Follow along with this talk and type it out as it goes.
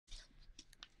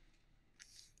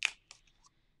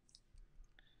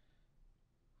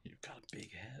got a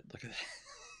big head. Look at that.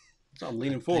 So I'm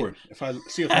leaning forward. If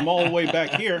I'm all the way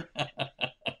back here,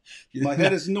 my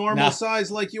head is normal size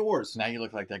like yours. Now you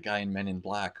look like that guy in Men in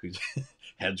Black whose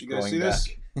head's You guys growing see back.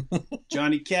 this?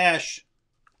 Johnny Cash,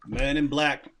 Man in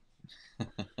Black.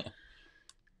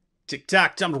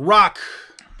 Tick-tock, time to rock.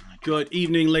 Good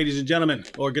evening, ladies and gentlemen,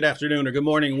 or good afternoon, or good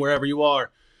morning, wherever you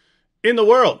are in the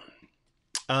world.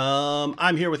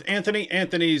 I'm here with Anthony.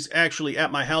 Anthony's actually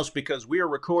at my house because we are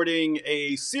recording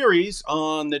a series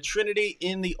on the Trinity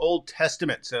in the Old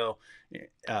Testament. So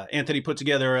Anthony put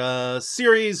together a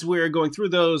series. We're going through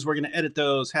those. We're going to edit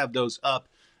those, have those up.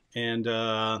 And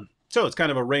so it's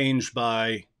kind of arranged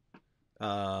by,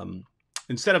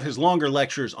 instead of his longer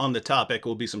lectures on the topic,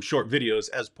 will be some short videos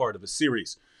as part of a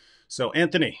series. So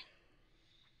Anthony,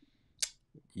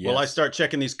 yes. Well, I start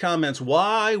checking these comments.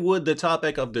 Why would the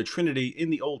topic of the Trinity in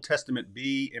the Old Testament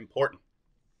be important?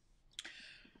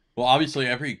 Well, obviously,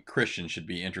 every Christian should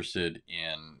be interested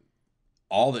in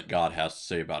all that God has to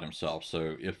say about himself.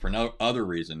 So if for no other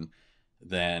reason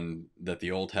than that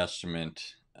the Old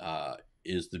Testament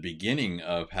is the beginning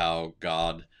of how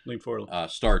God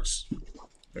starts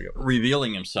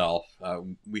revealing himself,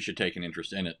 we should take an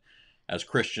interest in it. As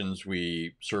Christians,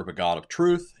 we serve a God of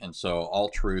truth, and so all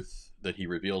truth that he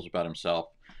reveals about himself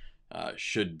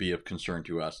should be of concern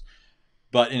to us.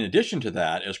 But in addition to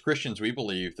that, as Christians, we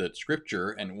believe that Scripture,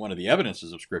 and one of the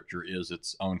evidences of Scripture, is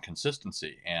its own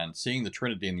consistency. And seeing the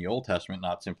Trinity in the Old Testament,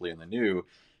 not simply in the New,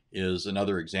 is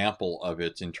another example of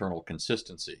its internal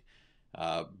consistency.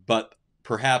 But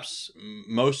perhaps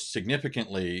most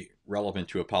significantly relevant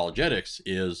to apologetics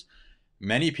is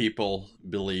many people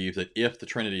believe that if the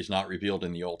Trinity is not revealed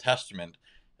in the Old Testament,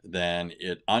 then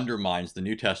it undermines the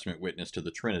New Testament witness to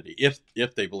the Trinity,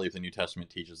 if they believe the New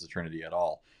Testament teaches the Trinity at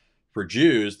all. For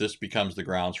Jews, this becomes the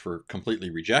grounds for completely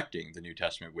rejecting the New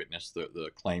Testament witness, the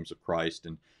claims of Christ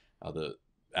and the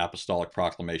apostolic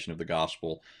proclamation of the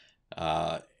gospel.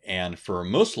 And for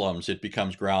Muslims, it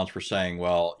becomes grounds for saying,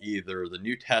 well, either the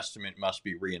New Testament must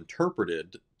be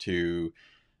reinterpreted to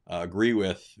agree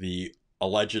with the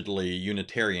allegedly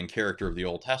Unitarian character of the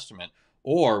Old Testament,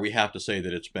 or we have to say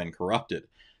that it's been corrupted.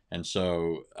 And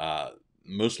so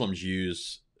Muslims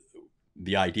use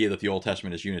the idea that the Old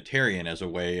Testament is Unitarian as a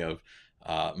way of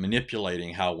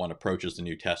manipulating how one approaches the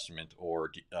New Testament,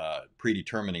 or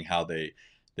predetermining how they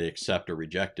accept or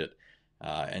reject it.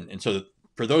 And so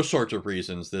for those sorts of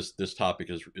reasons, this topic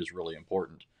is really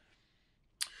important.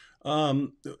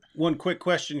 One quick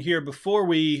question here before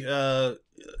we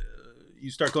you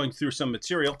start going through some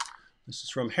material. This is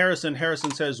from Harrison.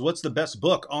 Harrison says, what's the best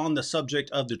book on the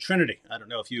subject of the Trinity? I don't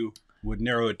know if you would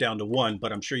narrow it down to one,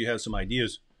 but I'm sure you have some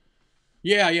ideas.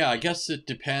 Yeah. I guess it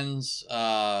depends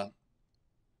a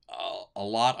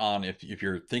lot on if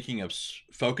you're thinking of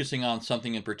focusing on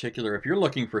something in particular. If you're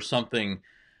looking for something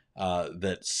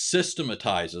that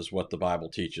systematizes what the Bible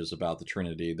teaches about the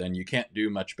Trinity, then you can't do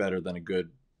much better than a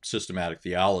good systematic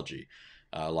theology,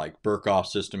 like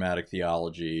Berkhoff's systematic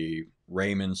theology,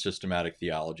 Raymond's systematic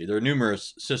theology. There are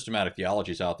numerous systematic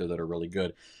theologies out there that are really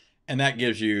good, and that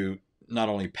gives you not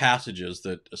only passages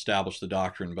that establish the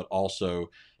doctrine, but also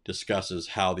discusses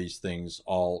how these things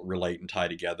all relate and tie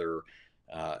together.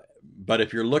 But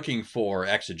if you're looking for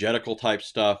exegetical type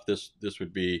stuff, this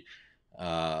would be,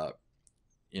 there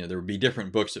would be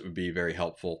different books that would be very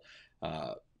helpful.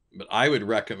 But I would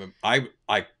recommend,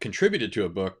 I contributed to a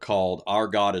book called Our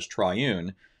God is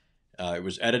Triune. It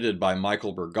was edited by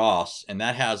Michael Bergoss, and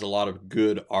that has a lot of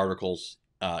good articles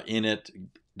in it.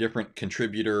 Different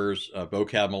contributors.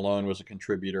 Vocab Malone was a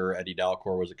contributor. Eddie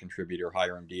Dalcor was a contributor.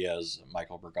 Hiram Diaz,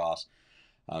 Michael Bergoss.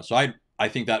 So I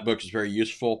think that book is very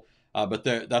useful. But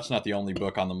that's not the only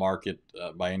book on the market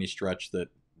by any stretch that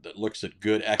looks at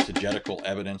good exegetical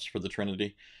evidence for the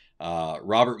Trinity.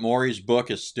 Robert Morey's book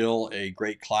is still a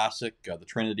great classic, The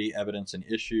Trinity, Evidence and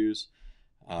Issues.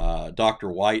 Dr.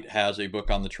 White has a book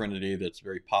on the Trinity that's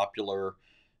very popular.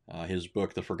 His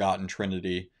book, The Forgotten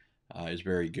Trinity, is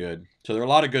very good. So there are a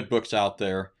lot of good books out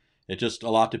there. It just a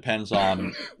lot depends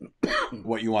on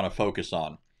what you want to focus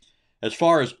on. As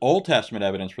far as Old Testament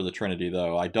evidence for the Trinity,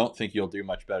 though, I don't think you'll do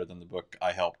much better than the book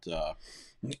I helped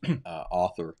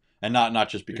author. And not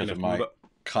just because of my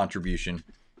contribution.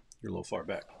 You're a little far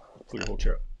back. Pull your whole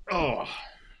chair up. Oh,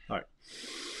 all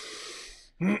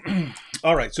right.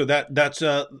 All right. So that's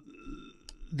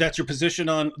your position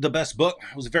on the best book.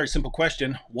 It was a very simple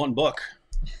question. One book.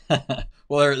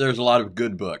 Well, there's a lot of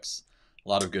good books. A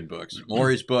lot of good books.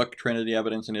 Morey's book, Trinity,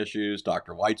 Evidence and Issues.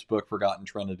 Dr. White's book, Forgotten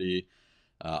Trinity.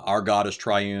 Our God is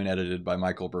Triune, edited by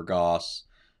Michael Bergoss.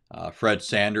 Fred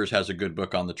Sanders has a good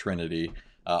book on the Trinity.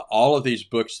 All of these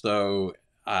books, though,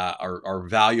 are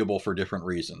valuable for different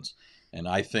reasons. And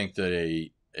I think that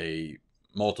a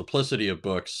multiplicity of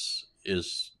books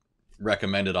is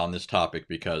recommended on this topic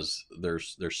because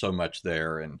there's so much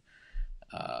there, and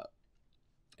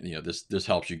this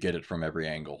helps you get it from every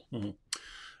angle.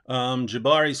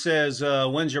 Jabari says,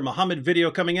 when's your Muhammad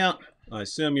video coming out? I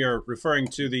assume you're referring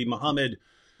to the Muhammad's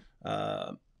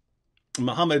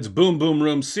Boom Boom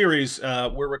Room series.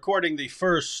 We're recording the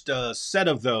first set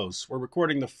of those.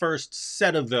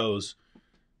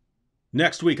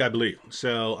 Next week, I believe.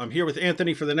 So I'm here with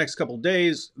Anthony for the next couple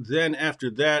days. Then after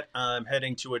that, I'm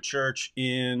heading to a church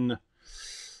in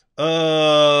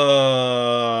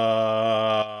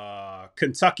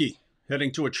Kentucky.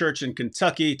 Heading to a church in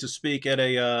Kentucky to speak at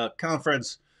a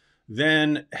conference.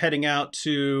 Then heading out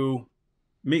to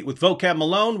meet with Vocab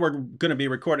Malone. We're going to be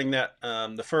recording that,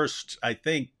 the first, I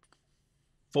think,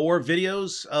 4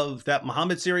 videos of that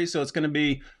Muhammad series. So it's going to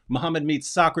be Muhammad meets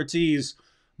Socrates,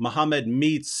 Muhammad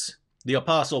meets the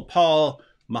Apostle Paul,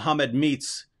 Muhammad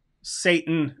meets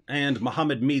Satan, and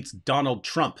Muhammad meets Donald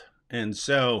Trump. And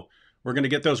so we're going to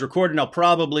get those recorded. I'll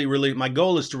probably release, my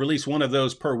goal is to release one of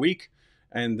those per week.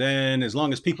 And then as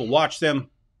long as people watch them,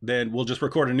 then we'll just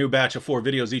record a new batch of 4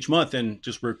 videos each month and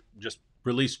just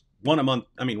release one a month.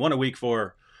 I mean, one a week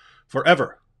for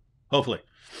forever, hopefully.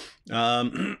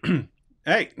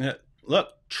 Hey, look,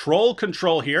 Troll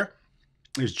Control here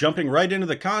is jumping right into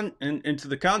the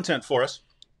content for us.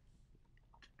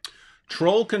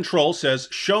 Troll Control says,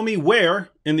 show me where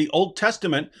in the Old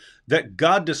Testament that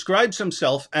God describes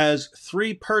himself as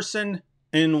 3-person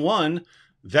in one,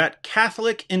 that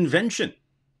Catholic invention.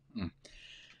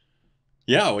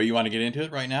 Yeah, well, you want to get into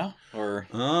it right now? Or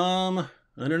I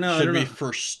don't know. Should we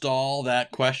forestall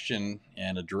that question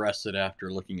and address it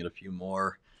after looking at a few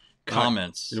more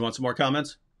comments? Right. You want some more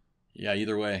comments? Yeah,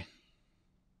 either way.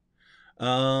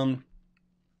 Let's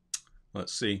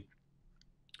see.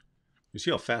 You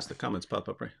see how fast the comments pop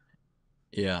up, right?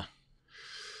 Yeah.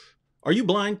 Are you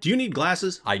blind? Do you need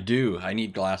glasses? I do. I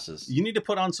need glasses. You need to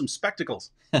put on some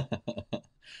spectacles.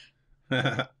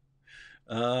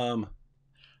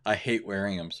 I hate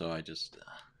wearing them, so I just...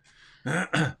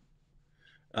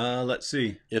 let's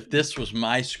see. If this was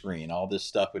my screen, all this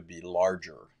stuff would be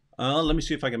larger. Let me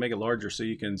see if I can make it larger so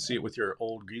you can see it with your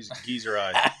old geezer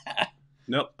eyes.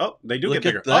 Nope. Oh, they do get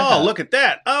bigger. Oh, look at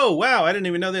that. Oh, wow. I didn't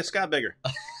even know this got bigger.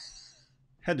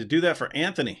 Had to do that for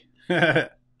Anthony.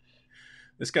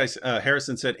 This guy,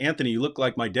 Harrison, said, Anthony, you look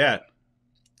like my dad.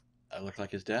 I look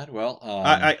like his dad? Well,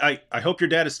 I hope your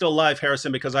dad is still alive,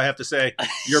 Harrison, because I have to say,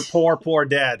 your poor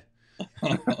dad.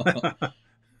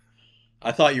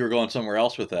 I thought you were going somewhere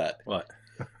else with that. What?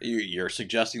 You're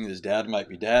suggesting that his dad might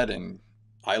be dead, and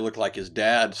I look like his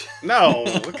dad. No,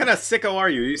 what kind of sicko are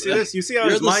you? You see this? You see how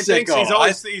You're his mind thinks? He's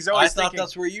always I thought thinking,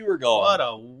 that's where you were going.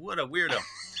 What a weirdo.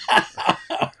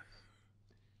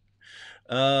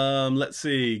 Let's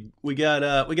see. We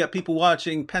got people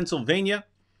watching Pennsylvania.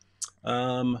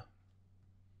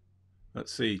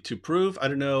 Let's see. To prove, I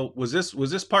don't know. Was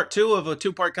this part 2 of a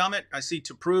 2-part comment? I see,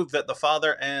 to prove that the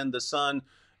Father and the Son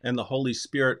and the Holy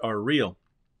Spirit are real.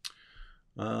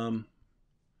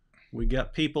 We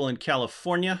got people in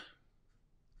California.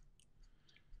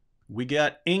 We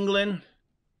got England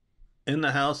in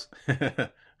the house.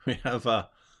 We have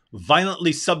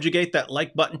violently subjugate that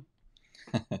like button.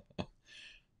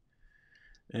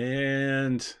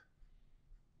 And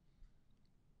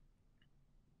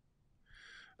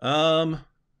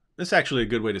this is actually a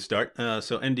good way to start.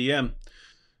 So NDM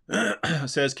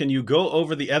says, can you go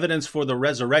over the evidence for the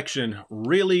resurrection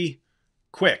really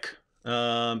quick?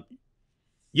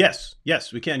 Yes,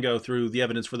 we can go through the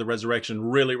evidence for the resurrection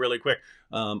really quick.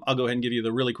 I'll go ahead and give you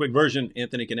the really quick version.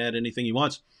 Anthony can add anything he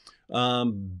wants.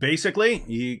 Basically,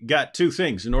 you got 2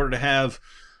 things. In order to have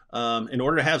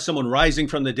someone rising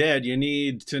from the dead, you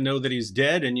need to know that he's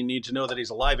dead, and you need to know that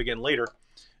he's alive again later.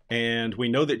 And we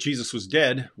know that Jesus was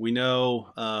dead. We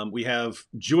know we have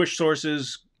Jewish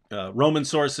sources, Roman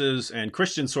sources, and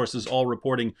Christian sources all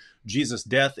reporting Jesus'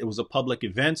 death. It was a public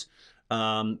event.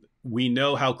 We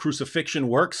know how crucifixion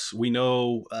works. We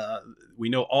know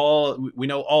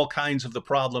all kinds of the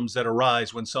problems that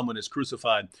arise when someone is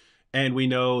crucified, and we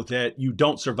know that you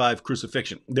don't survive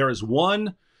crucifixion. There is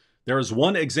one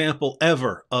example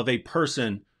ever of a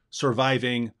person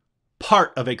surviving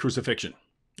part of a crucifixion.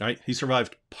 Right? He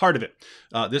survived part of it.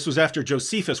 This was after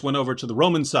Josephus went over to the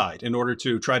Roman side in order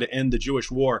to try to end the Jewish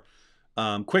war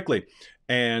quickly.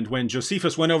 And when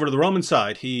Josephus went over to the Roman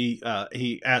side, he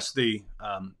asked the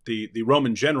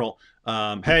Roman general,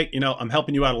 hey, I'm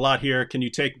helping you out a lot here. Can you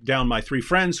take down my 3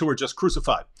 friends who were just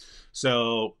crucified?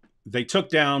 So they took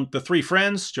down the 3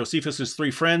 friends, Josephus's 3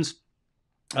 friends.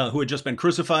 who had just been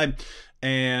crucified,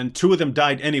 and two of them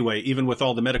died anyway, even with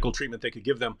all the medical treatment they could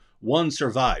give them. One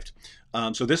survived.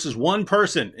 So this is one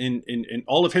person in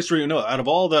all of history. Out of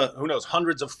all the, who knows,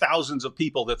 hundreds of thousands of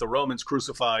people that the Romans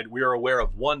crucified, we are aware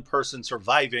of one person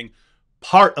surviving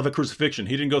part of a crucifixion.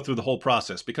 He didn't go through the whole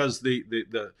process, because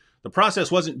the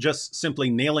process wasn't just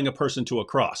simply nailing a person to a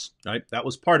cross, right? That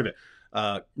was part of it.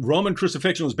 Roman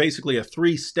crucifixion was basically a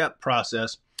three-step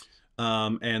process.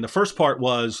 And the first part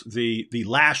was the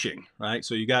lashing, right?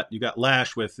 So you got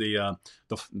lashed with the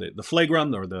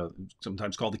flagrum, or the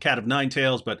sometimes called the cat of nine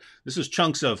tails, but this is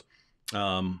chunks of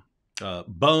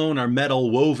bone or metal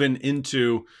woven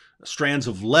into strands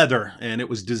of leather, and it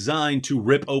was designed to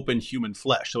rip open human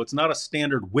flesh. So it's not a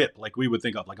standard whip like we would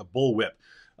think of, like a bull whip.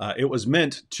 It was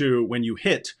meant to, when you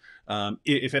hit,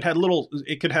 if it had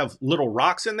it could have little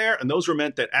rocks in there, and those were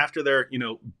meant that after they're,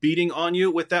 beating on you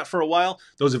with that for a while,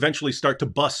 those eventually start to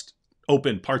bust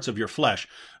open parts of your flesh.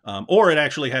 Or it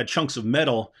actually had chunks of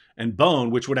metal and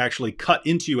bone, which would actually cut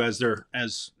into you as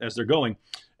they're going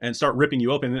and start ripping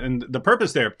you open. And the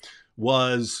purpose there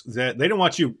was that they didn't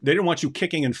want you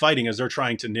kicking and fighting as they're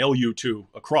trying to nail you to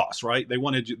a cross, right? They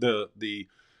wanted the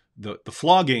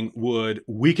flogging would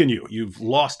weaken you. You've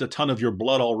lost a ton of your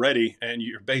blood already, and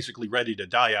you're basically ready to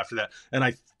die after that. And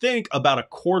I think about a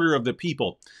quarter of the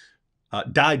people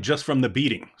died just from the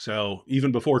beating. So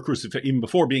even before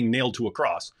being nailed to a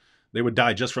cross, they would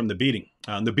die just from the beating.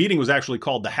 The beating was actually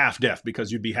called the half death,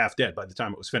 because you'd be half dead by the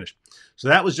time it was finished. So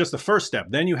that was just the first step.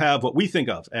 Then you have what we think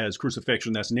of as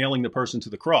crucifixion. That's nailing the person to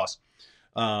the cross.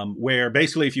 Where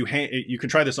basically, if you you can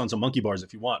try this on some monkey bars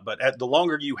if you want, but the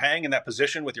longer you hang in that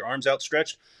position with your arms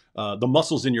outstretched, the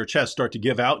muscles in your chest start to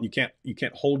give out, and you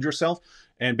can't hold yourself,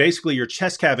 and basically your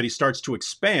chest cavity starts to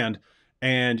expand,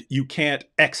 and you can't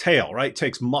exhale. Right? It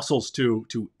takes muscles to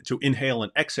inhale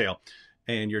and exhale,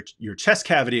 and your chest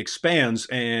cavity expands,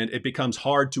 and it becomes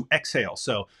hard to exhale.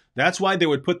 So that's why they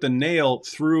would put the nail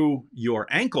through your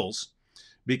ankles,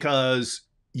 because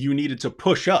you needed to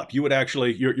push up. You would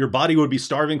actually, your body would be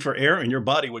starving for air, and your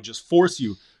body would just force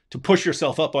you to push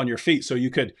yourself up on your feet so you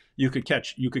could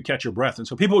catch your breath. And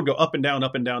so people would go up and down,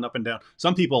 up and down, up and down.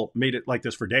 Some people made it like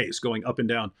this for days, going up and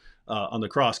down on the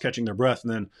cross, catching their breath,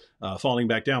 and then falling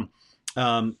back down.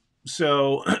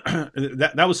 So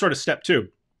that was sort of step two.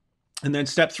 And then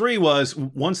step three was,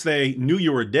 once they knew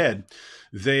you were dead,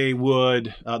 they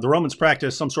would, the Romans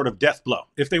practiced some sort of death blow.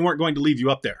 If they weren't going to leave you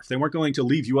up there,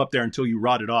 until you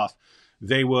rotted off,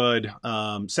 they would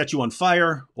set you on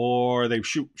fire, or they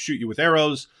shoot you with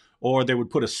arrows, or they would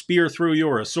put a spear through you,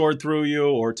 or a sword through you,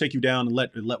 or take you down and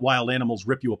let wild animals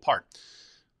rip you apart.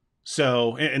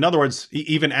 So, in other words,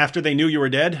 even after they knew you were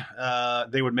dead,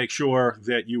 they would make sure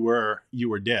that you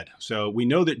were dead. So we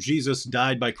know that Jesus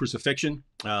died by crucifixion.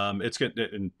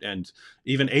 And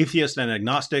even atheists and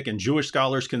agnostic and Jewish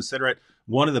scholars consider it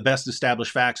one of the best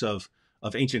established facts of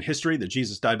ancient history, that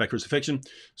Jesus died by crucifixion.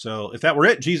 So if that were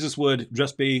it, Jesus would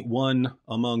just be one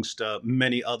amongst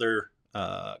many other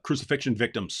crucifixion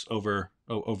victims over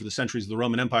the centuries of the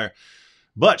Roman Empire.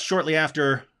 But shortly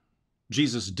after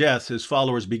Jesus' death, his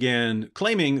followers began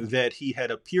claiming that he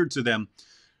had appeared to them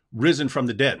risen from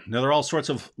the dead. Now, there are all sorts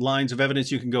of lines of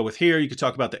evidence you can go with here. You could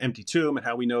talk about the empty tomb and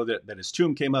how we know that his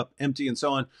tomb came up empty and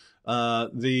so on.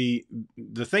 The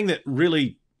thing that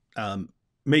really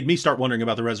made me start wondering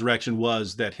about the resurrection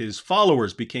was that his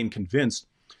followers became convinced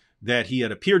that he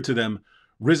had appeared to them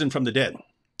risen from the dead.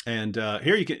 And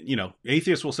here you can,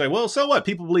 atheists will say, well, so what?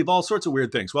 People believe all sorts of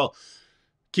weird things. Well,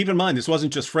 keep in mind, this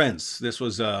wasn't just friends. This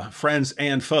was friends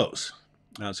and foes.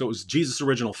 So it was Jesus'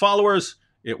 original followers.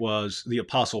 It was the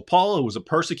Apostle Paul, who was a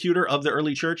persecutor of the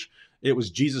early church. It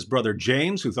was Jesus' brother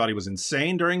James, who thought he was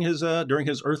insane during his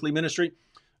earthly ministry.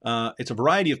 It's a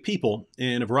variety of people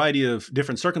in a variety of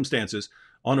different circumstances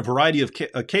on a variety of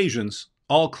occasions,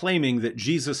 all claiming that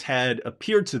Jesus had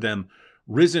appeared to them,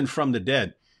 risen from the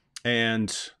dead.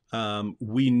 And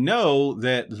we know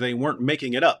that they weren't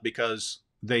making it up, because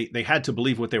they had to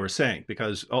believe what they were saying,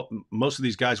 because most of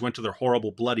these guys went to their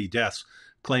horrible, bloody deaths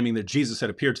claiming that Jesus had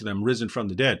appeared to them, risen from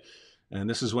the dead. And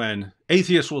this is when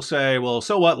atheists will say, well,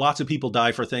 so what? Lots of people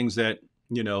die for things that,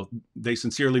 they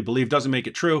sincerely believe. Doesn't make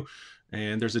it true.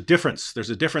 And there's a difference. There's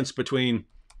a difference between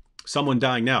someone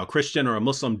dying now, a Christian or a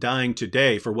Muslim dying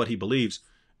today for what he believes,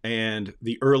 and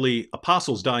the early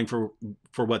apostles dying for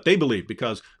what they believe,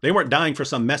 because they weren't dying for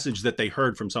some message that they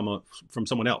heard from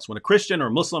someone else. When a Christian or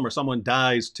a Muslim or someone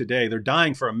dies today, they're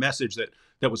dying for a message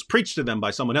that was preached to them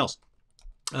by someone else.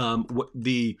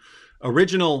 The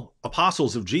original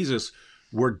apostles of Jesus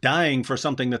were dying for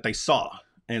something that they saw.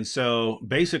 And so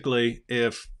basically,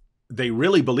 if they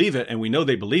really believe it, and we know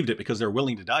they believed it because they're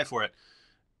willing to die for it,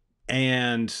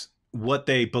 And what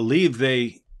they believed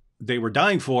they were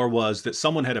dying for was that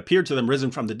someone had appeared to them,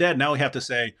 risen from the dead. Now we have to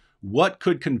say, what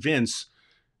could convince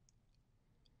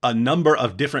a number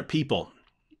of different people,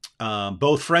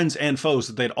 both friends and foes,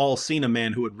 that they'd all seen a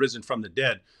man who had risen from the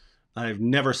dead? I've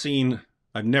never seen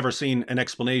an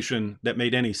explanation that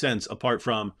made any sense apart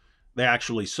from they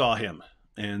actually saw him.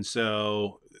 And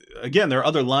so, again, there are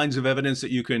other lines of evidence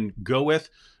that you can go with.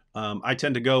 I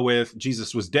tend to go with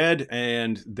Jesus was dead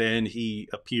and then he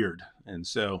appeared. And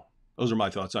so those are my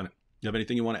thoughts on it. You have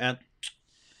anything you want to add?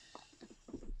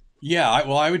 Yeah,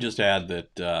 I would just add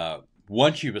that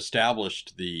once you've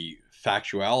established the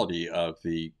factuality of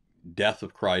the death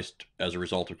of Christ as a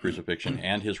result of crucifixion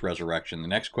and his resurrection, the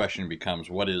next question becomes,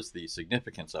 what is the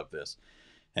significance of this?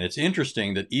 And it's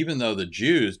interesting that even though the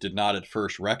Jews did not at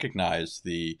first recognize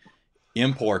the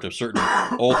import of certain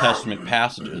Old Testament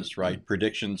passages, right,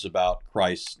 predictions about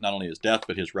Christ, not only his death,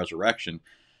 but his resurrection,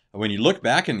 when you look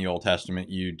back in the Old Testament,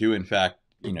 you do, in fact,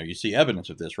 you see evidence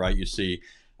of this, right? You see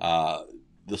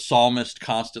the psalmist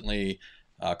constantly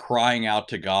crying out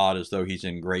to God as though he's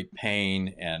in great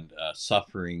pain and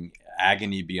suffering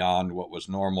agony beyond what was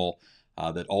normal,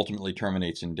 that ultimately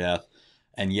terminates in death.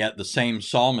 And yet the same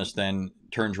psalmist then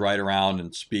turns right around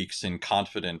and speaks in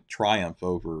confident triumph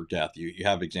over death. You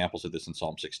have examples of this in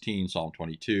Psalm 16, Psalm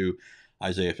 22,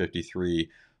 Isaiah 53,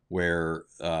 where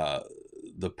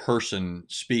the person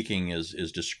speaking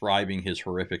is describing his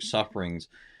horrific sufferings,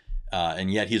 and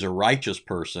yet he's a righteous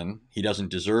person. He doesn't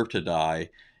deserve to die,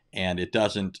 and it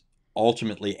doesn't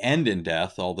ultimately end in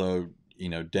death, although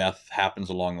death happens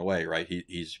along the way, right?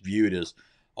 He's viewed as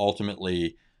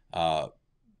ultimately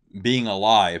being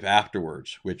alive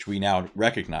afterwards, which we now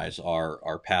recognize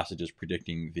are passages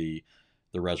predicting the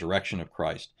resurrection of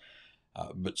Christ.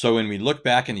 But so when we look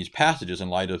back in these passages in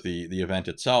light of the event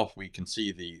itself, we can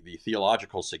see the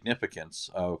theological significance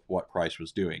of what Christ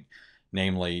was doing,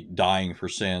 namely dying for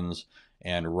sins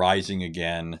and rising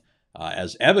again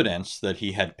as evidence that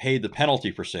he had paid the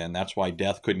penalty for sin. That's why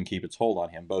death couldn't keep its hold on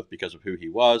him, both because of who he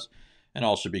was and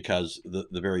also because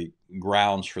the very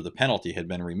grounds for the penalty had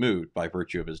been removed by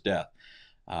virtue of his death.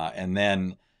 And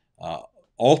then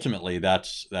ultimately,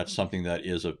 that's something that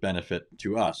is of benefit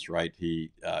to us, right?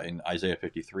 He in Isaiah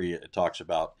 53, it talks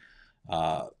about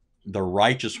the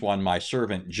righteous one, my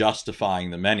servant,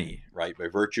 justifying the many, right? By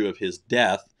virtue of his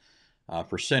death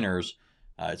for sinners,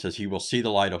 it says he will see the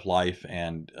light of life,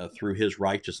 and through his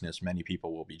righteousness, many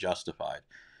people will be justified.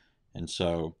 And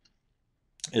so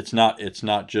it's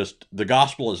not just, the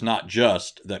gospel is not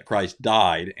just that Christ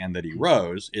died and that he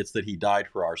rose, it's that he died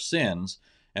for our sins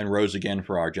and rose again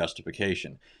for our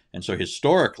justification. And so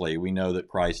historically, we know that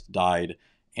Christ died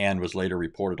and was later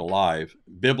reported alive.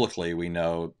 Biblically, we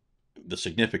know the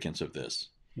significance of this.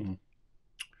 Mm-hmm.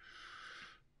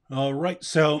 All right.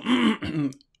 So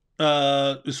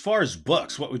as far as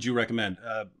books, what would you recommend?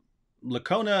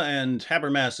 Lacona and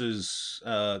Habermas's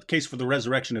Case for the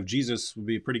Resurrection of Jesus would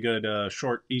be a pretty good,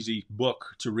 short, easy book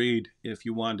to read if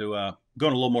you want to go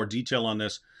in a little more detail on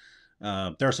this.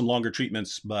 There are some longer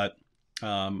treatments, but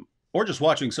or just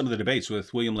watching some of the debates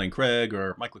with William Lane Craig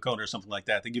or Mike Lacona or something like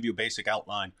that. They give you a basic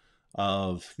outline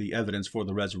of the evidence for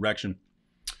the resurrection.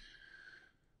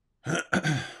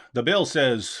 The bill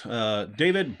says,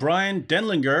 David Brian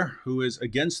Denlinger, who is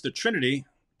against the Trinity,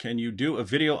 can you do a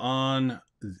video on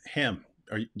him?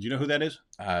 Do you know who that is?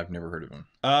 I've never heard of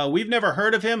him. We've never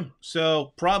heard of him,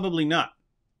 so probably not.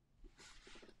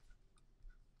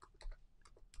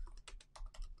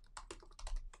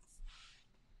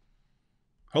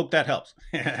 Hope that helps.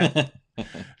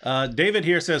 David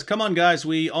here says, come on, guys.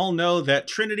 We all know that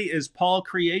Trinity is Paul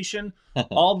creation.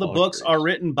 All the books are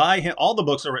written by him. All the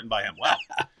books are written by him. Wow.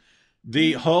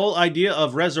 The whole idea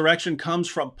of resurrection comes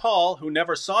from Paul, who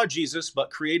never saw Jesus,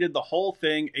 but created the whole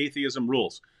thing. Atheism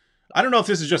rules. I don't know if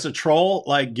this is just a troll,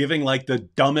 like giving like the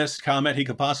dumbest comment he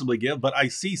could possibly give, but I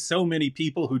see so many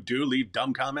people who do leave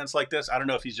dumb comments like this. I don't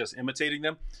know if he's just imitating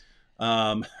them.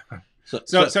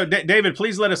 So David,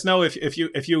 please let us know if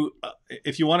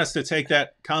you want us to take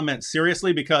that comment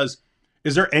seriously, because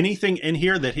is there anything in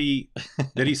here that he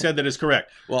said that is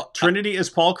correct? Well, Trinity is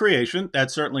Paul creation.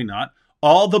 That's certainly not.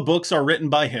 All the books are written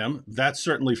by him. That's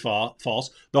certainly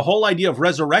false. The whole idea of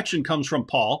resurrection comes from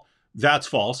Paul. That's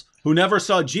false. Who never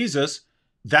saw Jesus.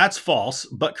 That's false.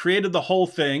 But created the whole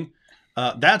thing.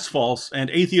 That's false. And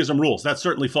atheism rules. That's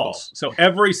certainly false. So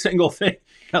every single thing,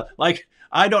 like,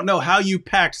 I don't know how you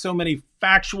packed so many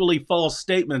factually false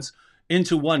statements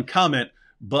into one comment.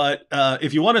 But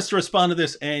if you want us to respond to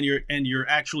this and you're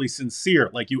actually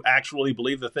sincere, like you actually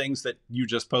believe the things that you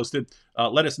just posted,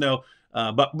 let us know.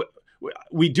 But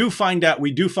we do find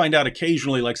out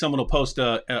occasionally, like someone will post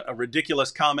a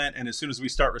ridiculous comment, and as soon as we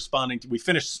start responding we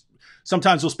finish,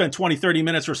 sometimes we'll spend 20-30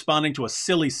 minutes responding to a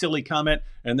silly comment,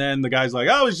 and then the guy's like,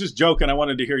 oh, I was just joking, I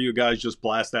wanted to hear you guys just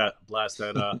blast that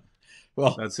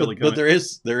Well, that silly but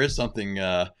comment. there is something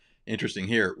interesting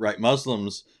here, right?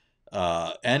 Muslims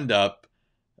end up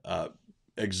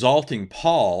exalting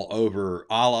Paul over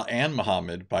Allah and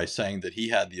Muhammad by saying that he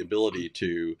had the ability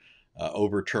to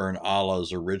overturn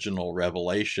Allah's original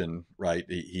revelation, right?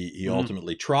 He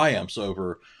ultimately triumphs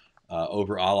over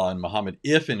Allah and Muhammad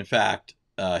if, in fact,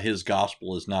 his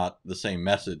gospel is not the same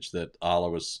message that Allah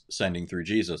was sending through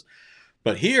Jesus.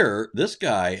 But here, this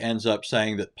guy ends up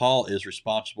saying that Paul is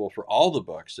responsible for all the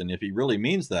books, and if he really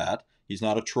means that, he's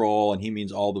not a troll, and he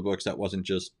means all the books. That wasn't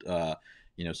just him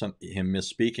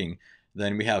misspeaking.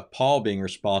 Then we have Paul being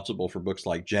responsible for books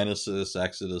like Genesis,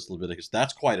 Exodus, Leviticus.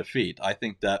 That's quite a feat. I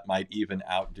think that might even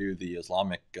outdo the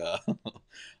Islamic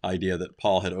idea that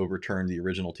Paul had overturned the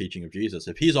original teaching of Jesus.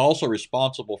 If he's also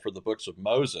responsible for the books of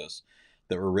Moses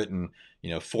that were written,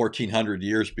 1,400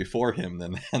 years before him,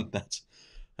 then that's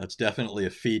definitely a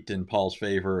feat in Paul's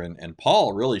favor. And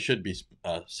Paul really should be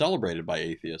celebrated by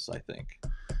atheists, I think.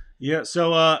 Yeah.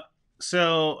 So,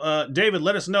 David,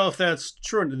 let us know if that's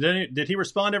true. Did he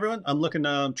respond, everyone? I'm looking,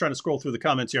 I'm trying to scroll through the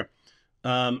comments here.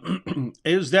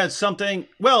 Is that something,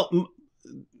 well,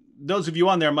 those of you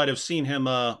on there might have seen him,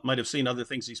 might have seen other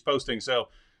things he's posting. So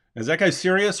is that guy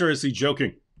serious or is he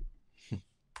joking?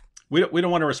 We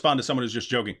don't want to respond to someone who's just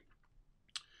joking.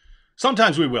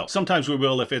 Sometimes we will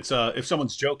if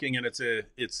someone's joking and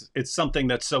it's something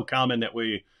that's so common that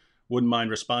we wouldn't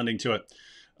mind responding to it.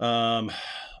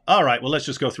 All right, well, let's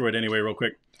just go through it anyway real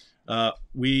quick.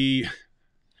 We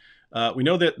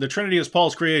know that the Trinity is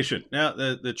Paul's creation. Now,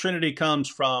 the Trinity comes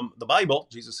from the Bible.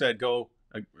 Jesus said, go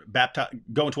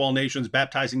into all nations,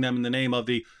 baptizing them in the name of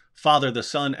the Father, the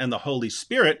Son, and the Holy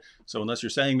Spirit. So unless you're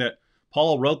saying that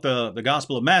Paul wrote the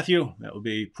Gospel of Matthew, that would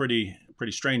be pretty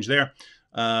strange there.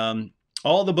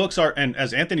 All the books are, and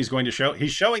as Anthony's going to show,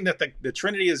 he's showing that the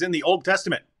Trinity is in the Old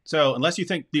Testament. So unless you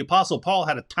think the Apostle Paul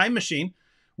had a time machine,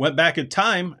 went back in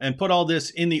time and put all this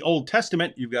in the Old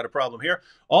Testament, you've got a problem here.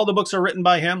 All the books are written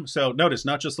by him. So notice,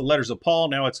 not just the letters of Paul.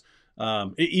 Now it's,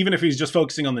 even if he's just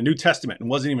focusing on the New Testament and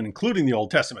wasn't even including the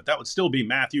Old Testament, that would still be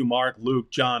Matthew, Mark,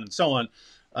 Luke, John, and so on.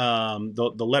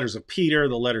 The letters of Peter,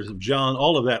 the letters of John,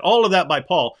 all of that by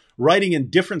Paul, writing in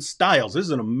different styles. This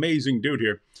is an amazing dude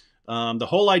here. The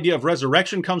whole idea of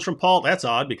resurrection comes from Paul. That's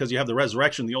odd because you have the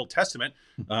resurrection in the Old Testament.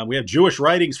 We have Jewish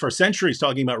writings for centuries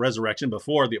talking about resurrection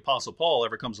before the Apostle Paul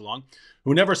ever comes along.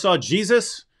 Who never saw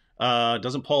Jesus?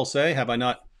 Doesn't Paul say, have I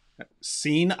not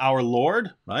seen our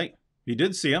Lord? Right? He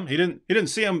did see him. He didn't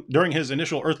see him during his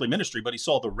initial earthly ministry, but he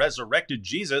saw the resurrected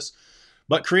Jesus,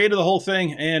 but created the whole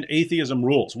thing, and atheism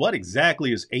rules. What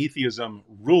exactly is atheism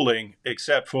ruling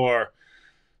except for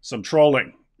some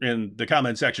trolling in the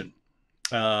comment section?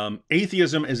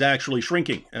 Atheism is actually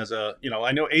shrinking.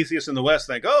 I know atheists in the West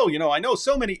think, I know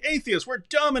so many atheists, we're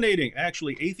dominating.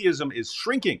 Actually, atheism is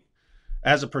shrinking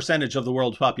as a percentage of the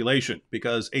world's population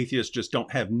because atheists just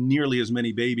don't have nearly as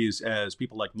many babies as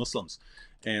people like Muslims.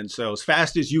 And so as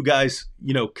fast as you guys,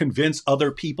 convince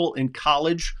other people in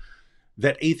college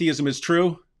that atheism is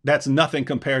true, that's nothing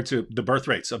compared to the birth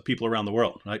rates of people around the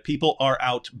world, right? People are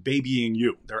out babying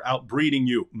you. They're out breeding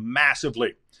you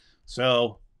massively.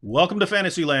 So welcome to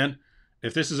Fantasyland.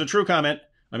 If this is a true comment,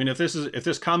 if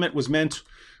this comment was meant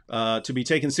to be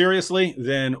taken seriously,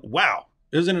 then wow,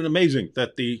 isn't it amazing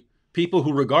that the people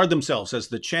who regard themselves as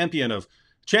the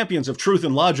champions of truth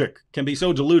and logic can be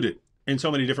so deluded in so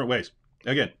many different ways?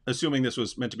 Again, assuming this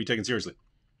was meant to be taken seriously.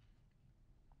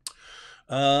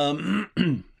 All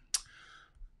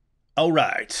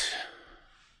right.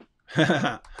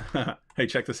 Hey,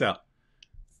 check this out.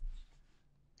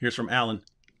 Here's from Alan,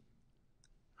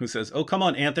 who says, "Oh, come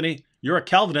on, Anthony. You're a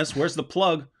Calvinist. Where's the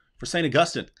plug for St.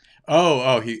 Augustine?"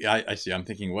 I see. I'm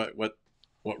thinking, what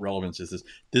relevance is this?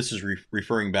 This is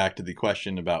referring back to the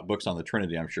question about books on the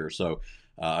Trinity, I'm sure. So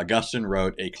Augustine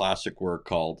wrote a classic work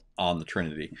called On the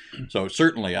Trinity. So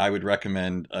certainly I would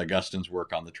recommend Augustine's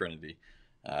work on the Trinity.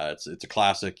 It's a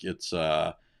classic. It's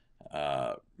written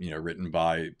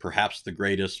by perhaps the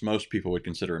greatest. Most people would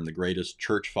consider him the greatest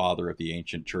church father of the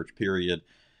ancient church period.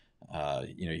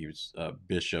 He was a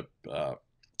bishop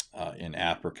in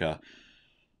Africa.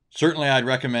 Certainly, I'd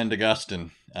recommend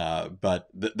Augustine, but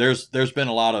there's been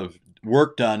a lot of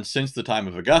work done since the time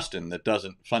of Augustine that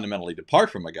doesn't fundamentally depart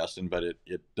from Augustine, but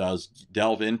it does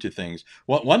delve into things.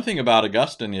 One thing about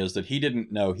Augustine is that he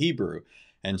didn't know Hebrew,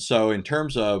 and so in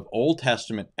terms of Old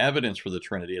Testament evidence for the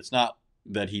Trinity, it's not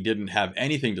that he didn't have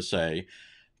anything to say,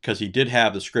 because he did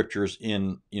have the scriptures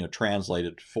in,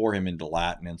 translated for him into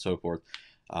Latin and so forth.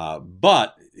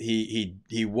 But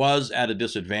he was at a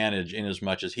disadvantage in as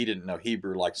much as he didn't know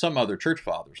Hebrew like some other church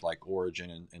fathers, like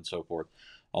Origen and so forth.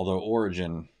 Although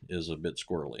Origen is a bit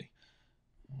squirrely.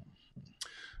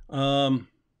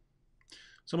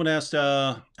 Someone asked,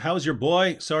 "How is your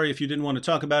boy?" Sorry if you didn't want to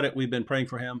talk about it. We've been praying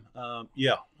for him.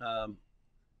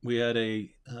 We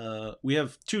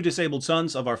have 2 disabled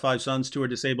sons. Of our 5 sons, 2 are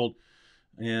disabled,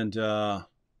 and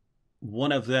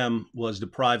one of them was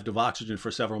deprived of oxygen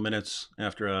for several minutes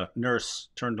after a nurse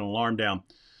turned an alarm down.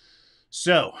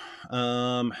 So,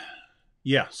 so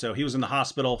he was in the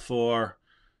hospital for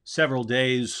several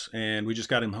days, and we just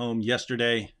got him home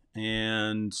yesterday,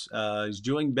 and he's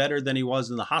doing better than he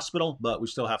was in the hospital, but we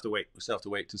still have to wait. We still have to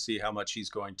wait to see how much he's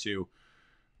going to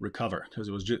recover, because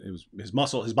it was his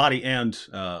muscle, his body, and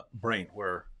brain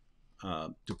were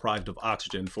deprived of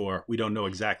oxygen for, we don't know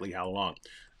exactly how long,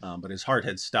 but his heart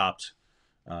had stopped.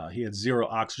 He had 0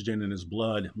 oxygen in his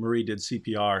blood. Marie did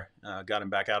CPR, got him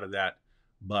back out of that.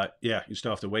 But yeah, you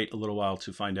still have to wait a little while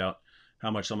to find out how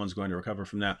much someone's going to recover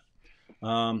from that.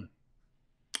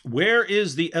 Where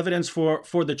is the evidence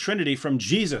for the Trinity from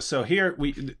Jesus? So here,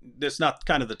 that's not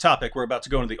kind of the topic. We're about to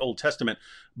go into the Old Testament.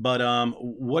 But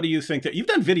what do you think that you've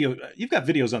got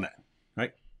videos on that,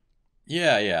 right?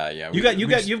 Yeah.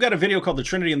 You've got a video called "The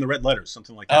Trinity in the Red Letters,"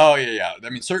 something like that. Oh yeah. I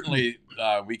mean, certainly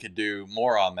we could do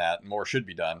more on that. More should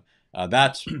be done.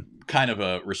 That's kind of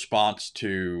a response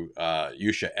to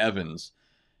Yusha Evans,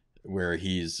 where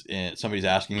somebody's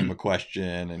asking him a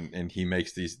question, and he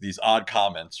makes these odd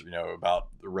comments, about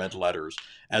the red letters,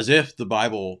 as if the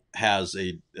Bible has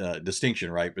a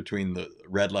distinction, right, between the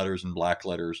red letters and black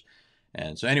letters.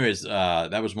 And so anyways,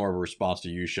 that was more of a response to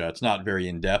Yusha. It's not very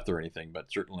in-depth or anything, but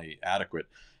certainly adequate.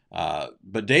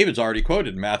 But David's already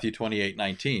quoted Matthew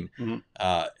 28:19. Mm-hmm.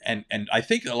 And I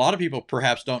think a lot of people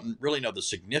perhaps don't really know the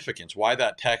significance, why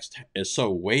that text is so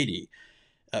weighty.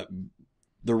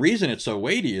 The reason it's so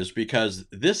weighty is because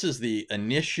this is the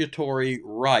initiatory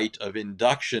rite of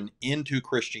induction into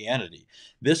Christianity.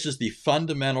 This is the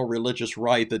fundamental religious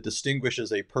rite that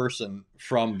distinguishes a person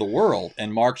from the world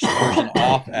and marks a person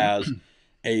off as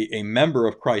a member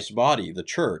of Christ's body, the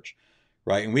church,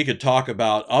 right? And we could talk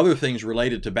about other things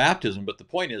related to baptism, but the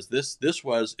point is it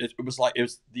was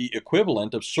the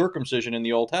equivalent of circumcision in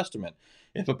the Old Testament.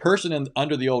 If a person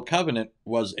under the Old Covenant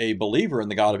was a believer in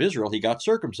the God of Israel, he got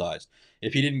circumcised.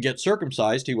 If he didn't get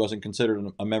circumcised, he wasn't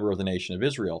considered a member of the nation of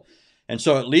Israel. And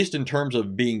so, at least in terms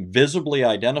of being visibly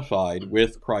identified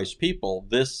with Christ's people,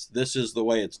 this is the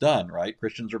way it's done, right?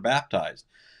 Christians are baptized.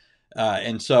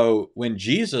 And so when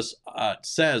Jesus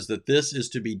says that this is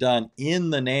to be done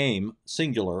in the name,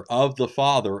 singular, of the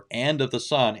Father and of the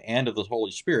Son and of the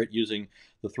Holy Spirit, using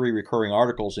the 3 recurring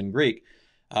articles in Greek,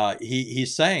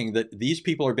 he's saying that these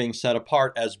people are being set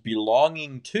apart as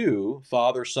belonging to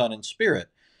Father, Son, and Spirit.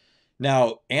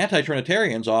 Now,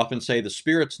 anti-Trinitarians often say the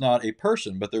Spirit's not a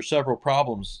person, but there's several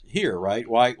problems here, right?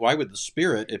 Why would the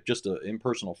Spirit, if just an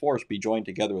impersonal force, be joined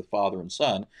together with Father and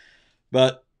Son?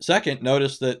 But second,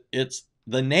 notice that it's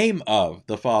the name of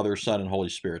the Father, Son, and Holy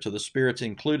Spirit. So the Spirit's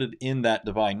included in that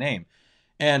divine name.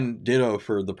 And ditto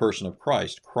for the person of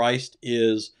Christ. Christ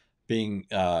is being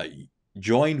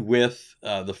joined with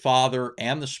the Father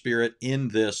and the Spirit in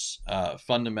this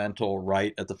fundamental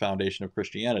rite at the foundation of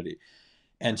Christianity.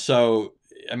 And so,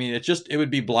 I mean, it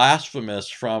would be blasphemous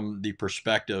from the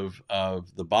perspective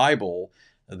of the Bible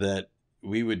that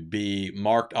we would be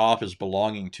marked off as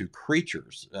belonging to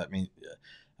creatures. I mean,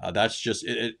 that's just,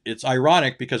 it's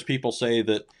ironic because people say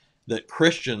that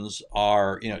Christians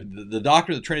are, the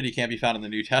doctrine of the Trinity can't be found in the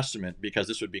New Testament because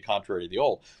this would be contrary to the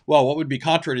Old. Well, what would be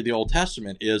contrary to the Old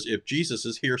Testament is if Jesus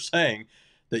is here saying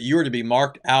that you are to be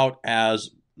marked out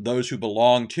as those who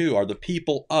belong to, are the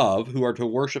people of, who are to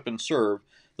worship and serve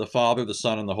the Father, the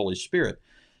Son, and the Holy Spirit.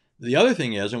 The other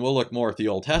thing is, and we'll look more at the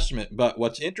Old Testament, but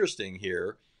what's interesting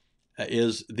here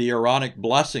is the Aaronic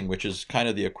blessing, which is kind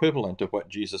of the equivalent of what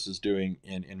Jesus is doing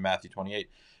in Matthew 28.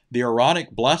 The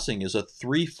Aaronic blessing is a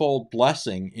 3-fold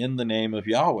blessing in the name of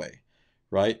Yahweh,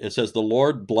 right? It says, the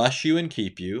Lord bless you and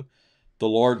keep you. The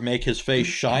Lord make his face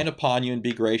shine upon you and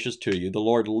be gracious to you. The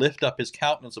Lord lift up his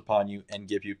countenance upon you and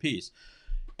give you peace.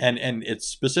 And it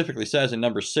specifically says in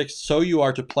number 6, so you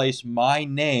are to place my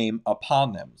name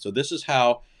upon them. So this is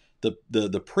how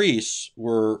the priests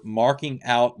were marking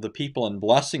out the people and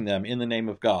blessing them in the name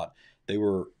of God. They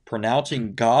were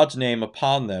pronouncing God's name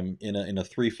upon them in a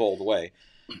 3-fold way.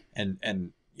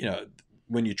 And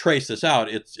when you trace this out,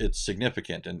 it's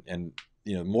significant. And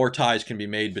more ties can be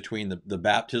made between the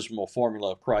baptismal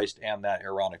formula of Christ and that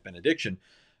Aaronic benediction.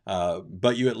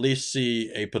 but you at least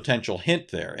see a potential hint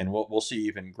there, and we'll see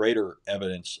even greater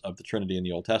evidence of the Trinity in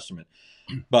the Old Testament.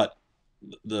 But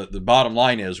the bottom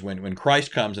line is when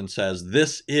Christ comes and says,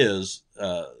 "This is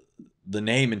the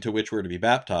name into which we're to be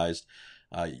baptized,"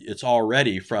 it's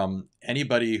already, from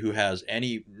anybody who has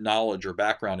any knowledge or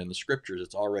background in the Scriptures,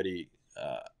 it's already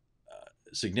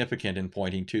significant in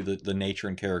pointing to the nature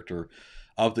and character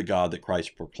of the God that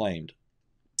Christ proclaimed.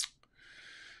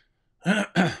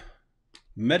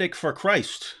 Medic for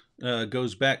Christ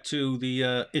goes back to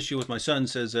the issue with my son.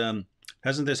 Says,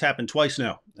 hasn't this happened twice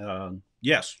now?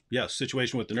 Yes.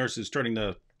 Situation with the nurses turning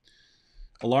the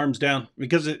alarms down,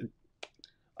 because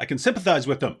I can sympathize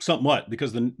with them somewhat,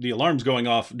 because the alarms going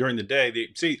off during the day.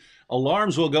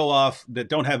 Alarms will go off that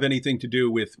don't have anything to do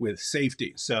with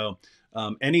safety. So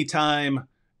anytime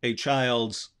a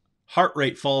child's heart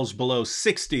rate falls below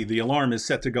 60, the alarm is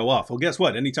set to go off. Well, guess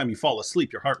what? Anytime you fall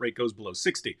asleep, your heart rate goes below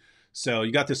 60. So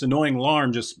you got this annoying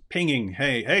alarm just pinging,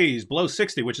 hey, he's below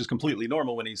 60, which is completely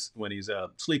normal when he's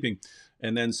sleeping.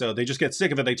 And then so they just get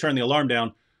sick of it. They turn the alarm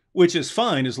down, which is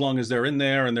fine as long as they're in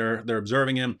there and they're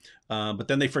observing him. But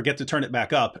then they forget to turn it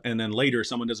back up, and then later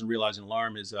someone doesn't realize an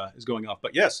alarm is going off.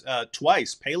 But yes,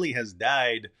 twice. Paley has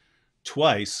died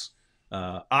twice.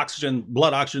 Blood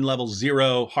oxygen levels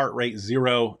 0, heart rate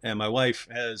 0, and my wife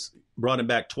has brought him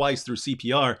back twice through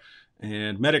CPR.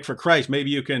 And Medic for Christ, maybe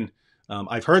you can.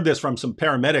 I've heard this from some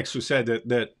paramedics who said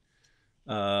that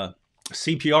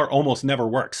CPR almost never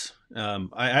works.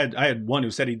 I had one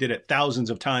who said he did it thousands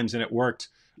of times and it worked.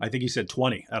 I think he said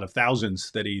 20 out of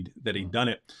thousands that he'd done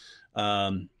it.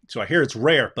 So I hear it's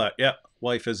rare, but yeah,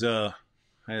 wife has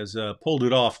pulled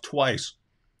it off twice,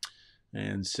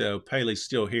 and so Paley's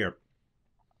still here.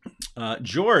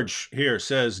 George here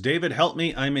says, David, help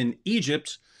me. I'm in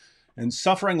Egypt and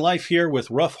suffering life here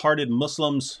with rough-hearted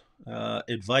Muslims.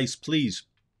 Advice, please.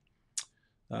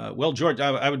 Well, George,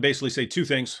 I would basically say two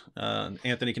things.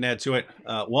 Anthony can add to it.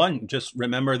 One, just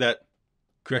remember that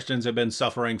Christians have been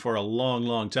suffering for a long,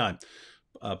 long time.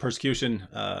 Persecution.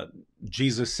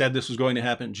 Jesus said this was going to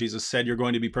happen. Jesus said you're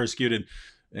going to be persecuted.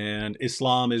 And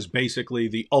Islam is basically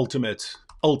the ultimate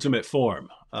form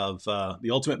of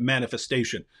the ultimate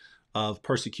manifestation of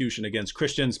persecution against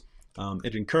Christians.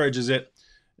 It encourages it.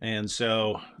 And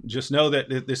so just know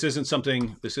that this isn't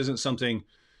something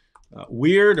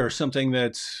weird or something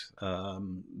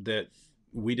that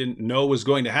we didn't know was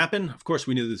going to happen. Of course,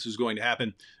 we knew this was going to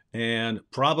happen. And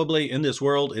probably in this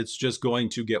world, it's just going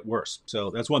to get worse.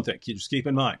 So that's one thing. Just keep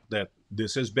in mind that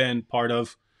this has been part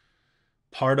of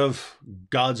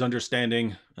God's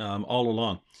understanding all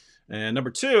along. And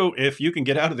number two, if you can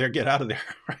get out of there, get out of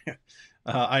there.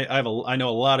 I know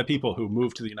a lot of people who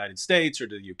moved to the United States or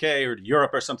to the UK or to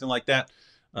Europe or something like that.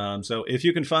 So if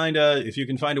you can find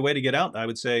a way to get out, I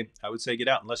would say get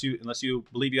out, unless you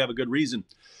believe you have a good reason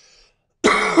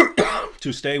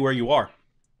to stay where you are.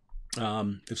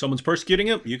 If someone's persecuting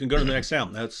you, you can go to the next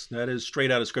town. That is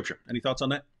straight out of Scripture. Any thoughts on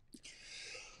that?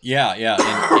 Yeah.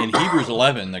 In Hebrews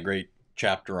 11, the great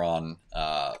chapter on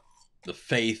the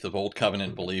faith of Old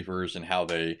Covenant believers and how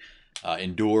they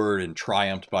endured and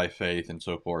triumphed by faith and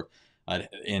so forth.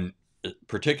 In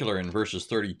particular, in verses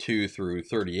 32 through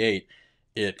 38,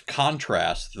 it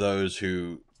contrasts those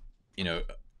who,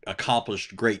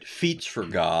 accomplished great feats for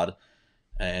God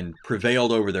and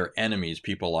prevailed over their enemies,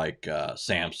 people like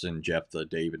Samson, Jephthah,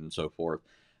 David, and so forth.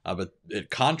 But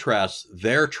it contrasts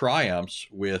their triumphs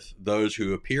with those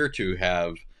who appear to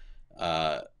have,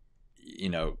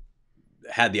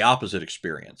 had the opposite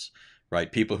experience,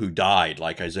 right? People who died,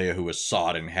 like Isaiah, who was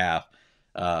sawed in half.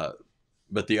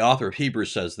 But the author of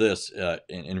Hebrews says this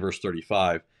in verse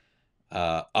 35,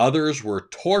 others were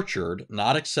tortured,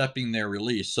 not accepting their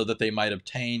release, so that they might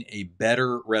obtain a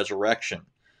better resurrection.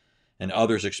 And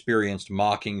others experienced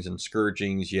mockings and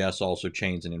scourgings, yes, also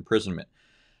chains and imprisonment.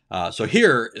 So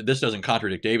here, this doesn't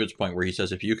contradict David's point where he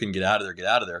says, if you can get out of there, get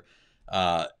out of there.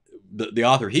 The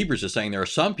author of Hebrews is saying there are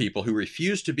some people who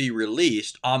refuse to be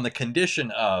released on the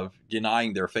condition of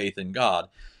denying their faith in God,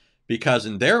 because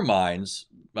in their minds,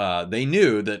 they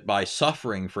knew that by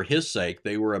suffering for his sake,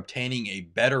 they were obtaining a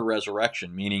better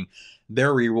resurrection, meaning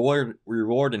their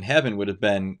reward in heaven would have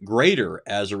been greater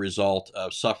as a result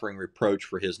of suffering reproach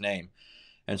for his name.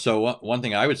 And so one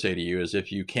thing I would say to you is, if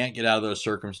you can't get out of those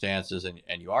circumstances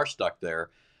and you are stuck there,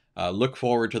 look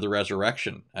forward to the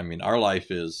resurrection. I mean, our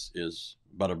life is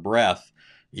but a breath,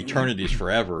 eternity's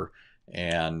forever,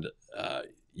 and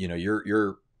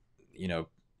you're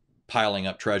piling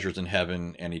up treasures in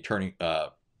heaven and eternity.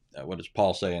 What does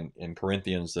Paul say in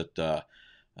Corinthians, that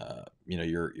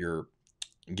you're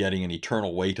getting an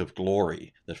eternal weight of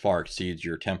glory that far exceeds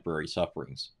your temporary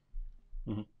sufferings.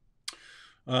 Mm-hmm.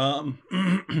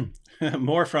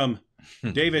 More from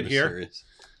David here. Serious.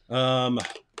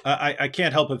 I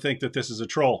can't help but think that this is a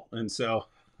troll, and so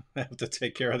I have to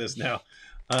take care of this now.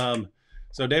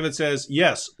 So David says,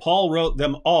 yes, Paul wrote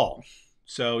them all.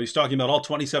 So he's talking about all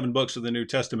 27 books of the New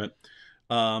Testament.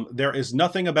 There is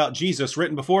nothing about Jesus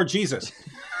written before Jesus.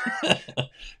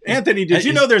 Anthony, did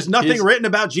you know there's nothing written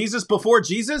about Jesus before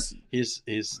Jesus?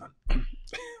 There's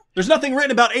nothing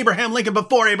written about Abraham Lincoln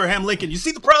before Abraham Lincoln. You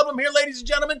see the problem here, ladies and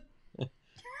gentlemen?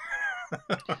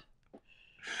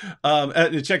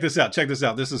 Check this out. Check this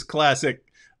out. This is classic.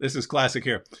 This is classic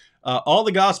here. All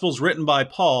the Gospels written by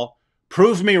Paul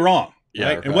prove me wrong. Yeah,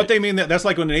 right? And what they mean, that's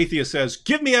like when an atheist says,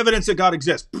 give me evidence that God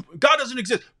exists. God doesn't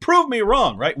exist. Prove me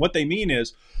wrong, right? What they mean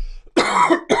is,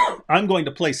 I'm going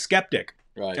to play skeptic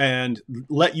and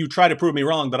let you try to prove me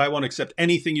wrong, but I won't accept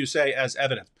anything you say as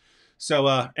evidence.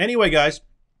 So anyway, guys,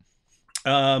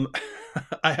 I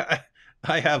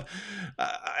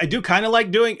do kind of like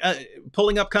doing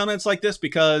pulling up comments like this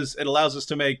because it allows us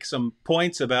to make some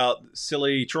points about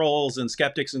silly trolls and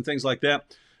skeptics and things like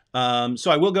that. So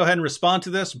I will go ahead and respond to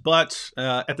this, but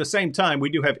at the same time, we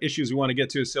do have issues we want to get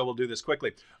to, so we'll do this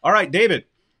quickly. All right, David,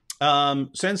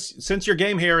 since your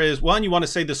game here is, one, you want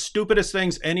to say the stupidest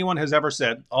things anyone has ever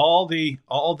said, all the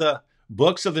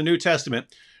books of the New Testament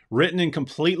written in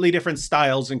completely different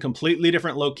styles and completely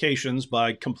different locations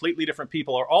by completely different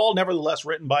people are all nevertheless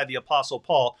written by the Apostle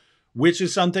Paul, which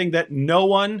is something that no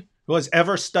one who has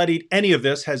ever studied any of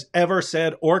this has ever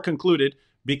said or concluded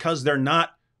because they're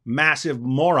not massive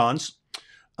morons.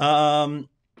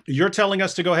 You're telling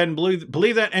us to go ahead and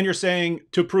believe that, and you're saying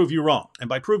to prove you wrong. And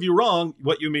by prove you wrong,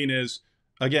 what you mean is,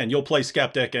 again, you'll play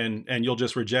skeptic and you'll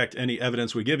just reject any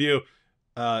evidence we give you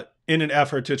in an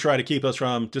effort to try to keep us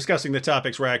from discussing the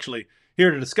topics we're actually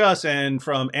here to discuss and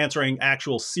from answering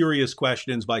actual serious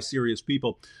questions by serious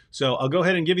people. So I'll go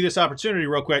ahead and give you this opportunity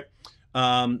real quick.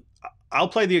 I'll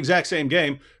play the exact same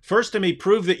game. First, to me,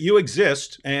 prove that you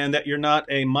exist and that you're not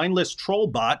a mindless troll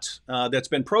bot that's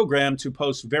been programmed to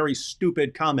post very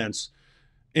stupid comments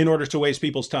in order to waste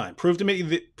people's time. Prove to me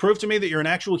that you're an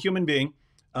actual human being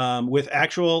with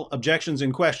actual objections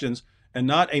and questions, and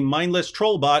not a mindless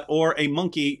troll bot or a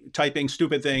monkey typing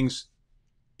stupid things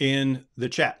in the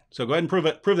chat. So go ahead and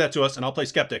prove that to us, and I'll play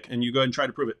skeptic, and you go ahead and try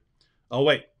to prove it. Oh,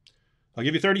 wait. I'll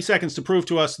give you 30 seconds to prove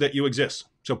to us that you exist.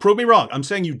 So prove me wrong. I'm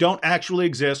saying you don't actually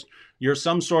exist. You're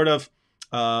some sort of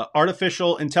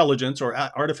artificial intelligence or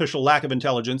artificial lack of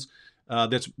intelligence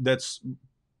that's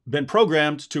been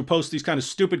programmed to post these kind of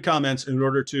stupid comments in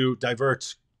order to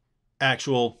divert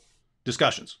actual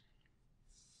discussions.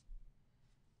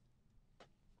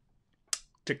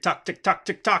 Tick tock, tick tock,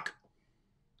 tick tock.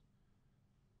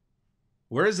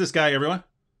 Where is this guy, everyone?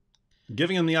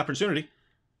 Giving him the opportunity.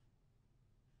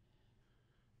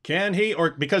 Can he?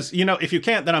 Or because, you know, if you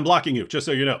can't, then I'm blocking you, just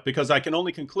so you know, because I can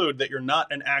only conclude that you're not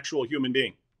an actual human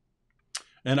being.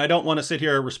 And I don't want to sit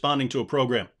here responding to a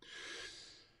program.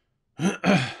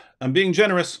 I'm being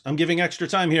generous. I'm giving extra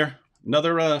time here.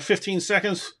 Another 15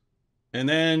 seconds. And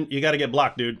then you got to get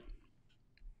blocked, dude.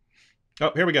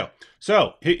 Oh, here we go.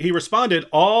 So he responded,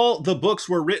 all the books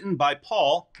were written by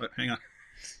Paul. Hang on.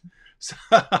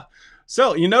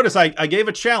 So you notice I gave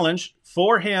a challenge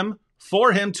for him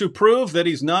to prove that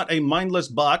he's not a mindless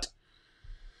bot.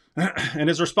 And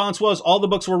his response was, all the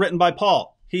books were written by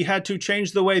Paul. He had to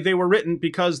change the way they were written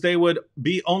because they would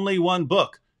be only one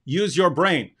book. Use your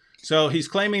brain. So he's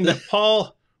claiming that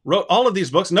Paul wrote all of these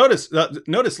books. Notice,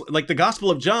 like the Gospel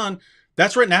of John,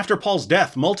 that's written after Paul's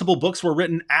death. Multiple books were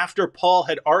written after Paul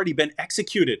had already been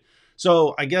executed.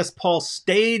 So I guess Paul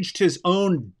staged his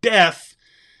own death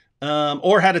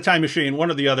or had a time machine, one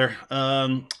or the other.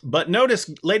 But notice,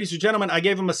 ladies and gentlemen, I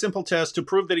gave him a simple test to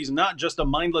prove that he's not just a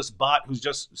mindless bot who's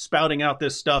just spouting out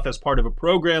this stuff as part of a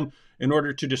program in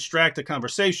order to distract the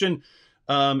conversation.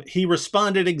 He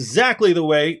responded exactly the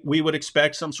way we would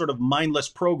expect some sort of mindless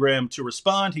program to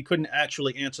respond. He couldn't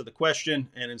actually answer the question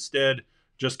and instead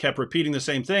just kept repeating the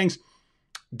same things.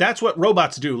 That's what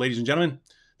robots do, ladies and gentlemen.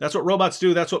 That's what robots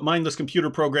do. That's what mindless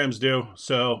computer programs do.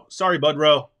 So sorry,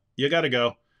 Budro, you got to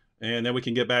go. And then we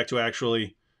can get back to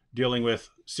actually dealing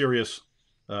with serious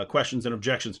questions and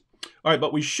objections. All right,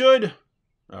 but we should,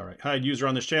 all right, hide user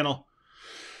on this channel.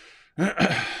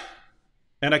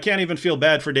 And I can't even feel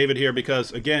bad for David here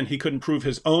because, again, he couldn't prove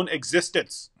his own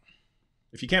existence.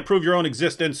 If you can't prove your own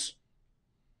existence,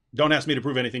 don't ask me to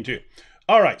prove anything to you.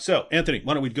 All right, so, Anthony,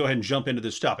 why don't we go ahead and jump into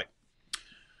this topic?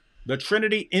 The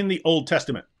Trinity in the Old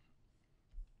Testament.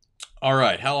 All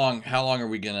right, how long are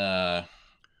we gonna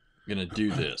do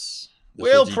this?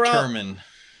 We'll determine.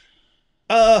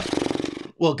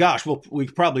 Well, gosh, we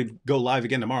could probably go live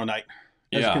again tomorrow night.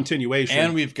 as a Yeah. continuation.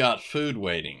 And we've got food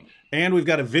waiting. And we've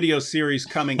got a video series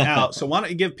coming out. So why don't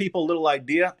you give people a little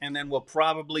idea, and then we'll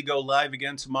probably go live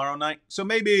again tomorrow night. So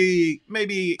maybe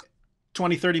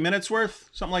 20, 30 minutes worth,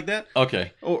 something like that.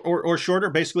 Okay. Or shorter,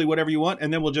 basically whatever you want.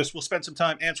 And then we'll spend some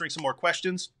time answering some more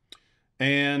questions.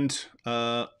 And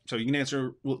so you can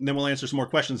answer, then we'll answer some more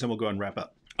questions, and we'll go ahead and wrap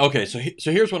up. Okay, so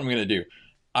here's what I'm going to do.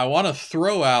 I want to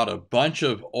throw out a bunch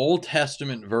of Old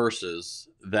Testament verses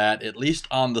that, at least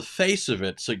on the face of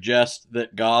it, suggest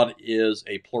that God is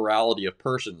a plurality of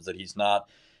persons, that he's not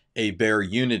a bare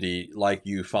unity like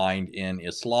you find in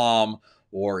Islam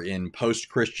or in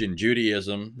post-Christian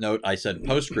Judaism. Note, I said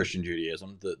post-Christian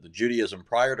Judaism, the Judaism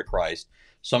prior to Christ,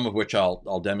 some of which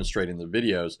I'll demonstrate in the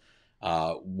videos,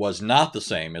 was not the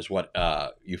same as what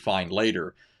you find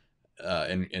later.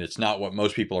 And it's not what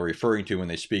most people are referring to when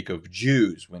they speak of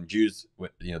Jews. When Jews,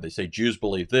 they say Jews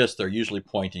believe this, they're usually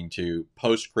pointing to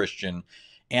post-Christian,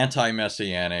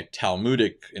 anti-messianic,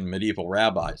 Talmudic, and medieval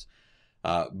rabbis.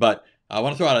 But I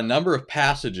want to throw out a number of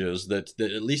passages that,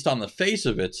 at least on the face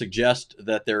of it, suggest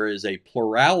that there is a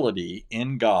plurality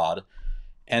in God,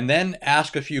 and then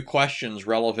ask a few questions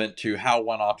relevant to how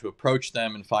one ought to approach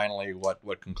them, and finally,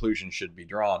 what conclusions should be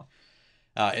drawn.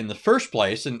 In the first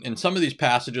place, and some of these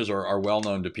passages are well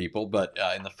known to people, but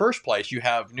in the first place, you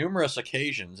have numerous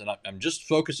occasions, and I'm just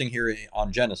focusing here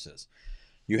on Genesis.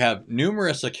 You have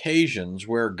numerous occasions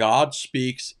where God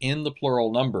speaks in the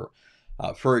plural number.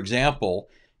 For example,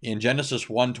 in Genesis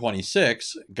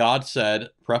 1:26, God said,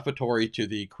 prefatory to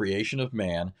the creation of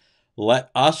man, "Let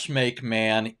us make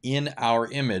man in our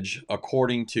image,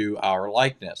 according to our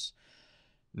likeness."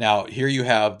 Now, here you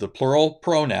have the plural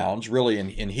pronouns. Really,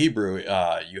 in Hebrew,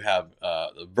 you have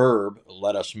the verb,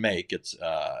 "let us make." It's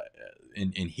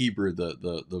in Hebrew,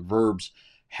 the verbs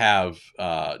have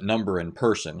number and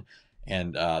person.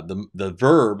 And the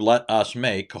verb, "let us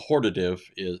make," cohortative,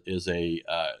 is a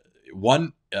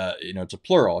one, it's a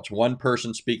plural. It's one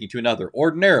person speaking to another,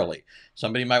 ordinarily.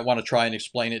 Somebody might want to try and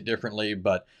explain it differently,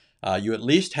 but you at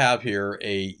least have here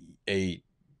a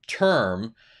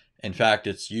term. In fact,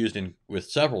 it's used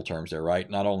with several terms there, right?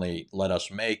 Not only "let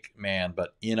us make man,"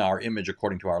 but "in our image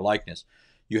according to our likeness."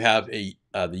 You have the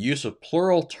use of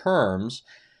plural terms,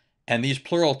 and these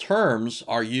plural terms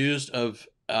are used of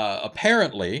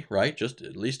apparently, right? Just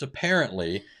at least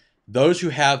apparently, those who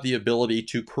have the ability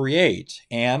to create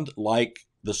and, like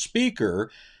the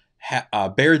speaker,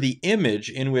 bear the image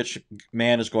in which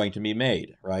man is going to be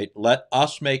made, right? "Let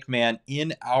us make man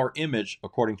in our image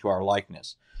according to our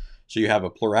likeness." So you have a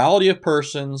plurality of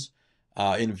persons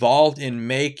involved in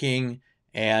making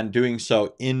and doing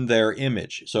so in their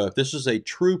image. So if this is a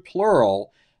true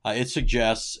plural, it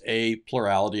suggests a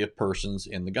plurality of persons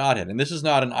in the Godhead. And this is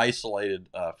not an isolated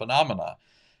phenomena.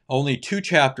 Only 2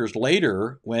 chapters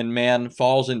later, when man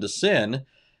falls into sin,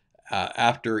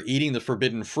 after eating the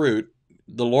forbidden fruit,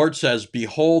 the Lord says,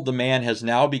 "Behold, the man has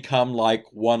now become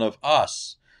like one of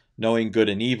us, knowing good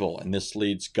and evil." And this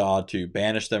leads God to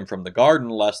banish them from the garden,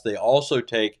 lest they also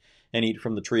take and eat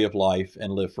from the tree of life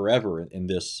and live forever in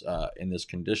this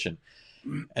condition.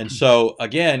 And so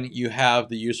again, you have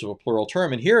the use of a plural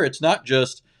term, and here it's not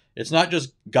just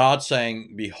God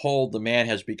saying, "Behold, the man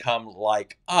has become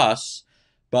like us,"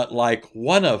 but like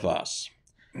one of us.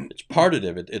 It's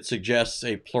partitive. It suggests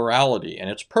a plurality, and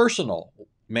it's personal.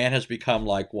 Man has become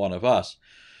like one of us.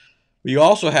 You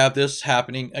also have this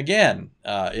happening again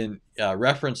in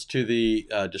reference to the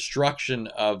destruction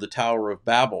of the Tower of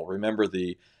Babel. Remember,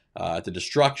 at the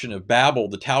destruction of Babel,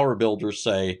 the tower builders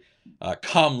say,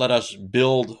 "Come, let us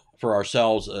build for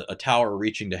ourselves a tower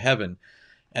reaching to heaven."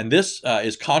 And this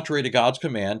is contrary to God's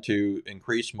command to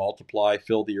increase, multiply,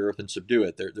 fill the earth, and subdue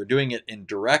it. They're doing it in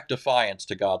direct defiance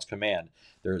to God's command.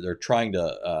 They're trying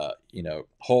to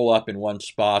hole up in one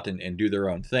spot and do their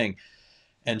own thing.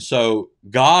 And so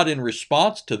God, in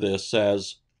response to this,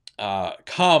 says,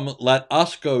 "Come, let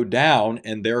us go down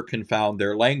and there confound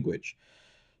their language."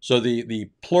 So the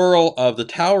plural of the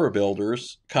tower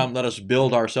builders, "Come, let us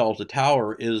build ourselves a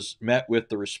tower," is met with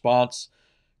the response,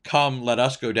 "Come, let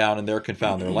us go down and there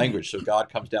confound their language." So God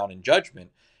comes down in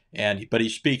judgment, but he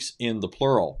speaks in the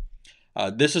plural.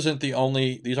 These aren't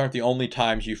the only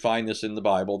times you find this in the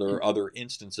Bible. There are other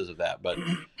instances of that, but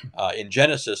in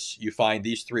Genesis you find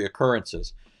these 3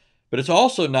 occurrences. But it's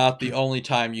also not the only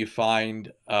time you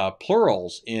find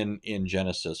plurals in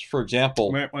Genesis. For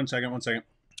example, Wait, one second.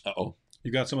 Uh-oh.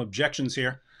 You got some objections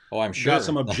here. Oh, I'm sure. Got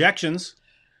some objections.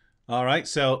 All right.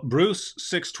 So Bruce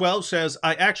 612 says,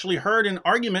 "I actually heard an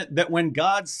argument that when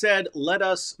God said, 'Let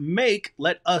us make,'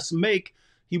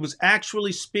 he was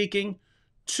actually speaking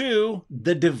to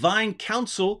the divine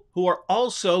council, who are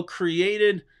also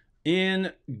created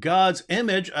In God's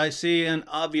image, I see an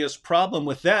obvious problem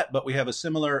with that, but we have a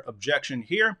similar objection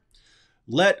here.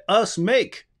 Let us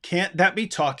make. Can't that be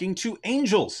talking to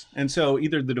angels? And so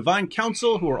either the divine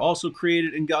council, who are also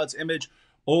created in God's image,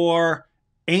 or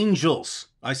angels.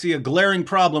 I see a glaring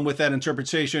problem with that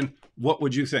interpretation. What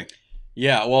would you think?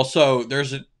 Yeah, well, so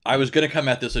I was going to come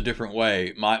at this a different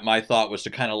way. My thought was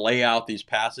to kind of lay out these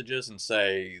passages and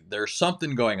say there's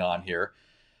something going on here,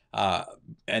 uh,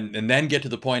 and then get to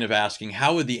the point of asking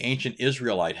how would the ancient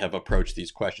Israelite have approached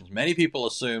these questions. Many people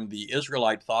assume the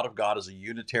Israelite thought of God as a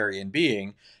Unitarian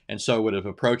being, and so would have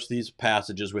approached these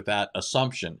passages with that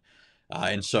assumption.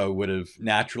 And so would have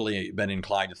naturally been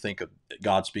inclined to think of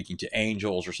God speaking to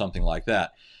angels or something like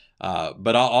that.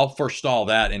 But I'll forestall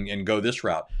that and go this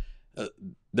route. Uh,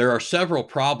 there are several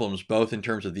problems, both in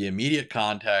terms of the immediate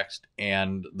context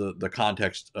and the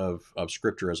context of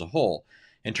Scripture as a whole.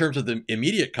 In terms of the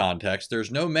immediate context,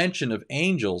 there's no mention of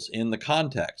angels in the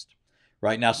context.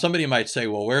 Right now, somebody might say,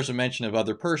 well, where's a mention of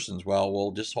other persons? Well,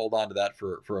 we'll just hold on to that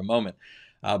for a moment.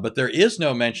 But there is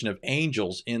no mention of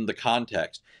angels in the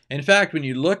context. In fact, when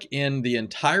you look in the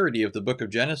entirety of the book of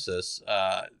Genesis,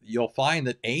 you'll find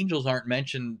that angels aren't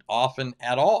mentioned often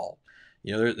at all.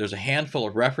 There's a handful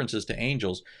of references to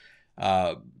angels,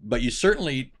 but you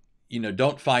certainly,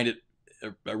 don't find it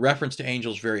a reference to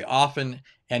angels very often,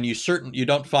 and you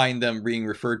don't find them being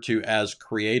referred to as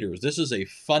creators. This is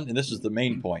and this is the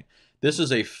main point. This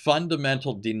is a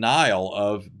fundamental denial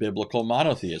of biblical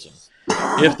monotheism.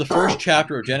 If the first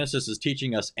chapter of Genesis is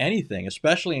teaching us anything,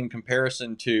 especially in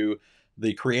comparison to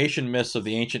the creation myths of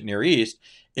the ancient Near East,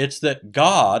 it's that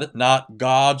God, not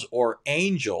gods or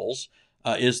angels,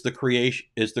 is the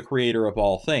creator of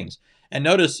all things. And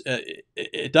notice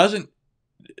it doesn't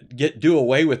do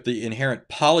away with the inherent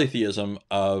polytheism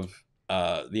of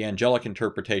the angelic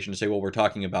interpretation to say, well, we're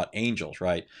talking about angels,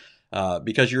 right?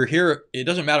 Because you're here, it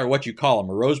doesn't matter what you call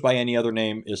them. A rose by any other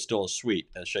name is still as sweet,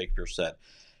 as Shakespeare said.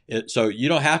 So you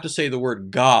don't have to say the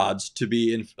word gods to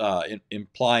be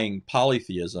implying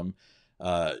polytheism.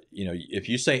 If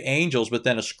you say angels, but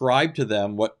then ascribe to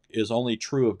them what is only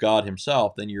true of God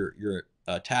himself, then you're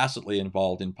tacitly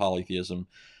involved in polytheism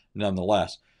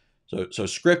nonetheless. So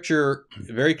Scripture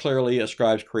very clearly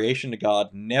ascribes creation to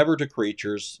God, never to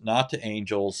creatures, not to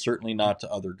angels, certainly not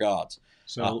to other gods.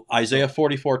 Isaiah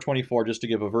 44:24, just to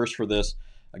give a verse for this,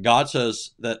 God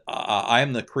says that I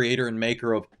am the creator and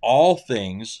maker of all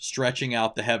things, stretching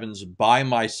out the heavens by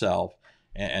myself,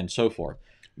 and so forth.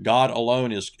 God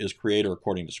alone is creator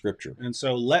according to Scripture. And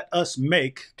so let us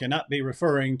make cannot be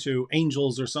referring to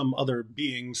angels or some other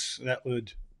beings that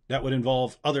would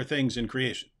involve other things in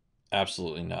creation.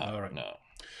 Absolutely not. All right.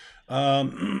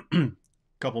 No.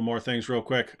 Couple more things real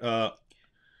quick.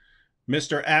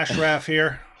 Mr. Ashraf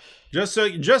here. Just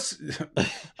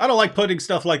I don't like putting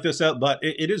stuff like this up, but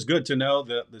it is good to know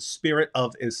the spirit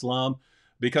of Islam,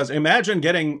 because imagine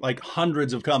getting like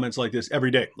hundreds of comments like this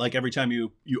every day. Like every time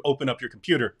you open up your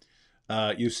computer,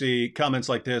 you see comments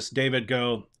like this: David,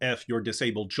 go F your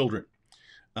disabled children.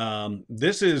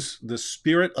 This is the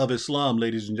spirit of Islam,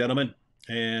 ladies and gentlemen.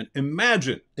 And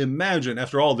imagine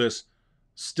after all this,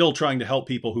 still trying to help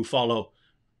people who follow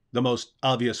the most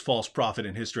obvious false prophet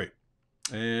in history.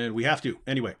 And we have to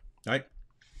anyway, right?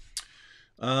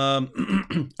 Oh,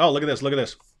 look at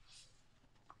this.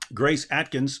 Grace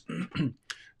Atkins.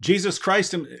 Jesus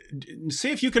Christ.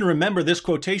 See if you can remember this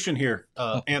quotation here,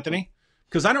 Anthony,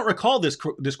 because I don't recall this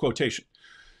quotation.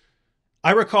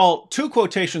 I recall two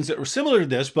quotations that were similar to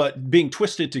this, but being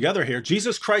twisted together here.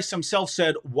 Jesus Christ himself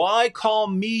said, "Why call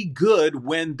me good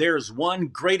when there's one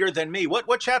greater than me?"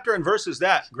 What chapter and verse is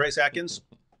that, Grace Atkins?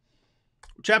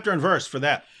 Chapter and verse for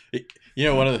that.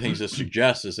 One of the things this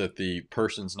suggests is that the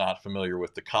person's not familiar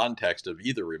with the context of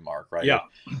either remark, right? Yeah.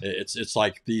 It's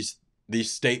like these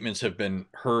statements have been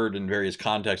heard in various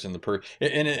contexts and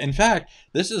in fact,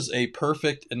 this is a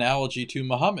perfect analogy to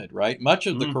Muhammad, right? Much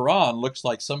of the Quran looks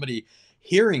like somebody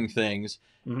hearing things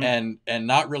and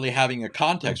not really having a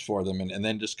context for them, and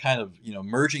then just kind of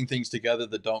merging things together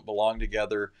that don't belong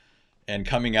together and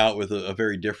coming out with a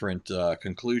very different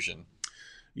conclusion.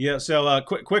 Yeah, so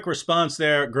quick response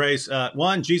there, Grace.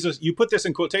 One, Jesus, you put this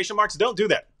in quotation marks. Don't do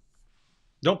that.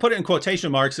 Don't put it in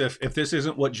quotation marks if this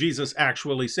isn't what Jesus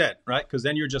actually said, right? Because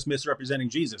then you're just misrepresenting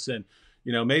Jesus. And,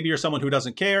 maybe you're someone who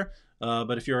doesn't care.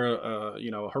 But if you're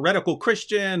a heretical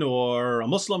Christian or a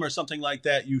Muslim or something like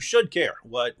that, you should care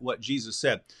what Jesus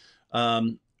said.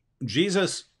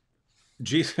 Jesus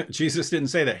didn't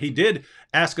say that. He did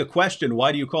ask a question,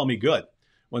 "Why do you call me good?"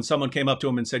 When someone came up to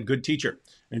him and said, "Good teacher."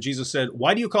 And Jesus said,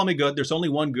 "Why do you call me good? There's only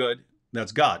one good,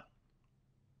 that's God."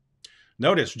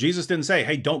 Notice, Jesus didn't say,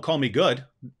 "Hey, don't call me good."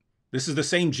 This is the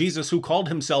same Jesus who called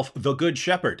himself the Good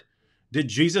Shepherd. Did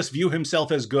Jesus view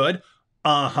himself as good?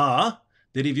 Uh-huh.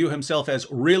 Did he view himself as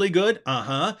really good?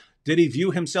 Uh-huh. Did he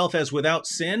view himself as without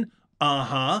sin?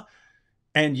 Uh-huh.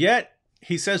 And yet,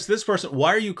 he says to this person,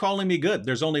 why are you calling me good?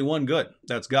 There's only one good.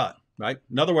 That's God, right?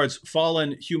 In other words,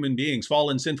 fallen human beings,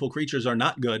 fallen sinful creatures are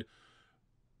not good.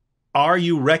 Are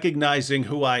you recognizing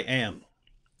who I am?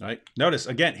 Right? Notice,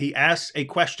 again, he asks a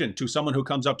question to someone who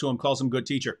comes up to him, calls him good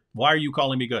teacher. Why are you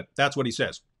calling me good? That's what he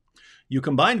says. You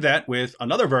combine that with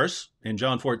another verse in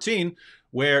John 14,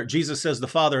 where Jesus says the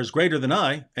Father is greater than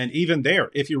I. And even there,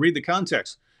 if you read the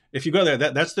context, if you go there,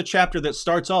 that's the chapter that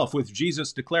starts off with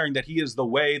Jesus declaring that he is the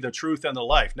way, the truth, and the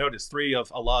life. Notice 3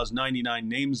 of Allah's 99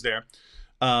 names there.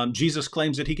 Jesus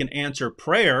claims that he can answer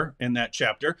prayer in that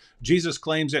chapter. Jesus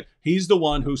claims that he's the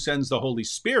one who sends the Holy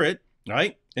Spirit,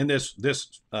 right? In this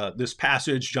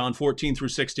passage, John 14 through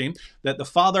 16, that the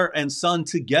Father and Son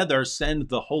together send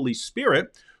the Holy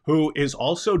Spirit, who is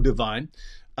also divine.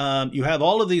 You have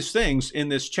all of these things in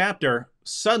this chapter.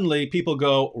 Suddenly, people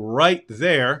go right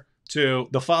there to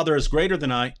the Father is greater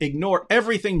than I, ignore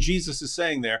everything Jesus is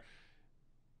saying there,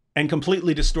 and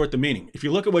completely distort the meaning. If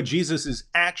you look at what Jesus is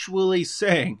actually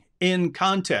saying in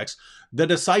context, the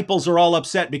disciples are all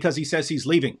upset because he says he's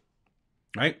leaving,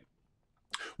 right?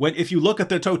 If you look at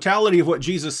the totality of what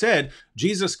Jesus said,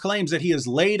 Jesus claims that he has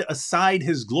laid aside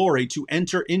his glory to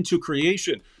enter into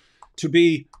creation, to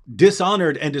be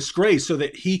dishonored and disgraced so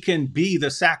that he can be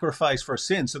the sacrifice for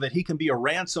sin, so that he can be a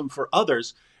ransom for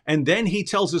others. And then he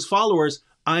tells his followers,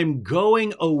 I'm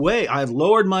going away. I've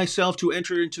lowered myself to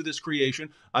enter into this creation.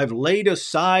 I've laid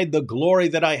aside the glory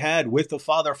that I had with the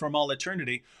Father from all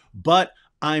eternity, but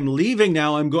I'm leaving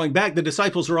now. I'm going back. The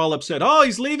disciples are all upset. Oh,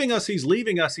 he's leaving us. He's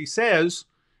leaving us. He says,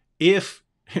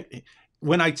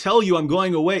 when I tell you I'm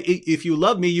going away, if you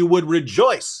love me, you would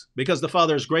rejoice because the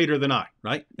Father is greater than I,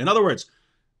 right? In other words,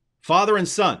 Father and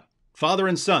Son,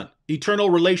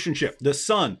 eternal relationship. The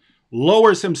Son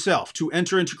lowers himself to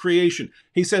enter into creation.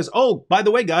 He says, oh, by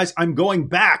the way, guys, I'm going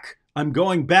back. I'm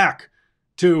going back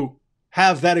to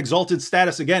have that exalted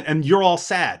status again. And you're all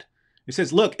sad. He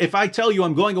says, look, if I tell you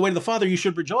I'm going away to the Father, you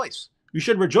should rejoice. You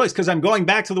should rejoice because I'm going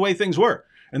back to the way things were.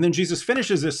 And then Jesus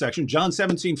finishes this section, John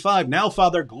 17:5. Now,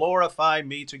 Father, glorify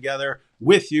me together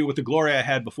with you with the glory I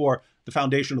had before the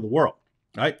foundation of the world.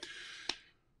 Right?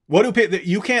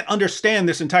 You can't understand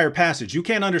this entire passage. You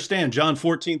can't understand John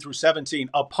 14 through 17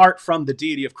 apart from the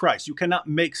deity of Christ. You cannot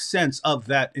make sense of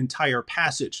that entire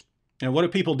passage. And what do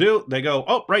people do? They go,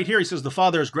 oh, right here he says the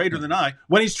Father is greater than I.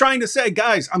 When he's trying to say,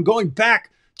 guys, I'm going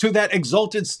back to that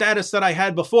exalted status that I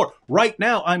had before. Right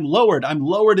now, I'm lowered. I'm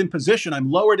lowered in position.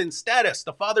 I'm lowered in status.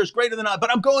 The Father is greater than I,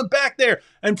 but I'm going back there.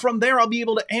 And from there, I'll be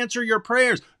able to answer your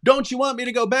prayers. Don't you want me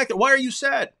to go back there? Why are you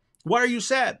sad? Why are you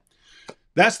sad?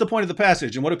 That's the point of the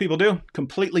passage. And what do people do?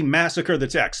 Completely massacre the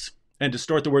text and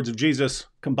distort the words of Jesus,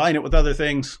 combine it with other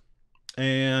things,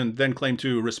 and then claim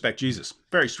to respect Jesus.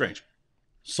 Very strange.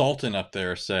 Sultan up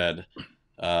there said,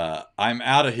 I'm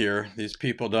out of here. These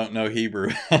people don't know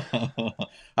Hebrew.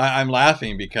 I'm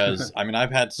laughing because, I mean,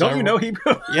 I've had several... Don't you know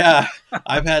Hebrew? Yeah,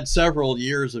 I've had several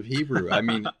years of Hebrew. I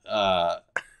mean,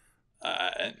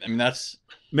 that's...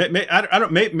 I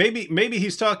don't. Maybe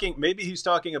he's talking. Maybe he's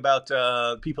talking about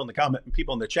people in the comment,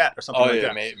 people in the chat, or something like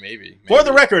that. Maybe. For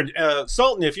the record,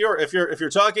 Sultan, if you're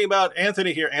talking about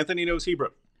Anthony here, Anthony knows Hebrew.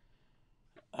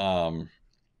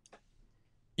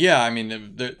 Yeah, I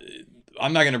mean,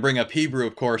 I'm not going to bring up Hebrew,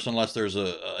 of course, unless there's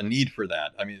a need for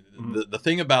that. I mean, the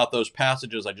thing about those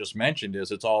passages I just mentioned is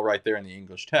it's all right there in the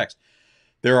English text.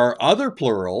 There are other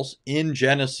plurals in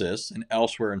Genesis and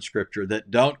elsewhere in Scripture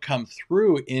that don't come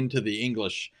through into the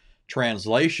English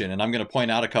translation, and I'm going to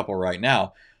point out a couple right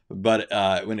now. But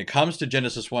when it comes to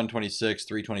Genesis 1:26,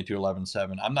 3:22,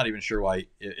 11:7, I'm not even sure why,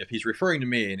 if he's referring to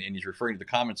me and he's referring to the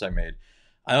comments I made,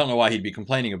 I don't know why he'd be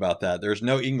complaining about that. There's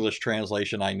no English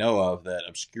translation I know of that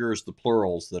obscures the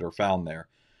plurals that are found there,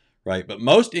 right? But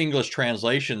most English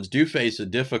translations do face a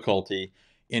difficulty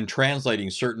in translating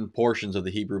certain portions of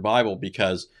the Hebrew Bible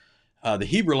because the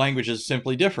Hebrew language is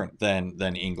simply different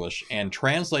than English, and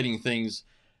translating things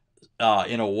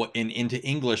into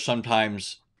English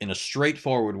sometimes in a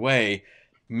straightforward way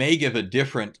may give a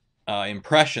different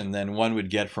impression than one would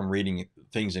get from reading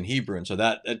things in Hebrew, and so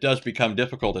that it does become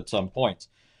difficult at some points.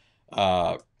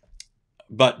 But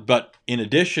in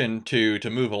addition to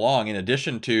move along, in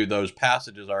addition to those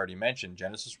passages I already mentioned,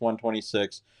 Genesis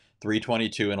 1:26,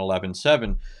 3:22, and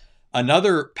 11:7,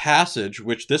 another passage,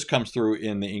 which this comes through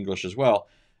in the English as well,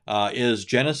 is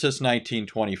Genesis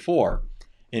 19:24.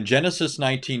 In Genesis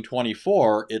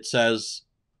 19:24, it says,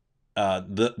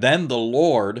 then the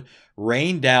Lord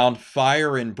rained down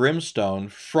fire and brimstone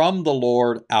from the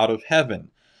Lord out of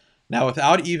heaven. Now,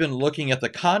 without even looking at the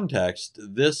context,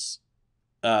 this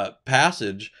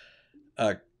passage,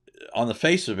 uh, on the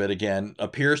face of it, again,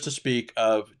 appears to speak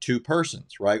of two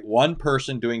persons, right? One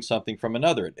person doing something from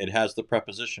another. It has the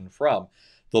preposition from.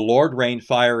 The Lord rained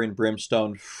fire and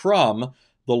brimstone from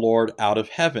the Lord out of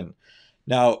heaven.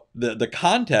 Now, the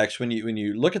context, when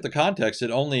you look at the context,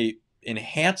 it only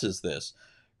enhances this,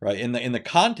 right? In the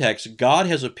context, God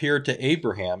has appeared to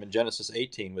Abraham in Genesis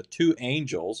 18 with two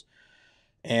angels,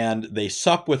 and they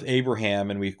sup with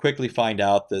Abraham, and we quickly find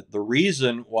out that the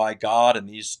reason why God and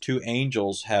these two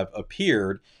angels have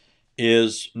appeared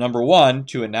is, number one,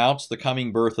 to announce the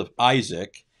coming birth of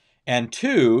Isaac, and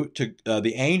two,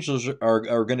 the angels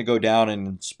are going to go down and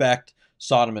inspect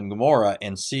Sodom and Gomorrah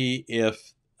and see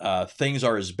if things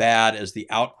are as bad as the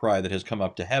outcry that has come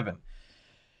up to heaven.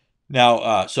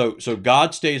 Now, so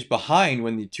God stays behind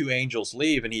when the two angels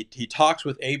leave, and he talks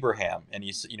with Abraham, and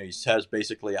he says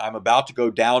basically, "I'm about to go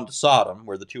down to Sodom,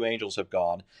 where the two angels have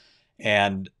gone,"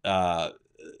 and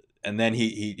then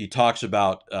he talks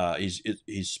about he's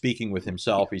speaking with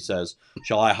himself. He says,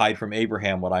 "Shall I hide from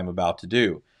Abraham what I'm about to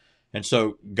do?" And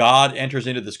so God enters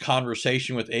into this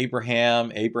conversation with Abraham.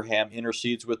 Abraham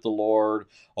intercedes with the Lord,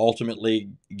 ultimately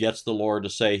gets the Lord to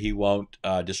say he won't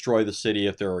destroy the city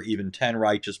if there are even 10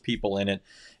 righteous people in it.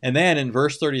 And then in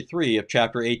verse 33 of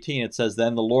chapter 18, it says,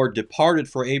 "Then the Lord departed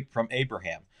from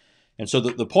Abraham." And so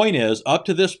the point is, up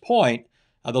to this point,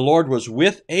 the Lord was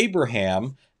with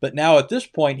Abraham, but now at this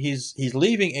point, he's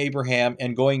leaving Abraham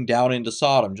and going down into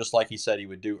Sodom, just like he said he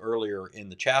would do earlier in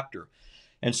the chapter.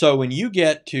 And so when you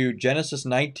get to Genesis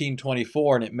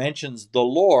 19:24, and it mentions the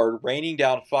Lord raining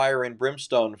down fire and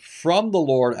brimstone from the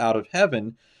Lord out of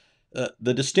heaven,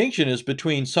 the distinction is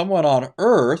between someone on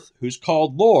earth who's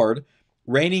called Lord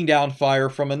raining down fire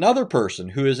from another person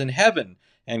who is in heaven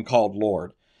and called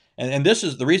Lord. And this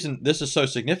is the reason this is so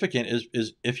significant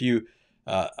is if you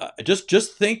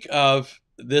just think of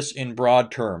this in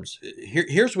broad terms.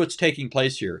 Here's what's taking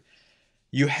place here.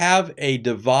 You have a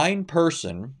divine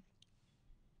person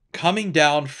coming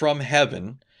down from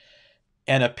heaven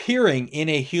and appearing in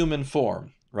a human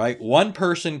form, right? One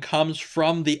person comes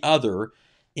from the other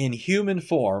in human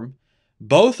form.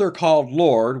 Both are called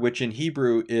Lord, which in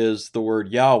Hebrew is the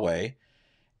word Yahweh.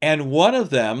 And one of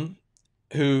them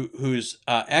who's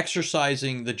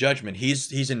exercising the judgment,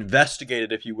 he's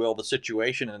investigated, if you will, the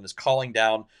situation and is calling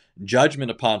down judgment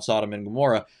upon Sodom and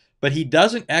Gomorrah. But he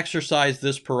doesn't exercise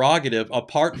this prerogative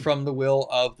apart from the will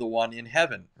of the one in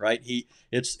heaven, right?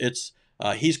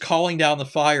 He's calling down the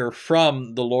fire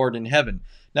from the Lord in heaven.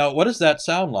 Now, what does that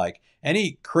sound like?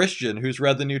 Any Christian who's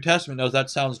read the New Testament knows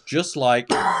that sounds just like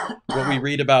what we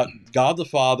read about God the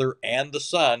Father and the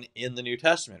Son in the New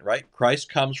Testament, right?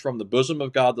 Christ comes from the bosom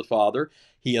of God the Father.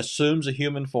 He assumes a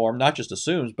human form, not just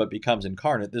assumes, but becomes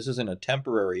incarnate. This isn't a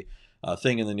temporary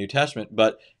thing in the New Testament,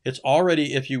 but it's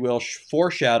already, if you will,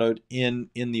 foreshadowed in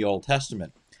the Old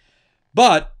Testament.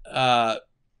 But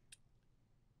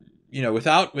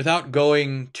without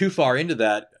going too far into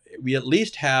that, we at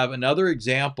least have another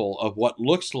example of what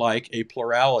looks like a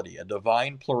plurality, a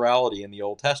divine plurality in the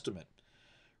Old Testament,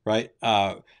 right?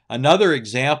 Another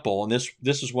example, and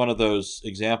this is one of those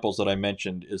examples that I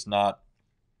mentioned is not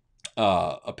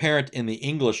apparent in the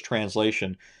English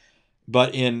translation,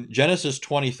 but in Genesis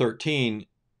 20:13,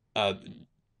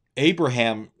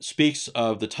 Abraham speaks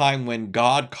of the time when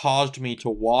God caused me to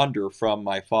wander from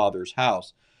my father's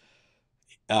house.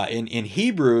 In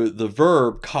Hebrew, the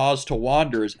verb "cause to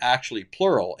wander" is actually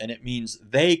plural, and it means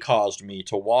they caused me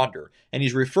to wander. And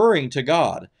he's referring to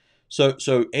God.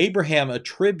 So Abraham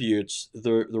attributes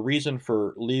the reason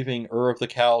for leaving Ur of the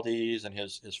Chaldees and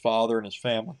his father and his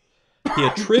family. He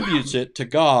attributes it to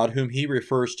God, whom he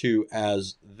refers to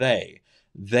as they.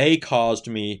 They caused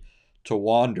me to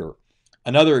wander.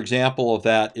 Another example of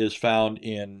that is found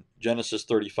in Genesis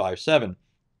 35:7.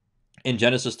 In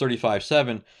Genesis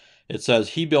 35:7, it says,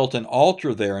 "He built an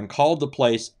altar there and called the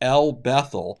place El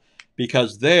Bethel,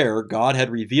 because there God had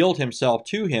revealed himself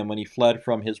to him when he fled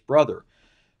from his brother."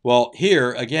 Well,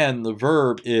 here again, the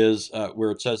verb is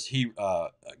where it says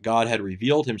God had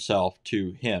revealed himself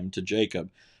to him, to Jacob.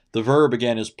 The verb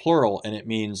again is plural, and it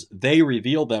means they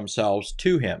revealed themselves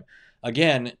to him.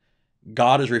 Again,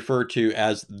 God is referred to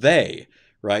as they,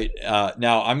 right?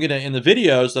 Now, I'm going to, in the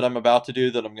videos that I'm about to do,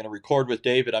 that I'm going to record with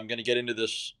David, I'm going to get into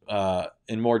this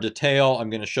in more detail. I'm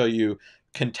going to show you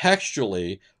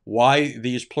contextually why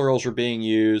these plurals are being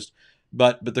used.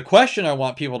 But the question I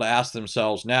want people to ask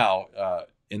themselves now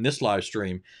in this live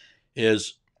stream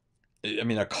is, I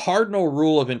mean, a cardinal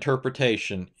rule of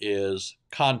interpretation is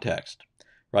context,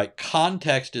 right?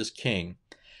 Context is king.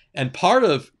 And part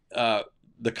of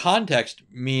the context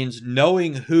means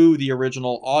knowing who the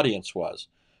original audience was,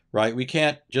 right? We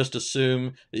can't just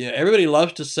assume. Everybody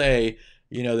loves to say,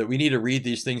 that we need to read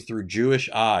these things through Jewish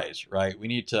eyes, right? We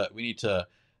need to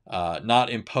not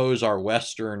impose our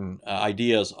Western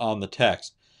ideas on the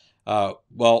text.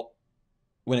 Well,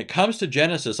 when it comes to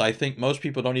Genesis, I think most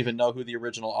people don't even know who the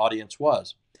original audience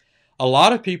was. A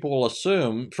lot of people will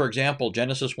assume, for example,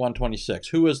 Genesis 1:26,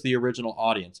 who was the original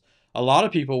audience? A lot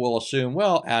of people will assume,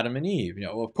 well, Adam and Eve.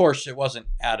 Of course, it wasn't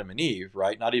Adam and Eve,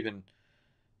 right? Not even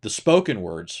the spoken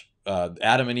words.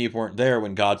 Adam and Eve weren't there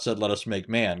when God said, let us make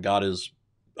man. God is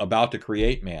about to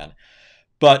create man.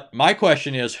 But my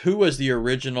question is, who was the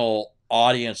original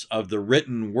audience of the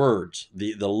written words,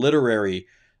 the literary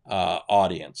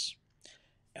audience?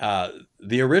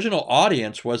 The original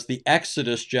audience was the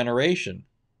Exodus generation,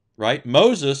 right?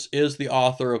 Moses is the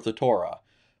author of the Torah.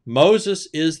 Moses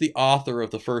is the author of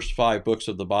the first 5 books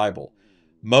of the Bible.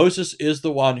 Moses is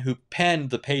the one who penned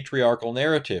the patriarchal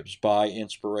narratives by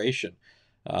inspiration.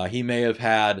 He may have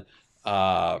had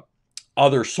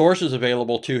other sources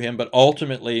available to him, but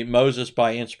ultimately Moses,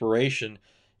 by inspiration,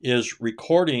 is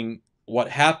recording what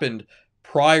happened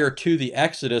prior to the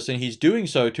Exodus, and he's doing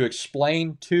so to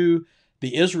explain to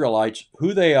the Israelites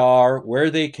who they are,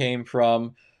 where they came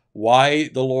from, why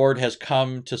the Lord has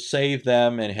come to save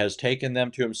them and has taken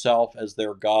them to himself as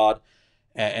their God,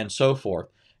 and so forth.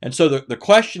 And so the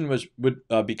question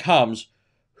becomes,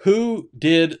 who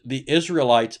did the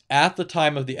Israelites at the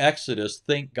time of the Exodus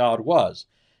think God was?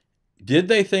 Did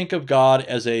they think of God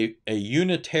as a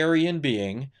Unitarian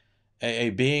being,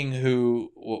 a being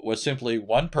who was simply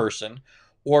one person,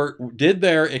 or did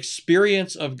their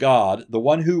experience of God, the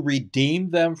one who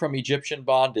redeemed them from Egyptian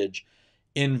bondage,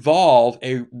 involve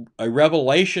a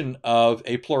revelation of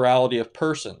a plurality of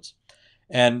persons?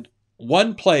 And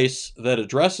one place that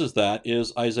addresses that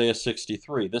is Isaiah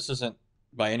 63. This isn't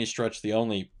by any stretch the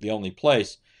only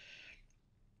place,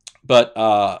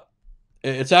 but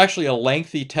it's actually a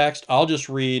lengthy text. I'll just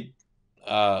read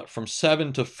from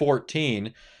 7 to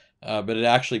 14, but it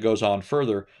actually goes on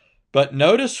further. But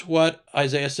notice what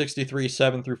Isaiah 63,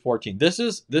 7 through 14. This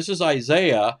is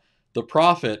Isaiah, the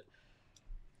prophet,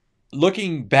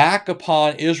 looking back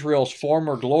upon Israel's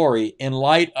former glory in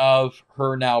light of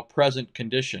her now present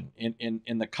condition.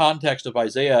 In the context of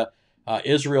Isaiah,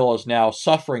 Israel is now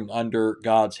suffering under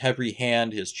God's heavy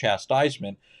hand, his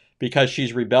chastisement, because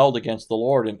she's rebelled against the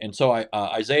Lord. And so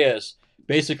Isaiah is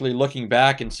basically looking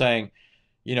back and saying,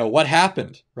 what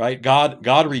happened, right?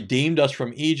 God redeemed us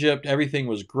from Egypt. Everything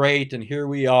was great, and here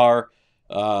we are.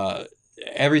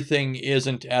 Everything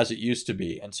isn't as it used to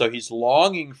be. And so he's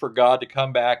longing for God to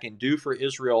come back and do for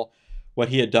Israel what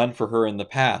he had done for her in the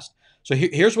past. So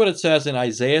here's what it says in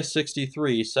Isaiah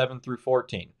 63, 7 through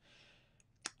 14.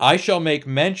 I shall make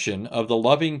mention of the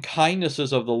loving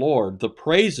kindnesses of the Lord, the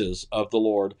praises of the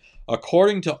Lord,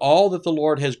 according to all that the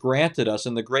Lord has granted us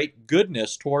in the great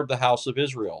goodness toward the house of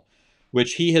Israel,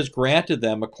 which he has granted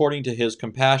them according to his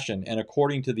compassion and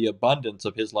according to the abundance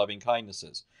of his loving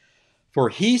kindnesses. For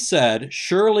he said,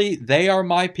 surely they are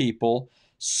my people,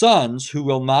 sons who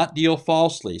will not deal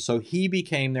falsely. So he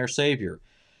became their Savior.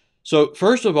 So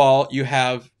first of all, you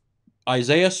have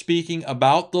Isaiah speaking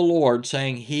about the Lord,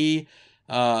 saying he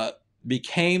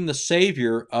became the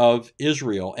Savior of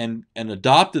Israel and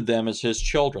adopted them as his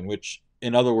children, which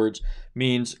in other words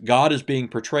means God is being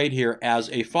portrayed here as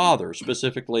a father,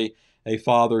 specifically a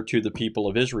father to the people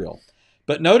of Israel.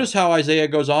 But notice how Isaiah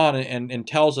goes on and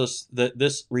tells us that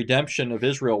this redemption of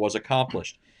Israel was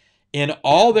accomplished. In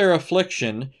all their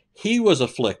affliction, he was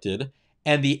afflicted,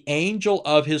 and the angel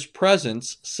of his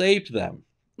presence saved them.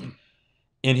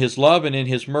 In his love and in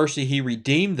his mercy, he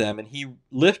redeemed them, and he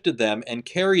lifted them and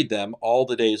carried them all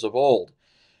the days of old.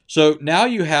 So now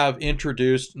you have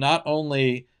introduced not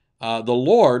only the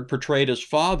Lord portrayed as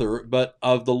Father, but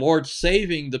of the Lord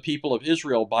saving the people of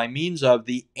Israel by means of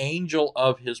the angel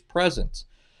of his presence.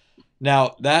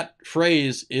 Now, that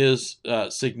phrase is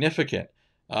significant.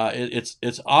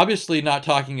 It's obviously not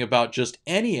talking about just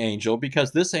any angel,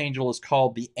 because this angel is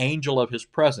called the angel of his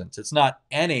presence. It's not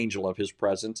an angel of his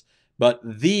presence, but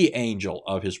the angel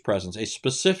of his presence, a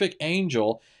specific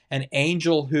angel, an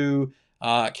angel who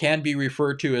can be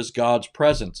referred to as God's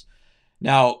presence.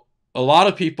 Now, a lot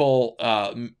of people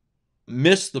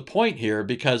miss the point here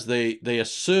because they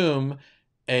assume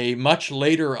a much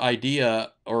later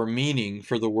idea or meaning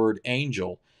for the word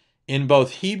angel. In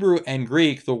both Hebrew and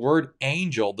Greek, the word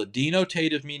angel, the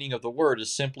denotative meaning of the word,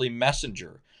 is simply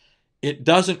messenger. it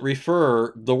doesn't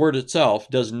refer, the word itself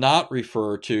does not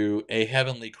refer to a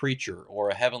heavenly creature or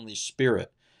a heavenly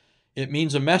spirit. It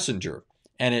means a messenger,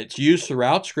 and it's used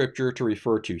throughout Scripture to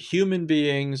refer to human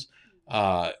beings,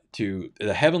 to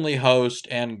the heavenly host,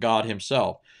 and God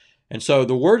himself. And so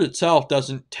the word itself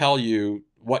doesn't tell you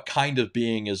what kind of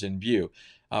being is in view.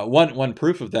 One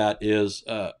proof of that is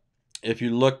if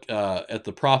you look at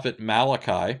the prophet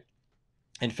Malachi.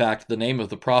 In fact, the name of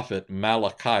the prophet,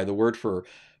 Malachi, the word for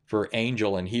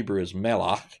angel in Hebrew is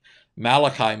melach.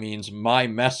 Malachi means my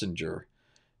messenger.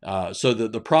 So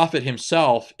the prophet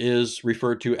himself is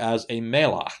referred to as a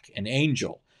melach, an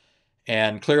angel.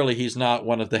 And clearly he's not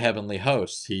one of the heavenly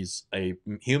hosts. He's a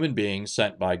human being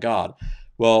sent by God.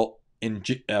 Well, in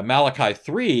Malachi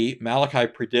 3, Malachi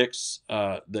predicts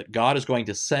that God is going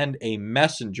to send a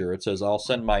messenger. It says, I'll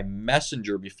send my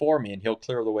messenger before me, and he'll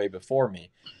clear the way before me.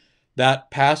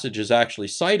 That passage is actually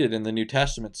cited in the New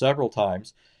Testament several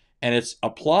times, and it's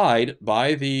applied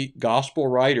by the gospel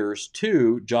writers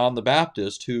to John the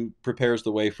Baptist, who prepares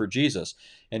the way for Jesus.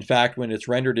 In fact, when it's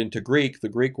rendered into Greek, the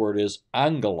Greek word is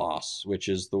angelos, which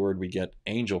is the word we get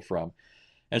angel from.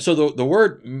 And so the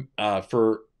word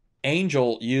for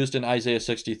angel used in Isaiah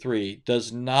 63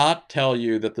 does not tell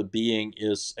you that the being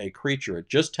is a creature. It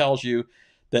just tells you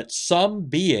that some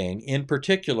being, in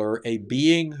particular, a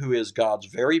being who is God's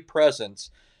very presence,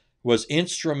 was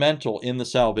instrumental in the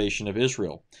salvation of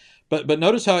Israel. But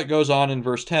notice how it goes on in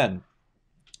verse 10.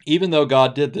 Even though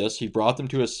God did this, he brought them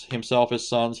to himself as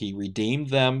sons. He redeemed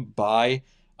them by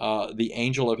the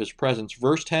angel of his presence.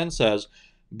 Verse 10 says,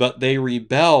 but they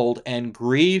rebelled and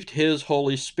grieved his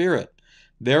Holy Spirit.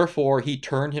 Therefore, he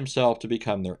turned himself to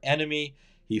become their enemy.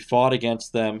 He fought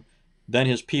against them. Then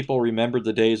his people remembered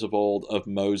the days of old of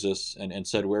Moses and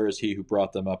said, where is he who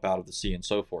brought them up out of the sea, and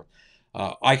so forth.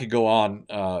 I could go on,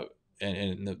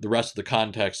 and the rest of the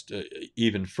context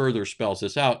even further spells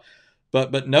this out.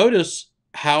 But notice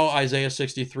how Isaiah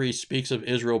 63 speaks of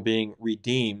Israel being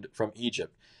redeemed from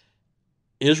Egypt.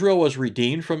 Israel was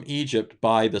redeemed from Egypt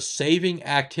by the saving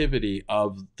activity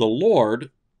of the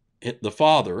Lord, the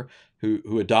Father,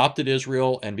 who adopted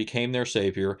Israel and became their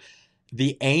Savior,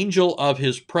 the angel of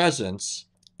his presence,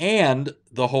 and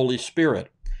the Holy Spirit.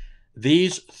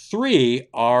 These three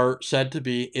are said to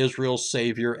be Israel's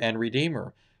Savior and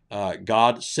Redeemer.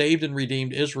 God saved and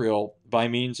redeemed Israel by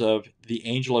means of the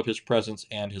angel of his presence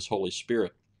and his Holy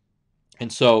Spirit.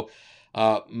 And so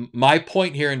my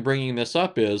point here in bringing this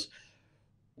up is,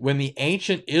 when the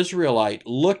ancient Israelite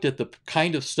looked at the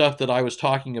kind of stuff that I was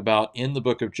talking about in the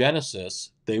book of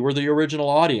Genesis, they were the original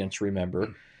audience,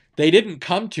 remember. They didn't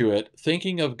come to it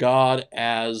thinking of God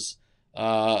as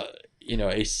a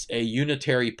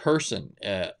unitary person,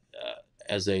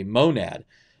 as a monad.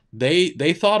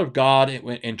 They thought of God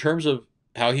in terms of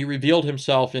how he revealed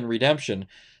himself in redemption.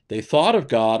 They thought of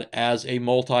God as a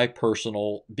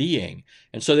multi-personal being.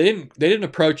 And so they didn't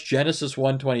approach Genesis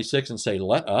 1:26 and say,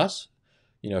 let us?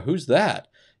 Who's that?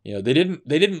 They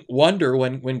didn't wonder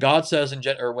when God says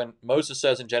when Moses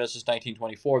says in Genesis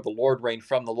 19:24, the Lord reigned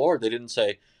from the Lord. They didn't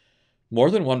say, more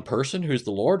than one person who's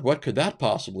the Lord? What could that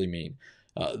possibly mean?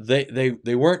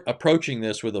 They weren't approaching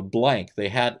this with a blank. They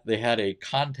had a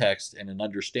context and an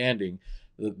understanding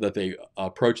that they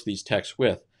approached these texts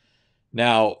with.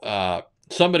 Now,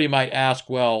 somebody might ask,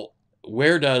 well,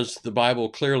 where does the Bible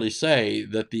clearly say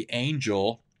that the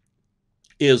angel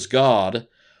is God,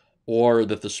 or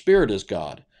that the Spirit is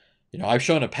God? I've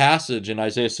shown a passage in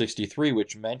Isaiah 63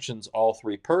 which mentions all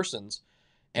three persons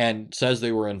and says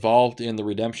they were involved in the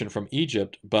redemption from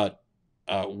Egypt, but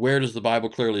where does the Bible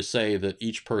clearly say that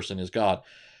each person is God?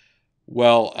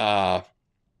 Well,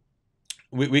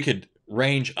 we could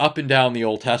range up and down the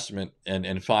Old Testament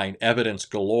and find evidence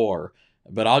galore,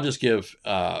 but I'll just give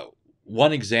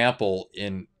one example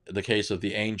in the case of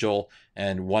the angel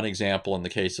and one example in the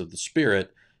case of the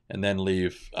Spirit, and then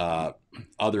leave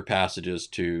other passages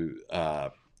to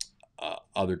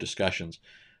other discussions.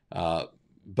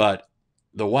 But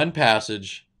the one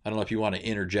passage, I don't know if you want to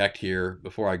interject here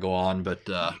before I go on, but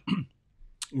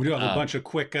we do have a bunch of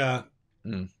quick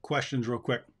questions real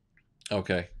quick.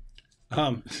 Okay.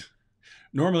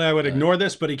 Normally I would ignore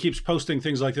this, but he keeps posting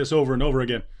things like this over and over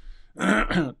again.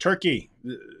 Turkey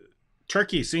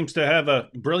seems to have a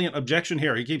brilliant objection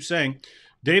here. He keeps saying,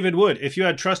 David Wood, if you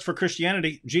had trust for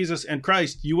Christianity, Jesus, and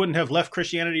Christ, you wouldn't have left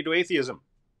Christianity to atheism.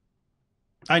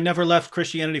 I never left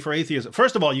Christianity for atheism.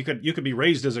 First of all, you could be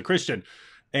raised as a Christian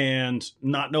and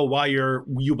not know why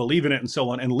you believe in it and so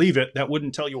on, and leave it. That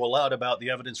wouldn't tell you a lot about the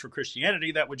evidence for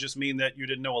Christianity. That would just mean that you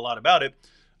didn't know a lot about it.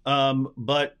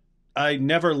 But I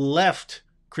never left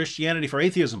Christianity for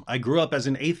atheism. I grew up as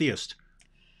an atheist.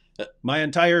 My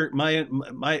entire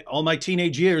my all my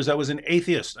teenage years, I was an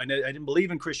atheist. I didn't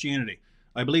believe in Christianity.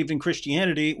 I believed in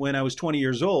Christianity when I was 20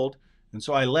 years old, and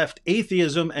so I left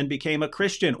atheism and became a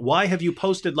Christian. Why have you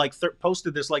posted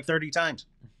this like 30 times?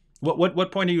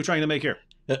 What point are you trying to make here?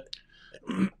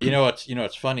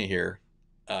 It's funny here.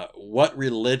 What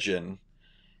religion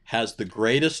has the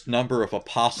greatest number of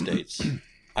apostates?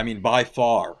 I mean, by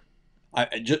far,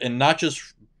 and not just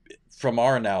from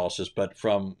our analysis, but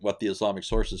from what the Islamic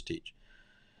sources teach.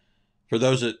 For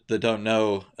those that don't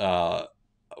know,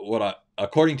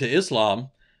 according to Islam,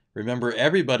 remember,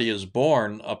 everybody is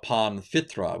born upon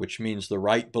fitra, which means the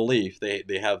right belief. They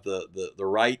have the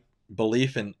right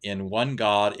belief in one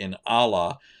God, in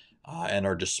Allah, and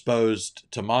are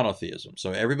disposed to monotheism.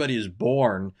 So everybody is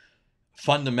born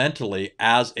fundamentally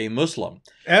as a Muslim.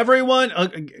 Everyone,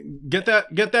 get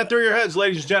that through your heads,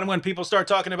 ladies and gentlemen. When people start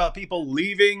talking about people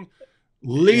leaving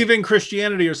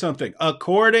Christianity or something,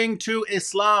 according to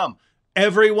Islam,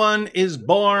 everyone is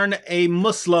born a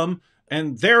Muslim,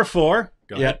 and therefore,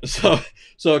 yeah.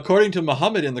 So according to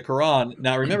Muhammad in the Quran,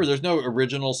 now remember, there's no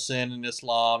original sin in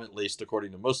Islam, at least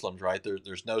according to Muslims, right?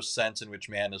 There's no sense in which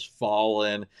man is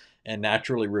fallen and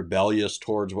naturally rebellious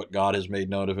towards what God has made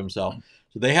known of himself.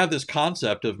 So they have this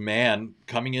concept of man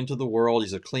coming into the world.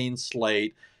 He's a clean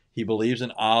slate. He believes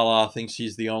in Allah, thinks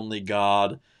he's the only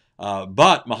God.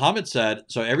 But Muhammad said,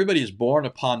 so everybody is born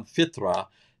upon fitra,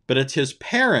 but it's his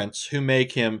parents who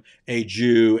make him a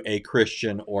Jew, a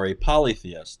Christian, or a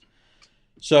polytheist.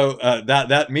 So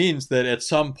that means that at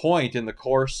some point in the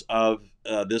course of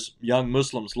this young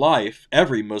Muslim's life,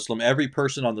 every Muslim, every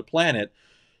person on the planet,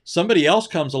 somebody else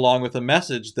comes along with a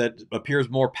message that appears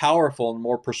more powerful and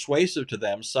more persuasive to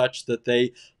them, such that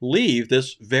they leave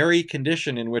this very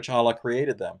condition in which Allah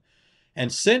created them.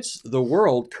 And since the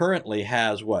world currently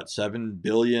has, 7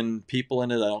 billion people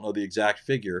in it, I don't know the exact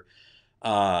figure,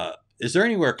 is there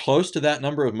anywhere close to that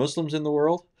number of Muslims in the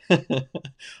world?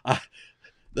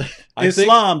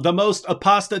 Islam, the most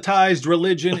apostatized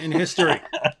religion in history.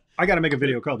 I got to make a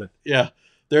video called it. Yeah.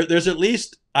 There's at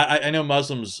least, I know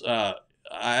Muslims,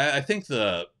 I think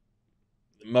the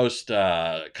most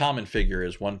common figure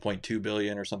is 1.2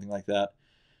 billion or something like that.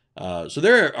 So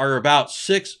there are about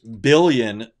 6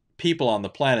 billion people on the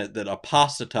planet that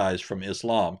apostatize from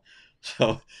Islam.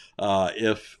 So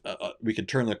if we could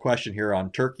turn the question here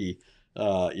on Turkey,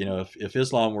 if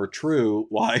Islam were true,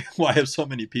 why have so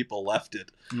many people left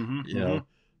it?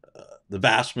 The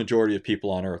vast majority of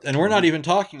people on earth. And we're not even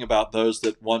talking about those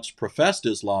that once professed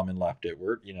Islam and left it.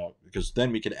 Because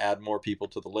then we could add more people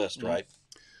to the list, right?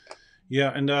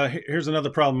 Yeah, and here's another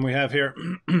problem we have here.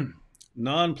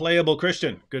 Non-playable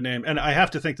Christian. Good name. And I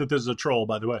have to think that this is a troll,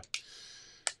 by the way.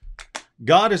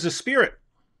 God is a spirit.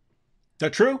 Is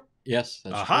that true? Yes,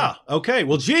 that's Aha. True. Okay.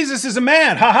 Well, Jesus is a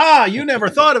man. Ha. You never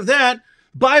thought of that.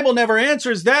 Bible never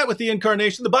answers that with the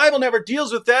incarnation. The Bible never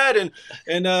deals with that. And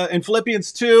in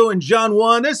Philippians 2 and John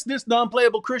 1, this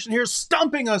non-playable Christian here is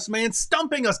stumping us, man,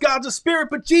 stumping us. God's a spirit,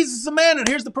 but Jesus is a man. And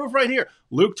here's the proof right here.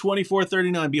 Luke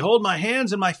 24:39. Behold my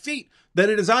hands and my feet, that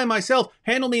it is I myself.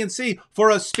 Handle me and see, for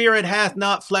a spirit hath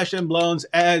not flesh and bones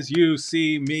as you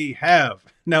see me have.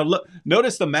 Now, look,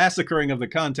 notice the massacring of the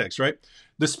context, right?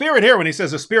 The spirit here, when he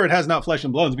says a spirit has not flesh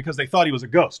and bones, because they thought he was a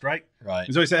ghost, right? Right.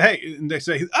 And so he said, hey, and they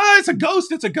say, it's a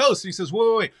ghost, it's a ghost. And he says,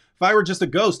 wait. If I were just a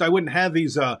ghost, I wouldn't have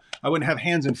these, I wouldn't have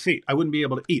hands and feet. I wouldn't be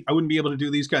able to eat. I wouldn't be able to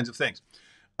do these kinds of things.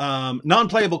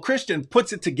 Non-playable Christian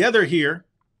puts it together here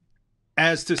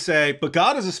as to say, but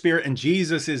God is a spirit, and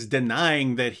Jesus is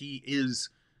denying that he is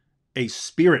a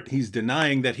spirit. He's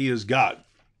denying that he is God.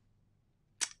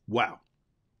 Wow.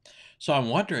 So I'm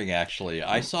wondering, actually,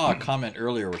 I saw a comment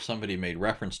earlier where somebody made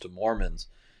reference to Mormons,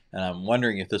 and I'm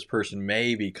wondering if this person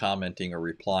may be commenting or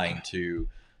replying to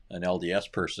an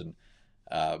LDS person.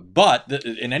 But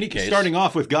in any case, starting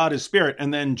off with God is spirit,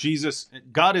 and then Jesus,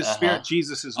 God is spirit,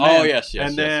 Jesus is man. Oh, yes.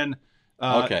 And then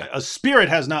a spirit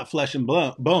has not flesh and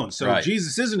bones. So right.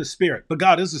 Jesus isn't a spirit, but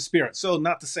God is a spirit. So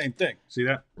not the same thing. See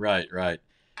that? Right.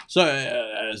 So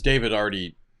as David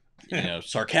already,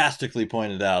 sarcastically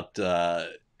pointed out,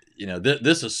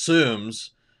 this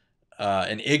assumes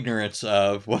an ignorance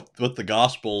of what the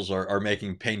Gospels are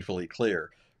making painfully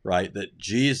clear, right? That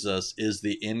Jesus is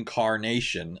the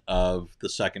incarnation of the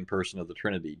second person of the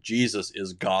Trinity. Jesus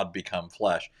is God become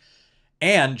flesh.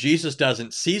 And Jesus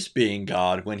doesn't cease being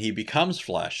God when he becomes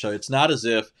flesh. So it's not as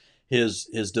if his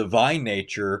divine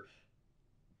nature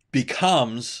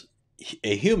becomes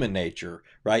a human nature,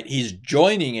 right? He's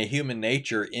joining a human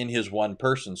nature in his one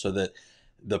person, so that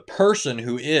the person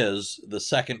who is the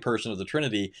second person of the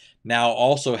Trinity now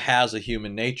also has a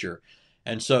human nature.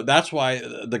 And so that's why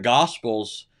the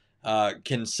Gospels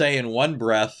can say in one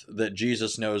breath that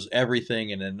Jesus knows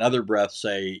everything, and in another breath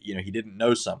say, he didn't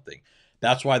know something.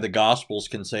 That's why the Gospels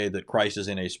can say that Christ is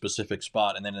in a specific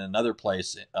spot, and then in another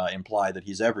place imply that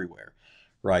he's everywhere,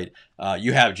 right?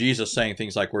 You have Jesus saying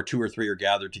things like, where two or three are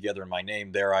gathered together in my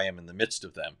name, there I am in the midst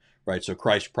of them, right? So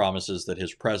Christ promises that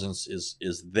his presence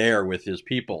is there with his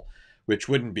people, which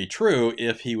wouldn't be true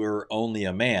if he were only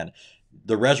a man.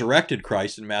 The resurrected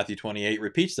Christ in Matthew 28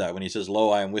 repeats that when he says, lo,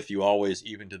 I am with you always,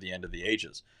 even to the end of the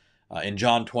ages. In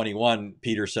John 21,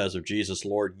 Peter says of Jesus,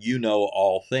 Lord, you know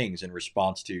all things, in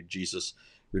response to Jesus'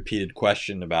 repeated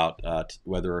question about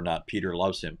whether or not Peter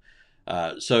loves him.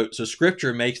 So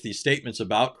Scripture makes these statements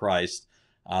about Christ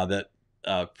that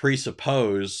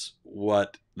presuppose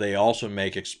what they also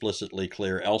make explicitly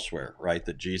clear elsewhere, right?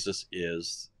 That Jesus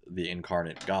is the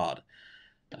incarnate God.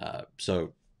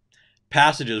 So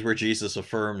passages where Jesus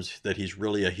affirms that he's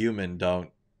really a human don't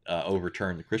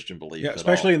overturn the Christian belief. Yeah,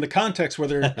 especially in the context where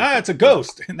they're, it's a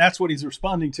ghost, and that's what he's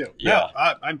responding to. Yeah.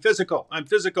 No, I'm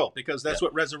physical, because that's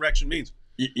what resurrection means.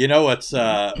 You know what's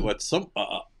some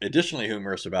additionally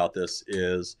humorous about this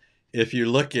is if you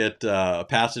look at a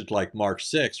passage like Mark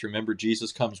 6, remember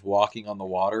Jesus comes walking on the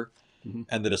water,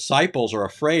 and the disciples are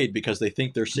afraid because they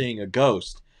think they're seeing a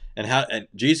ghost. And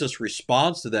Jesus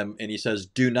responds to them, and he says,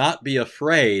 do not be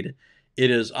afraid, it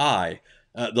is I.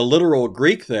 The literal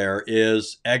Greek there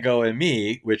is ego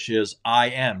eimi, which is I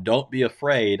am. Don't be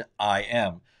afraid, I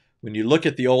am. When you look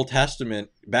at the Old Testament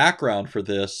background for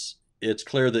this, it's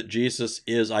clear that Jesus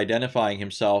is identifying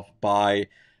himself by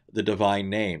the divine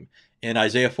name. In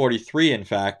Isaiah 43, in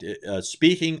fact,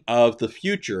 speaking of the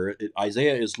future,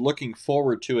 Isaiah is looking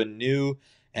forward to a new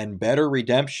and better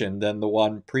redemption than the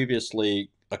one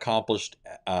previously accomplished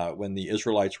when the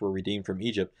Israelites were redeemed from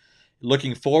Egypt.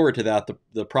 Looking forward to that,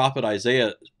 the prophet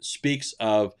Isaiah speaks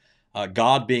of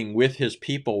God being with his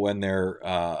people when they're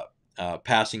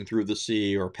passing through the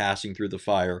sea or passing through the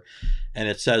fire. And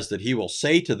it says that he will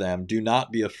say to them, do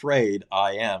not be afraid,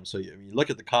 I am. So you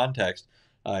look at the context,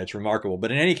 it's remarkable.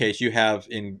 But in any case, you have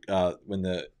when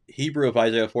the Hebrew of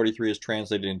Isaiah 43 is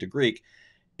translated into Greek,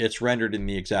 it's rendered in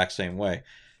the exact same way.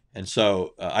 And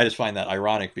so I just find that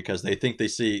ironic because they think they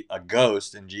see a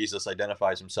ghost and Jesus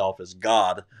identifies himself as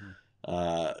God.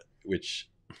 Which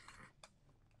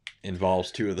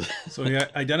involves two of the. So he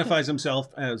identifies himself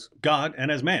as God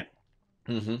and as man.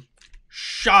 Mm-hmm.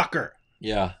 Shocker.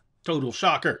 Yeah. Total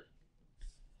shocker.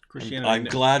 Christianity. I'm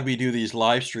glad we do these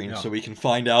live streams so we can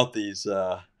find out these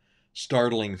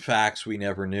startling facts we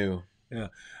never knew. Yeah.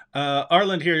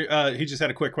 Arland here, he just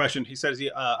had a quick question. He says,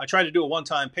 I tried to do a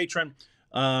one-time Patreon.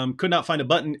 Could not find a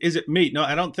button. Is it me? No,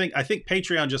 I don't think. I think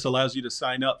Patreon just allows you to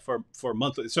sign up for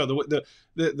monthly. So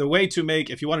the way to make,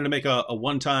 if you wanted to make a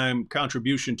one-time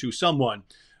contribution to someone,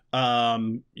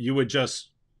 you would just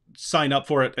sign up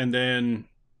for it and then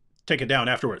take it down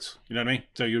afterwards. You know what I mean?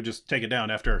 So you just take it down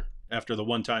after the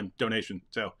one-time donation.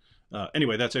 So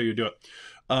anyway, that's how you do it.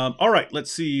 All right,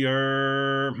 let's see.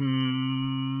 All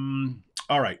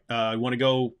right, I want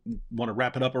to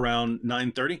wrap it up around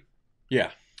 9:30.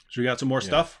 Yeah. So we got some more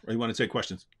stuff, or you want to take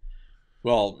questions?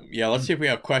 Well, yeah, let's see if we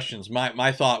have questions.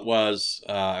 My thought was,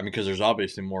 because there's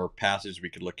obviously more passages we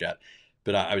could look at,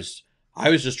 but I was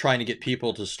just trying to get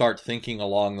people to start thinking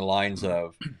along the lines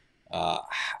of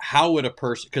how would a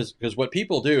person, because what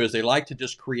people do is they like to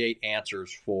just create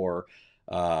answers for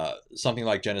something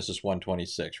like Genesis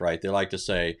 1:26, right? They like to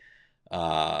say,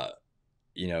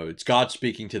 it's God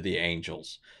speaking to the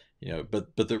angels,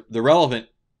 but the relevant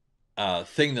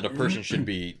thing that a person should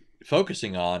be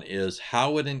focusing on is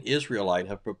how would an Israelite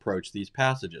have approached these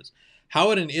passages? How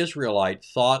would an Israelite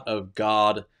thought of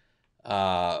God?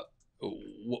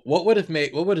 What would have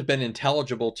been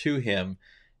intelligible to him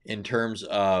in terms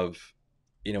of,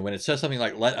 when it says something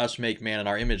like "Let us make man in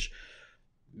our image,"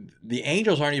 the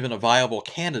angels aren't even a viable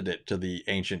candidate to the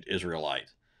ancient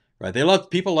Israelite, right?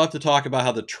 People love to talk about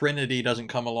how the Trinity doesn't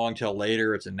come along till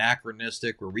later. It's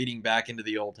anachronistic. We're reading back into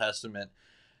the Old Testament.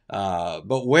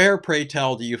 But where, pray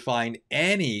tell, do you find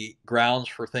any grounds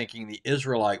for thinking the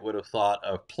Israelite would have thought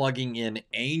of plugging in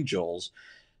angels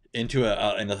into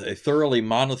a thoroughly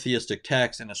monotheistic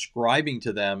text and ascribing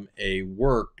to them a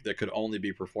work that could only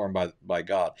be performed by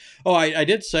God? Oh, I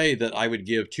did say that I would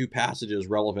give two passages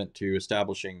relevant to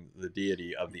establishing the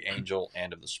deity of the angel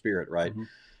and of the spirit, right? Mm-hmm.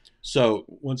 So,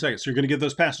 1 second. So you're going to give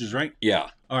those passages, right?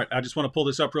 Yeah. All right. I just want to pull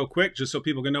this up real quick just so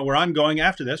people can know where I'm going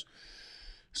after this.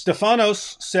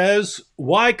 Stephanos says,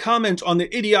 why comment on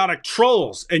the idiotic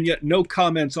trolls and yet no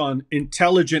comments on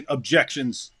intelligent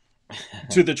objections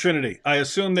to the Trinity. I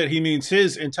assume that he means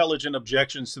his intelligent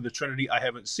objections to the Trinity. I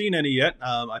haven't seen any yet.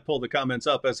 I pull the comments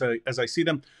up as I see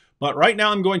them. But right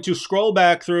now I'm going to scroll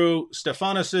back through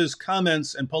Stephanus's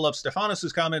comments and pull up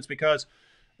Stephanus's comments because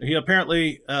he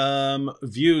apparently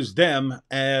views them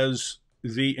as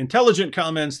the intelligent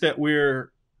comments that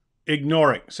we're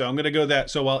ignoring. So I'm going to go that.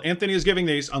 So while Anthony is giving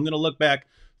these, I'm going to look back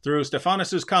through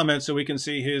Stephanus's comments so we can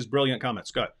see his brilliant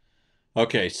comments. Go ahead.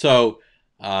 Okay, so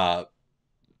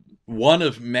one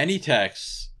of many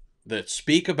texts that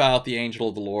speak about the angel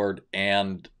of the Lord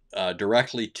and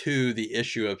directly to the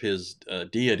issue of his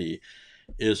deity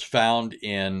is found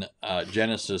in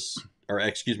Exodus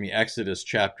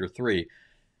chapter 3.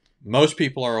 Most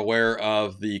people are aware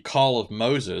of the call of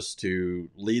Moses to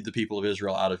lead the people of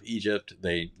Israel out of Egypt.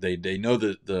 They know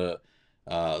the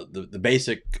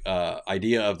basic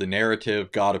idea of the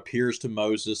narrative. God appears to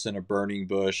Moses in a burning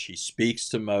bush. He speaks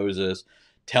to Moses,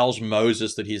 tells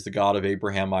Moses that he's the God of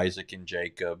Abraham, Isaac, and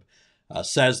Jacob,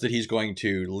 says that he's going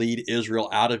to lead Israel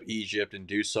out of Egypt and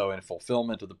do so in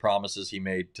fulfillment of the promises he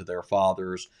made to their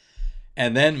fathers.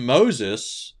 And then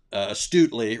Moses,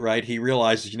 astutely, right, he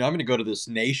realizes, I'm going to go to this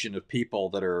nation of people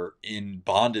that are in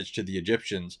bondage to the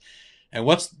Egyptians. And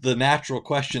what's the natural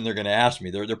question they're going to ask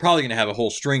me? They're probably going to have a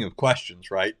whole string of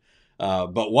questions, right?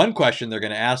 But one question they're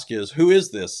going to ask is, who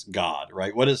is this God,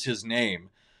 right? What is his name,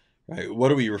 right? What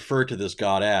do we refer to this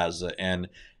God as?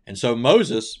 And so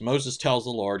Moses tells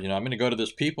the Lord, I'm going to go to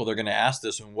this people. They're going to ask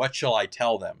this, and what shall I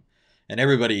tell them? And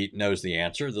everybody knows the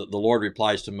answer. The Lord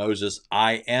replies to Moses,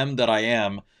 I am that I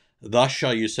am. Thus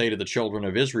shall you say to the children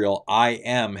of Israel, I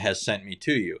am has sent me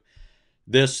to you.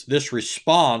 This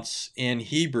response in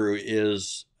Hebrew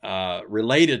is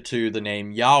related to the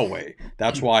name Yahweh.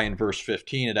 That's why in verse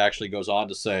 15 it actually goes on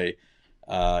to say,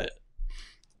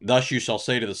 thus you shall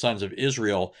say to the sons of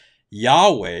Israel,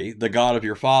 Yahweh, the God of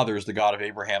your fathers, the God of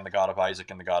Abraham, the God of Isaac,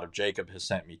 and the God of Jacob has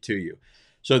sent me to you.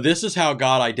 So this is how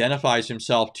God identifies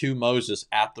himself to Moses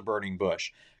at the burning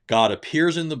bush. God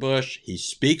appears in the bush, he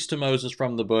speaks to Moses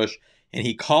from the bush, and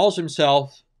he calls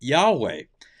himself Yahweh.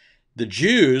 The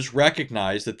Jews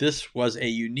recognized that this was a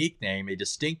unique name, a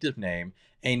distinctive name,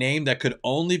 a name that could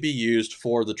only be used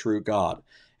for the true God.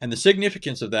 And the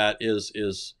significance of that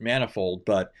is manifold,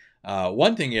 but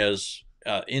one thing is,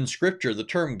 in Scripture, the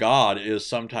term God is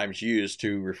sometimes used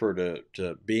to refer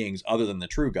to beings other than the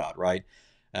true God, right?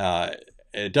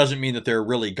 It doesn't mean that they're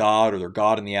really God or they're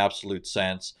God in the absolute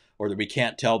sense, or that we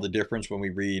can't tell the difference when we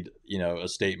read, a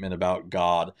statement about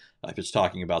God, if it's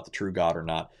talking about the true God or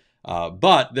not.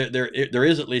 But there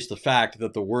is at least the fact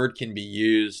that the word can be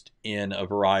used in a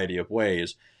variety of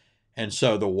ways. And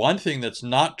so the one thing that's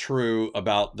not true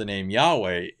about the name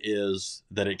Yahweh is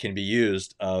that it can be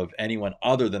used of anyone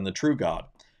other than the true God,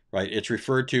 right? It's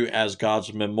referred to as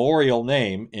God's memorial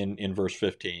name in verse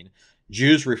 15.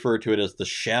 Jews refer to it as the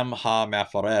Shem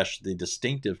HaMafaresh, the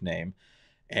distinctive name,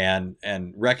 and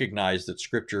recognize that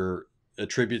Scripture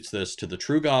attributes this to the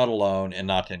true God alone and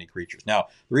not to any creatures. Now,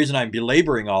 the reason I'm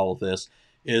belaboring all of this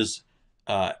is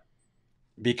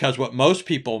because what most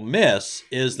people miss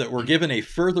is that we're given a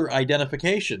further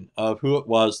identification of who it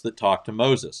was that talked to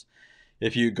Moses.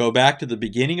 If you go back to the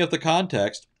beginning of the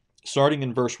context, starting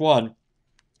in verse 1,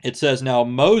 it says, Now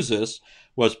Moses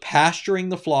was pasturing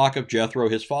the flock of Jethro,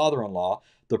 his father-in-law,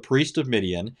 the priest of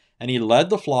Midian, and he led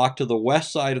the flock to the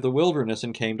west side of the wilderness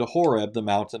and came to Horeb, the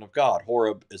mountain of God.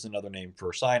 Horeb is another name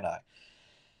for Sinai.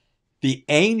 The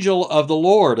angel of the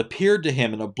Lord appeared to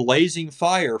him in a blazing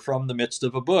fire from the midst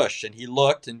of a bush. And he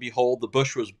looked, and behold, the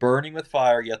bush was burning with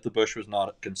fire, yet the bush was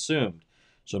not consumed.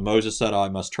 So Moses said, I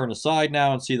must turn aside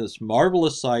now and see this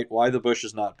marvelous sight, why the bush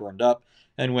is not burned up.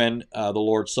 And when the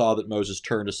Lord saw that Moses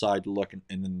turned aside to look, and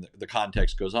then the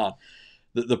context goes on.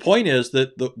 The point is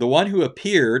that the one who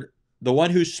appeared, the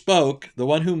one who spoke, the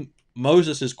one whom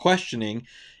Moses is questioning,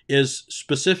 is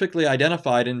specifically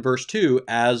identified in verse 2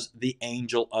 as the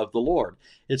angel of the Lord.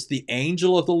 It's the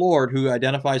angel of the Lord who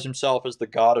identifies himself as the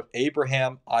God of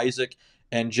Abraham, Isaac,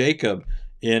 and Jacob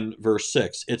in verse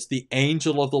 6. It's the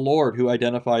angel of the Lord who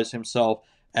identifies himself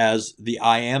as the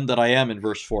I am that I am in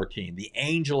verse 14. The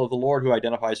angel of the Lord who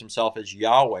identifies himself as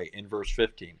Yahweh in verse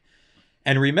 15.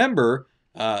 And remember,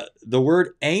 the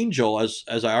word angel, as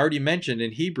I already mentioned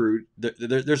in Hebrew,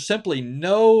 there's simply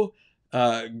no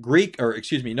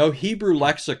no Hebrew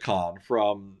lexicon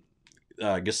from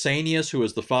Gesenius, who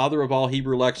is the father of all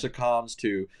Hebrew lexicons,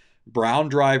 to Brown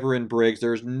Driver and Briggs.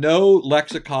 There's no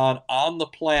lexicon on the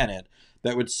planet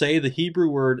that would say the Hebrew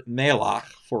word melach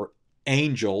for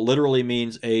angel literally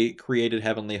means a created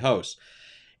heavenly host.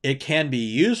 It can be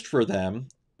used for them,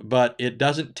 but it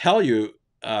doesn't tell you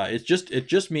it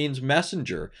just means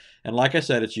messenger. And like I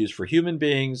said, it's used for human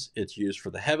beings, it's used for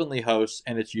the heavenly hosts,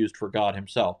 and it's used for God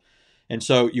himself. And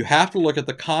so you have to look at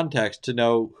the context to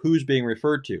know who's being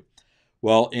referred to.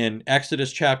 Well, in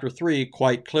Exodus chapter 3,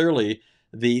 quite clearly,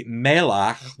 the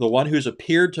Melach, the one who's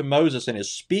appeared to Moses and is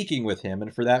speaking with him,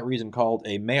 and for that reason called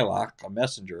a Melach, a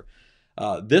messenger,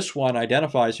 this one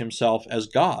identifies himself as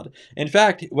God. In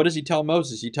fact, what does he tell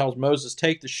Moses? He tells Moses,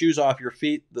 take the shoes off your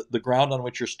feet. The ground on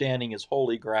which you're standing is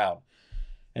holy ground.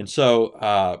 And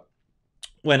so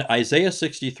when Isaiah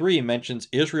 63 mentions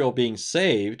Israel being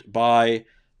saved by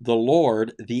the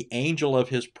Lord, the angel of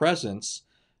his presence,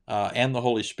 and the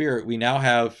Holy Spirit, we now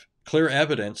have clear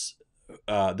evidence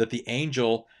that the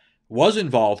angel was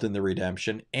involved in the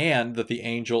redemption and that the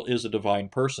angel is a divine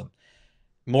person.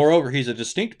 Moreover, he's a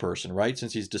distinct person, right?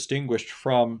 Since he's distinguished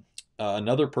from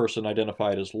another person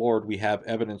identified as Lord, we have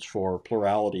evidence for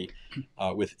plurality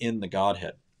within the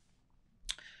Godhead.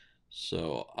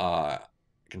 So I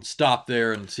can stop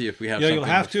there and see if we have something you'll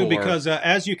have before. to, because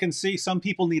as you can see, some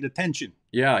people need attention.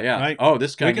 Yeah. Right? Oh,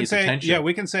 this guy we can needs say, attention. Yeah,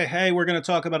 we can say, hey, we're going to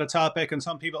talk about a topic, and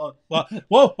some people, well,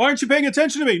 why aren't you paying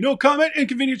attention to me? No comment,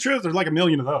 inconvenient truth. There's like a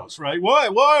million of those, right? Why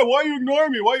are you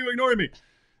ignoring me? Why are you ignoring me?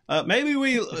 Maybe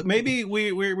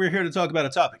we're here to talk about a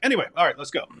topic. Anyway, all right,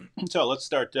 let's go. So let's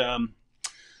start.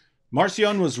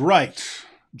 Marcion was right.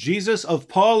 Jesus of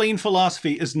Pauline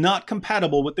philosophy is not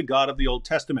compatible with the God of the Old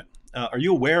Testament. Are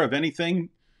you aware of anything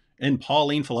in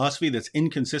Pauline philosophy that's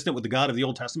inconsistent with the God of the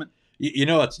Old Testament? You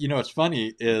know what's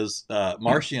funny is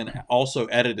Marcion also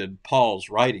edited Paul's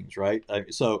writings, right?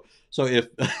 So if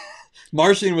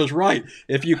Marcion was right,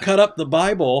 if you cut up the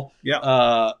Bible,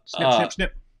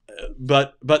 snip.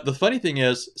 But the funny thing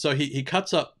is, so he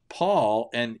cuts up Paul,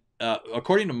 and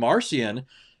according to Marcion,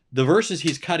 the verses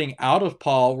he's cutting out of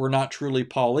Paul were not truly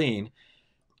Pauline,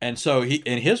 and so he,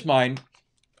 in his mind,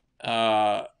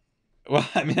 well,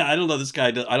 I mean, I don't know, this guy.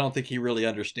 I don't think he really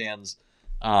understands.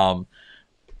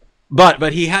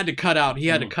 But he had to cut out. He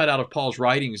had to cut out of Paul's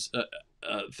writings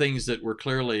things that were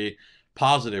clearly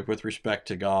positive with respect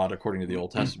to God, according to the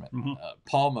Old Testament.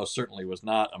 Paul most certainly was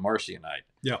not a Marcionite.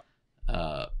 Yeah.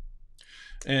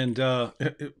 And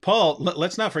Paul,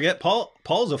 let's not forget,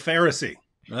 Paul's a Pharisee,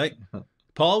 right?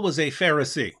 Paul was a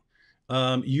Pharisee.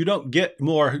 You don't get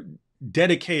more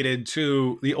dedicated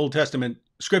to the Old Testament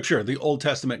scripture, the Old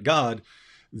Testament God,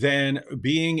 than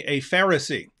being a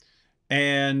Pharisee.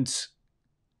 And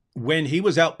when he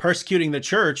was out persecuting the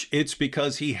church, it's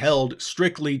because he held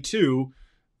strictly to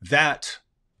that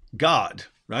God,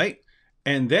 right?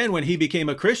 And then when he became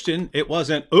a Christian, it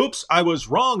wasn't, oops, I was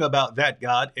wrong about that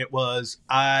God. It was,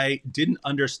 I didn't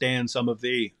understand some of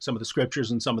the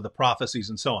scriptures and some of the prophecies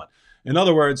and so on. In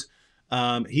other words,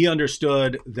 he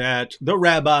understood that the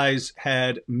rabbis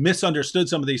had misunderstood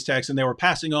some of these texts, and they were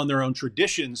passing on their own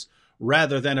traditions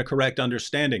rather than a correct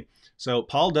understanding. So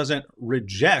Paul doesn't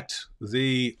reject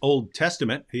the Old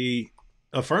Testament. He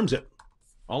affirms it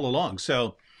all along.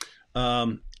 So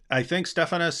I think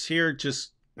Stephanus here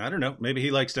just, I don't know, maybe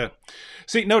he likes to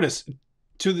see, notice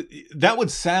that would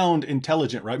sound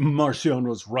intelligent, right? Marcion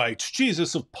was right.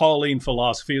 Jesus of Pauline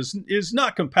philosophy is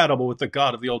not compatible with the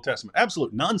God of the Old Testament.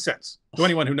 Absolute nonsense to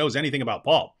anyone who knows anything about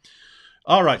Paul.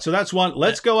 All right, so that's one.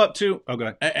 Let's go up to, oh, go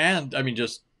ahead. And I mean,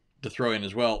 just to throw in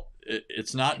as well,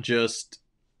 it's not just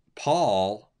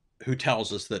Paul who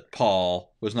tells us that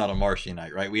Paul was not a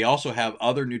Marcionite, right? We also have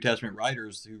other New Testament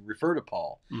writers who refer to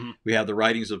Paul. We have the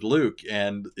writings of Luke,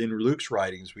 and in Luke's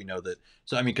writings, we know that.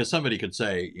 So, I mean, because somebody could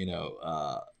say,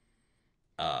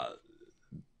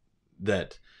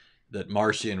 that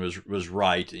Marcion was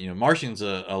right. Marcion's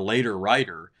a later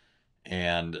writer,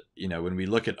 and when we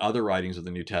look at other writings of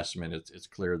the New Testament, it's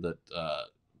clear that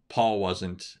Paul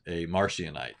wasn't a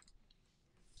Marcionite.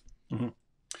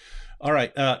 All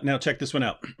right, now check this one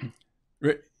out.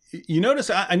 I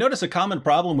notice a common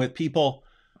problem with people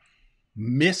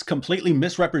completely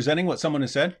misrepresenting what someone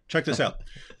has said. Check this out.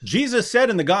 Jesus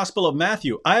said in the Gospel of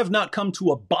Matthew, I have not come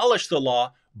to abolish the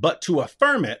law, but to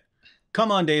affirm it.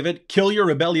 Come on, David, kill your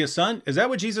rebellious son. Is that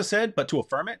what Jesus said, but to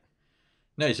affirm it?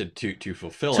 No, he said to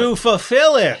fulfill it. To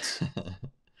fulfill it,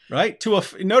 right?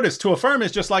 Notice, to affirm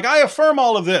is just like, I affirm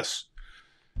all of this.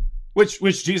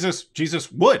 Which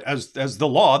Jesus would, as the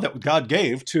law that God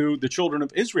gave to the children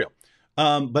of Israel.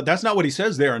 But that's not what he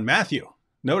says there in Matthew.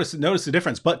 Notice the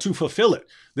difference. But to fulfill it.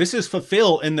 This is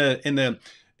fulfill in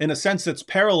a sense that's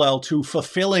parallel to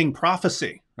fulfilling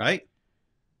prophecy, right?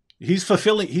 He's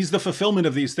the fulfillment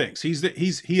of these things.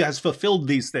 He has fulfilled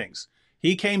these things.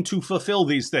 He came to fulfill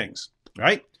these things,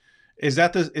 right?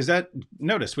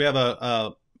 Notice we have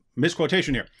a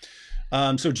misquotation here.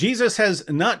 So Jesus has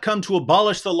not come to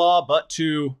abolish the law, but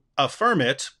to affirm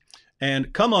it.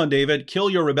 And come on, David, kill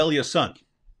your rebellious son.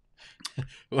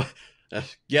 Well,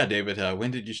 yeah, David.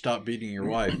 When did you stop beating your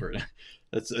wife? Or,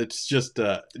 it's just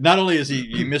not only is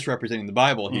he misrepresenting the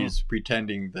Bible, he's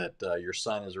pretending that your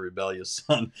son is a rebellious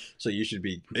son, so you should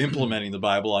be implementing the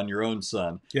Bible on your own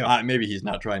son. Yeah. Maybe he's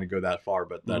not trying to go that far,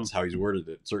 but that's how he's worded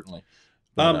it, certainly.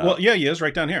 But, Well, yeah, he is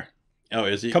right down here. Oh,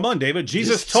 is he? Come on, David.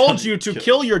 Jesus told you to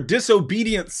kill your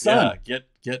disobedient son. Yeah,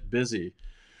 get busy.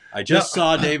 I just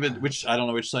saw David, which I don't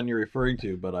know which son you're referring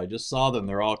to, but I just saw them.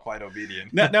 They're all quite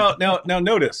obedient. Now,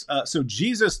 notice. So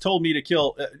Jesus told me to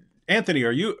kill. Anthony,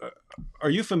 are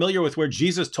you familiar with where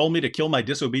Jesus told me to kill my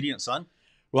disobedient son?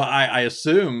 Well, I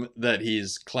assume that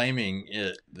he's claiming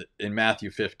in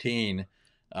Matthew 15.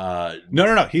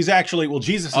 No. He's actually,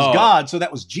 Jesus is God, so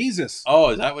that was Jesus. Oh,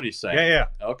 is that what he's saying? Yeah.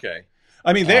 Okay.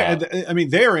 I mean,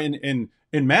 there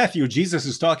in Matthew, Jesus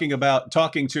is talking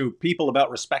to people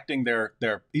about respecting their.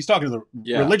 He's talking to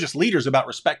the religious leaders about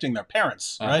respecting their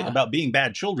parents, right? About being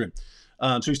bad children.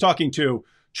 So he's talking to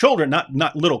children,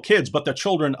 not little kids, but the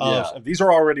children of these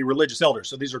are already religious elders.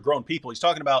 So these are grown people. He's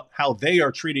talking about how they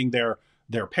are treating their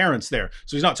parents there.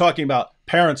 So he's not talking about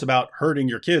parents about hurting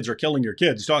your kids or killing your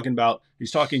kids. He's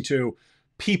talking to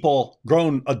people,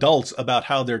 grown adults, about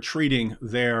how they're treating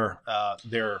their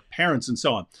parents and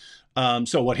so on.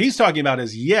 So what he's talking about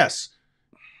is, yes,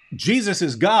 Jesus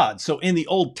is God. So in the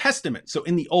Old Testament,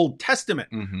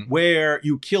 where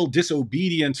you kill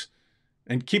disobedient,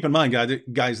 and keep in mind,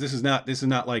 guys, this is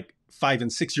not like 5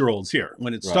 and 6 year olds here.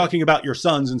 When it's talking about your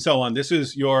sons and so on, this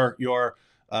is your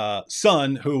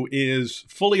son who is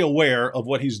fully aware of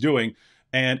what he's doing,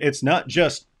 and it's not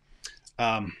just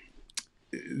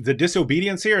the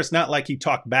disobedience here. It's not like he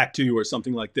talked back to you or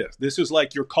something like this. This is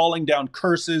like you're calling down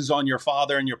curses on your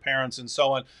father and your parents and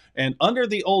so on. And under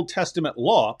the Old Testament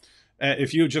law,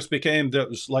 if you just became the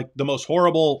most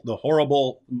horrible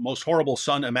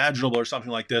son imaginable or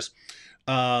something like this,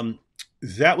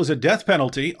 that was a death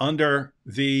penalty under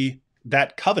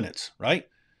that covenant, right?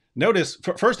 Notice,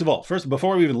 first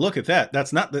before we even look at that,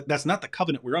 that's not the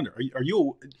covenant we're under.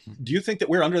 Do you think that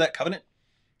we're under that covenant?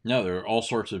 No, there are all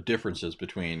sorts of differences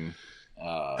between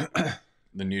the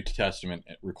New Testament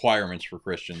requirements for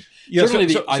Christians. Yeah,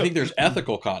 certainly, I think there's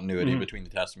ethical continuity between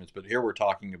the testaments, but here we're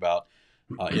talking about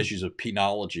issues of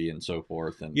penology and so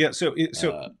forth. And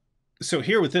so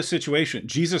here with this situation,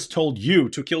 Jesus told you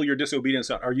to kill your disobedient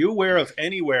son. Are you aware of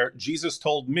anywhere Jesus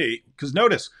told me? Because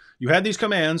notice, you had these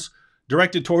commands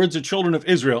directed towards the children of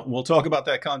Israel. And we'll talk about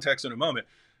that context in a moment.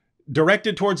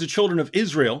 Directed towards the children of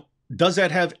Israel. Does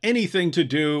that have anything to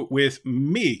do with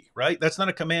me, right? That's not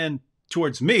a command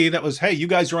towards me. That was, hey, you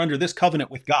guys are under this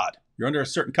covenant with God. You're under a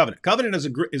certain covenant. Covenant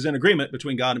is an agreement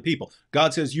between God and people.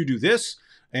 God says, you do this,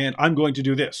 and I'm going to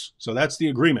do this. So that's the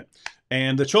agreement.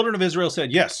 And the children of Israel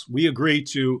said, yes, we agree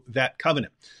to that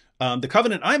covenant. The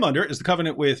covenant I'm under is the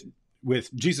covenant with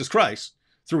Jesus Christ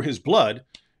through his blood.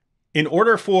 In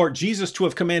order for Jesus to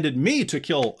have commanded me to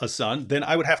kill a son, then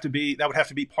that would have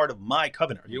to be part of my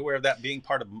covenant. Are you aware of that being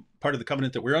part of the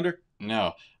covenant that we're under?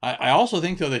 No. I also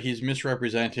think, though, that he's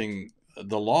misrepresenting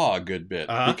the law a good bit,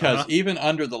 because even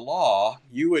under the law,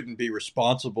 you wouldn't be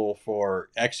responsible for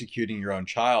executing your own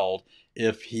child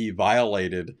if he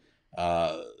violated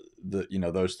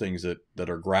those things that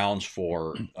are grounds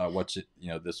for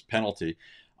this penalty.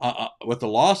 What the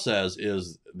law says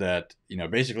is that,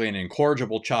 basically an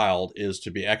incorrigible child is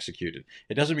to be executed.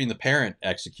 It doesn't mean the parent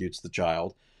executes the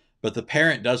child, but the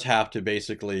parent does have to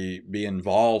basically be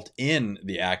involved in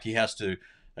the act. He has to,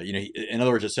 in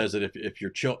other words, it says that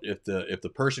if the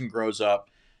person grows up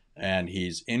and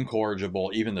he's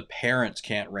incorrigible, even the parents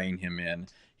can't rein him in.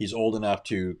 He's old enough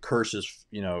to curse his,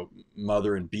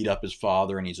 mother and beat up his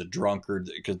father, and he's a drunkard,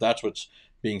 because that's what's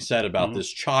being said about this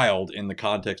child in the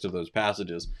context of those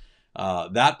passages.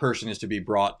 That person is to be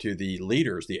brought to the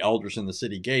leaders, the elders in the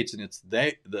city gates, and it's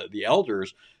the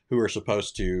elders who are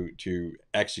supposed to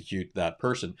execute that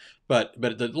person. But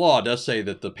the law does say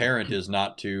that the parent is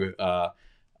not to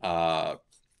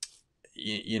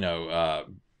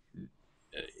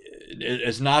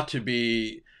is not to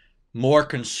be more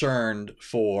concerned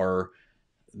for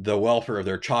the welfare of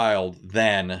their child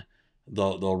than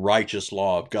the righteous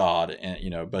law of God.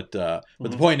 And but the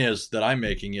point is that I'm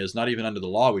making is, not even under the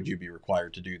law would you be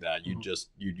required to do that.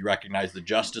 You'd recognize the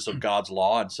justice of God's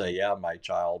law and say, yeah, my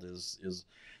child is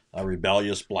a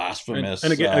rebellious, blasphemous.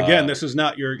 And again, this is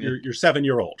not your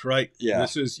 7-year-old, right? Yeah.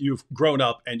 This is, you've grown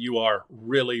up and you are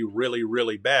really, really,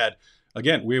 really bad.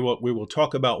 Again, we will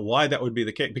talk about why that would be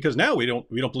the case, because now we don't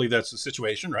believe that's the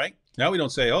situation, right? Now we don't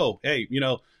say, oh, hey,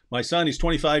 my son, he's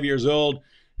 25 years old.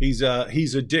 He's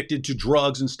addicted to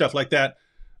drugs and stuff like that.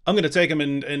 I'm going to take him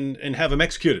and have him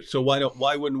executed. So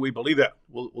why wouldn't we believe that?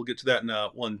 We'll get to that in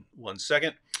one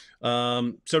second.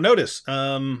 So notice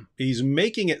he's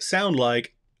making it sound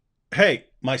like, hey,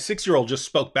 my 6-year-old just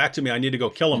spoke back to me. I need to go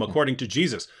kill him according to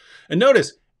Jesus. And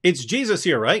notice it's Jesus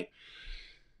here, right?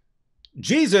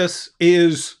 Jesus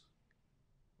is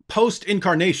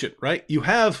post-incarnation, right? You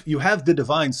have the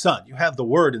divine Son, you have the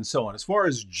Word, and so on. As far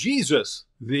as Jesus,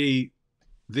 the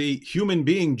human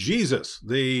being Jesus,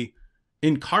 the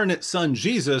incarnate Son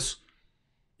Jesus,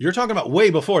 you're talking about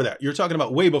way before that. You're talking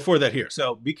about way before that here.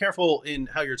 So be careful in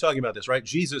how you're talking about this, right?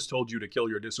 Jesus told you to kill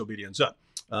your disobedient son.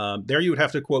 There you would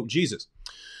have to quote Jesus.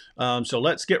 So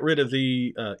let's get rid of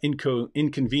the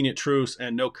inconvenient truths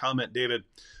and no comment, David.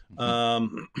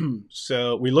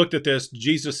 So we looked at this.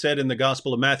 Jesus said in the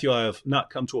Gospel of Matthew, I have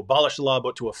not come to abolish the law,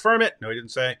 but to affirm it. No, he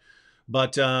didn't say.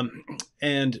 But,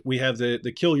 and we have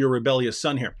the kill your rebellious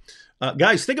son here.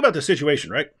 Guys, think about the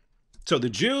situation, right? So the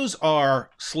Jews are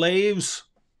slaves.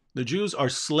 The Jews are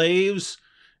slaves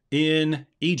in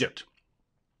Egypt.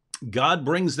 God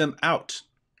brings them out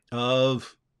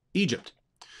of Egypt.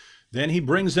 Then he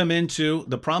brings them into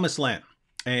the promised land.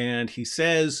 And he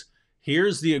says,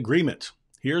 here's the agreement.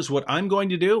 Here's what I'm going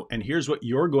to do, and here's what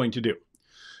you're going to do.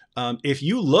 If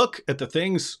you look at the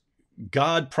things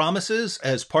God promises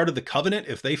as part of the covenant,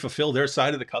 if they fulfill their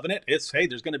side of the covenant, it's, hey,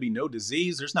 there's going to be no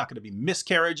disease. There's not going to be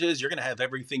miscarriages. You're going to have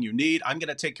everything you need. I'm going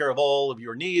to take care of all of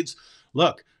your needs.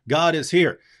 Look, God is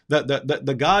here.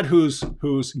 The God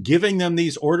who's giving them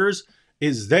these orders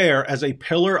is there as a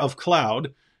pillar of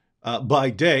cloud by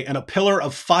day and a pillar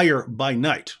of fire by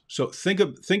night. So think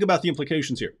about the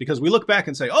implications here, because we look back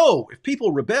and say, oh, if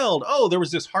people rebelled, oh, there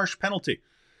was this harsh penalty.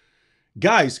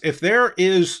 Guys, if there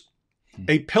is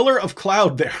a pillar of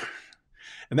cloud there,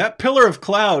 and that pillar of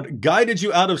cloud guided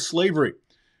you out of slavery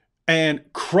and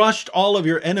crushed all of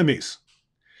your enemies,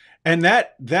 and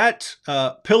that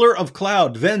pillar of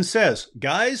cloud then says,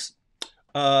 guys,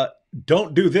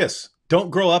 don't do this. Don't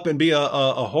grow up and be a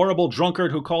horrible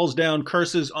drunkard who calls down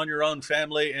curses on your own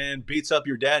family and beats up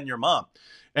your dad and your mom.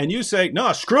 And you say,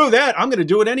 no, screw that. I'm going to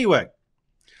do it anyway.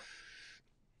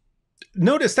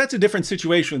 Notice that's a different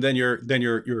situation than your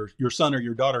son or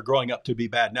your daughter growing up to be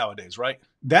bad nowadays, right?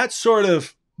 That sort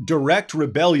of direct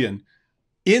rebellion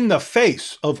in the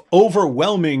face of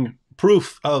overwhelming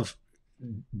proof of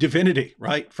divinity,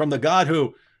 right? From the God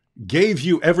who gave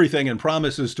you everything and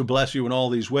promises to bless you in all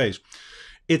these ways.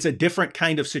 It's a different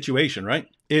kind of situation, right?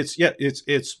 It's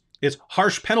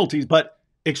harsh penalties, but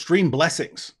extreme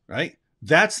blessings, right?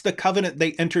 That's the covenant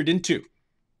they entered into.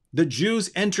 The Jews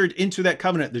entered into that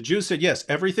covenant. The Jews said, yes,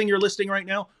 everything you're listing right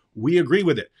now, we agree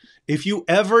with it. If you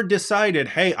ever decided,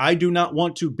 hey, I do not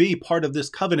want to be part of this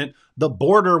covenant, the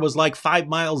border was like 5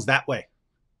 miles that way.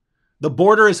 The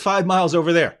border is 5 miles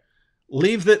over there.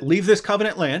 Leave this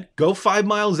covenant land, go 5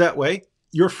 miles that way.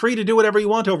 You're free to do whatever you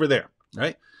want over there,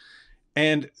 right?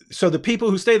 And so the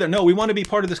people who stay there, no, we want to be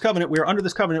part of this covenant. We are under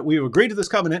this covenant. We've agreed to this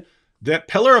covenant. That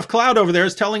pillar of cloud over there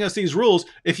is telling us these rules.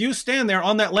 If you stand there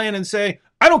on that land and say,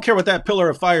 I don't care what that pillar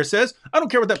of fire says. I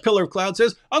don't care what that pillar of cloud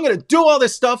says. I'm going to do all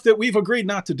this stuff that we've agreed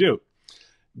not to do.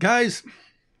 Guys,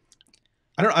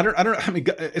 I mean,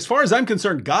 as far as I'm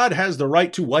concerned, God has the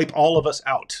right to wipe all of us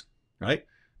out, right?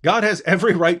 God has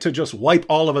every right to just wipe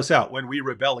all of us out when we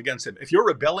rebel against him. If you're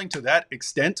rebelling to that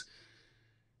extent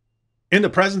in the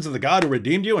presence of the God who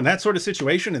redeemed you in that sort of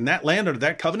situation, in that land under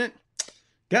that covenant,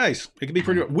 guys, it can be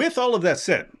pretty. With all of that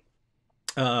said,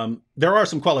 there are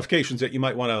some qualifications that you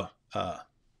might want to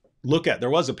look at. There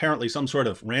was apparently some sort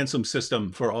of ransom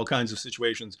system for all kinds of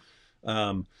situations.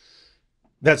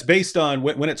 That's based on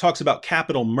when it talks about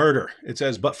capital murder. It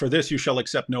says, "But for this you shall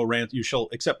accept no ransom. You shall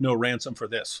accept no ransom for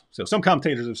this." So some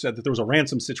commentators have said that there was a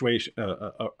ransom situation,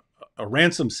 a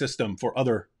ransom system for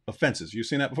other offenses. You've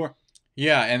seen that before?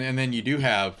 Yeah, and then you do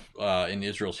have in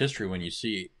Israel's history, when you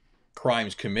see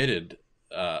crimes committed,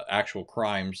 actual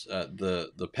crimes,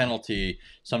 the penalty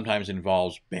sometimes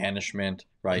involves banishment,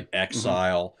 right?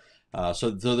 Exile. So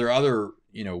there are other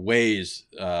ways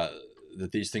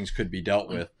that these things could be dealt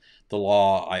with. The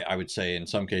law, I would say, in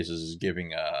some cases, is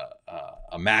giving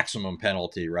a maximum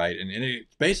penalty, right? And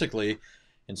it's basically,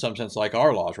 in some sense, like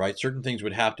our laws, right? Certain things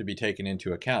would have to be taken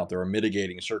into account. There are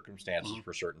mitigating circumstances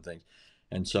for certain things.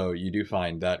 And so you do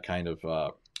find that kind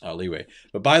of leeway.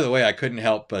 But by the way, I couldn't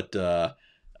help but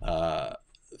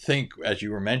think, as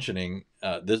you were mentioning,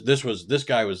 this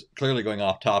guy was clearly going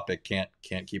off topic. Can't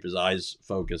keep his eyes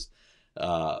focused.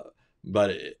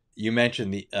 But you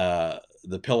mentioned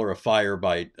the pillar of fire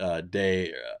by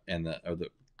day and the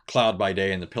cloud by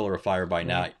day and the pillar of fire by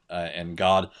night, and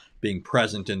God being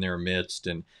present in their midst,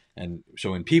 and And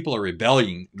so when people are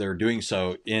rebelling, they're doing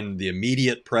so in the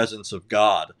immediate presence of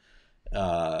God.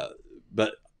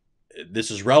 But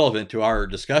this is relevant to our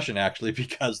discussion, actually,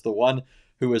 because the one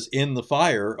who was in the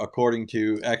fire, according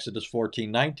to Exodus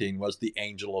 14:19, was the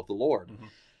angel of the Lord.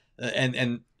 Mm-hmm.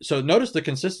 And so notice the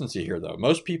consistency here, though.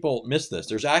 Most people miss this.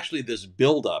 There's actually this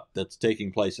buildup that's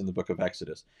taking place in the book of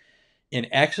Exodus. In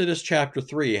Exodus chapter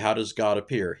 3, how does God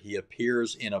appear? He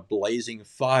appears in a blazing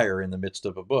fire in the midst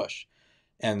of a bush.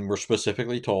 And we're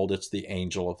specifically told it's the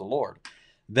angel of the Lord.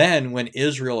 Then, when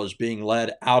Israel is being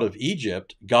led out of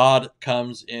Egypt, God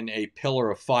comes in a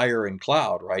pillar of fire and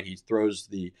cloud, right? He throws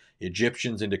the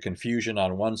Egyptians into confusion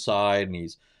on one side, and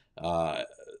he's,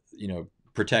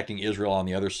 protecting Israel on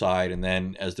the other side. And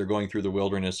then, as they're going through the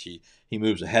wilderness, he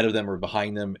moves ahead of them or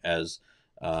behind them as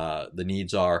the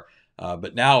needs are.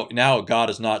 But now God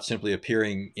is not simply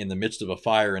appearing in the midst of a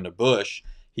fire in a bush.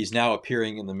 He's now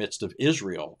appearing in the midst of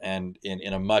Israel, and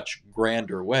in a much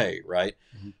grander way, right?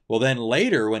 Mm-hmm. Well, then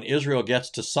later, when Israel gets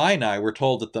to Sinai, we're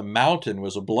told that the mountain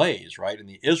was ablaze, right? And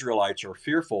the Israelites are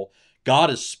fearful. God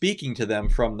is speaking to them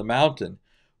from the mountain.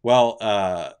 Well,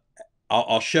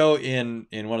 I'll show in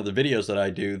one of the videos that I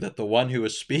do that the one who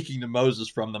was speaking to Moses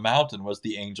from the mountain was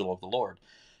the angel of the Lord.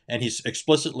 And he's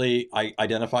explicitly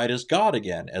identified as God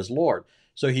again, as Lord.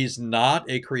 So he's not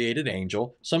a created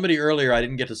angel. Somebody earlier, I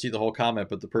didn't get to see the whole comment,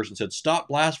 but the person said, stop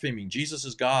blaspheming. Jesus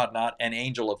is God, not an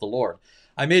angel of the Lord.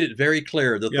 I made it very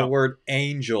clear that the word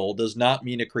angel does not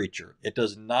mean a creature. It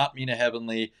does not mean a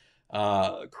heavenly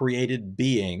created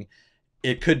being.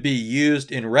 It could be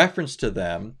used in reference to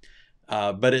them,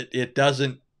 but it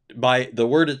doesn't, by the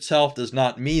word itself does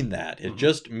not mean that. It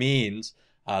just means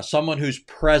someone who's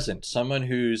present, someone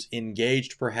who's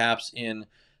engaged perhaps in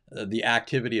the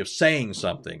activity of saying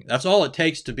something. That's all it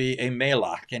takes to be a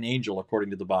melech, an angel, according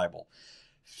to the Bible.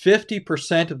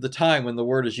 50% of the time when the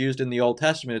word is used in the Old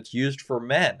Testament, it's used for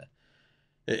men.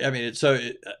 I mean,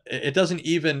 it doesn't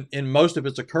even, in most of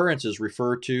its occurrences,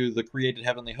 refer to the created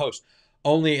heavenly host.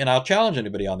 Only, and I'll challenge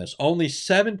anybody on this, only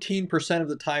 17% of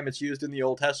the time it's used in the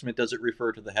Old Testament does it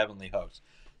refer to the heavenly host.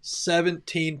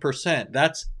 17%.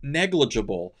 That's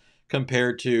negligible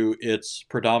compared to its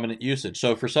predominant usage.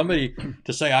 So for somebody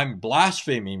to say I'm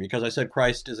blaspheming because I said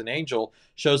Christ is an angel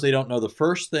shows they don't know the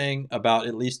first thing about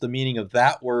at least the meaning of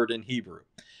that word in Hebrew.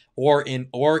 Or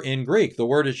in Greek. The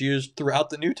word is used throughout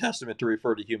the New Testament to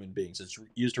refer to human beings. It's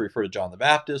used to refer to John the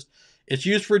Baptist. It's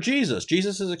used for Jesus.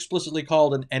 Jesus is explicitly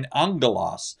called an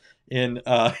angelos in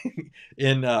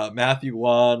Matthew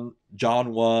 1,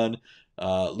 John 1,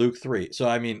 Luke 3. So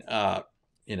I mean,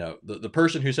 the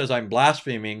person who says I'm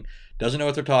blaspheming doesn't know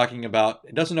what they're talking about.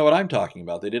 Doesn't know what I'm talking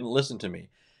about. They didn't listen to me.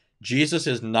 Jesus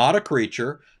is not a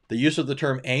creature. The use of the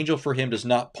term angel for him does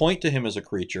not point to him as a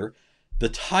creature. The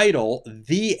title,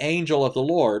 the angel of the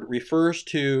Lord, refers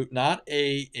to not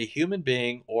a human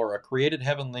being or a created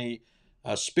heavenly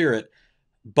spirit,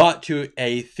 but to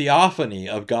a theophany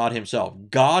of God himself.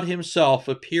 God himself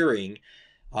appearing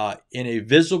in a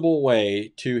visible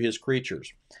way to his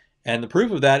creatures. And the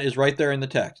proof of that is right there in the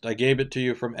text. I gave it to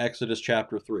you from Exodus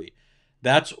chapter 3.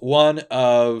 That's one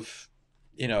of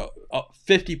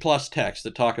 50 plus texts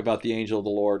that talk about the angel of the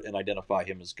Lord and identify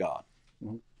him as God.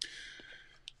 Mm-hmm.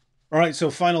 All right, so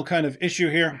final kind of issue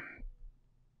here.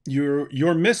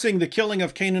 You're missing the killing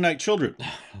of Canaanite children.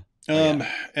 And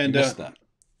missed that.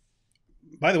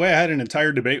 By the way, I had an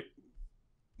entire debate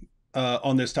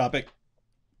on this topic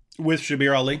with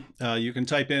Shabir Ali. You can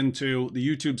type into the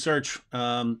YouTube search,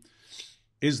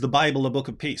 is the Bible a book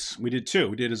of peace? We did two.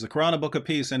 We did Is the Quran a book of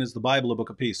peace and Is the Bible a book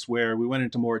of peace, where we went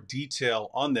into more detail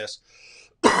on this.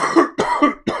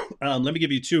 Let me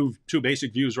give you two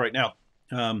basic views right now.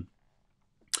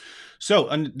 So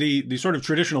the sort of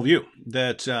traditional view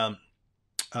that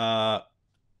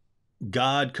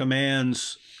God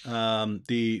commands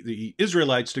the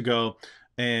Israelites to go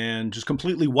and just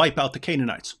completely wipe out the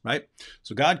Canaanites, right?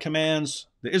 So God commands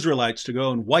the Israelites to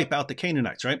go and wipe out the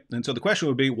Canaanites, right? And so the question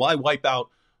would be, why wipe out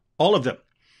all of them?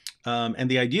 And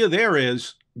the idea there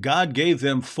is God gave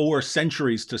them 4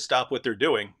 centuries to stop what they're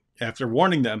doing after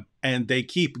warning them, and they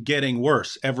keep getting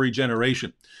worse every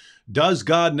generation. Does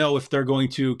God know if they're going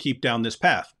to keep down this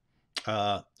path?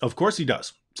 Of course he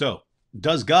does. So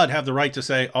does God have the right to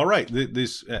say, all right,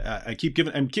 I keep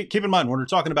giving, and keep in mind, when we're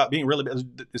talking about being really,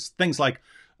 it's things like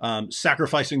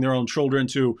sacrificing their own children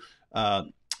to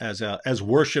as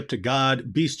worship to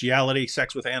God, bestiality,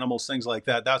 sex with animals, things like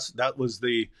that. That was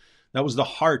the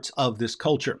heart of this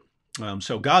culture.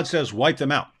 So God says, wipe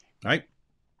them out, right?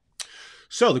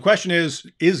 So the question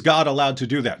is God allowed to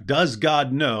do that? Does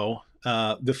God know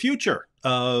the future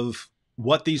of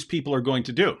what these people are going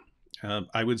to do?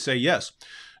 I would say yes.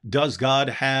 Does God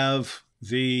have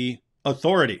the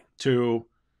authority to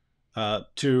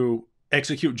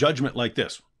execute judgment like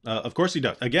this? Of course he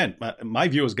does. Again, my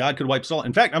view is God could wipe us all.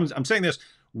 In fact, I'm saying this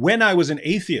when I was an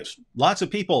atheist. Lots of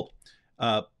people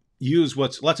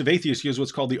lots of atheists use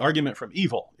what's called the argument from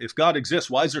evil. If God exists,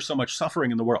 why is there so much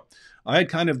suffering in the world? I had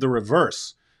kind of the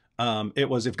reverse. It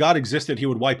was, if God existed, he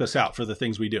would wipe us out for the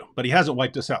things we do, but he hasn't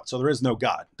wiped us out, so there is no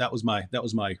God. That was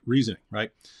my reasoning,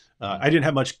 right? I didn't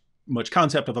have much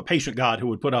concept of a patient God who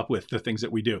would put up with the things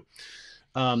that we do.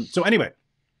 So anyway,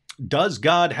 does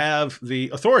God have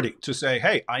the authority to say,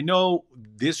 hey, I know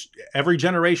every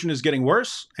generation is getting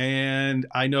worse, and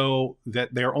I know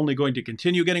that they're only going to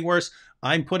continue getting worse.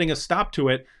 I'm putting a stop to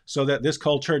it so that this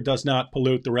culture does not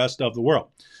pollute the rest of the world.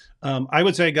 I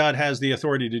would say God has the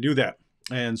authority to do that.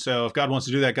 And so if God wants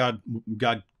to do that,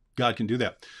 God can do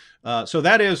that. So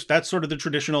that's sort of the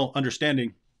traditional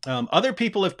understanding. Other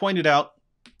people have pointed out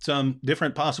some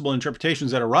different possible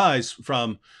interpretations that arise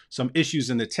from some issues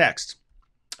in the text.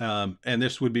 And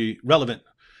this would be relevant,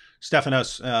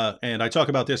 Stephanus, and I talk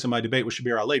about this in my debate with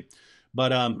Shabir Ali.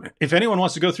 But if anyone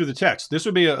wants to go through the text, this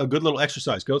would be a good little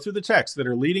exercise. Go through the texts that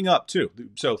are leading up to.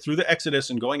 So through the Exodus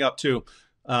and going up to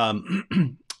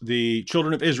the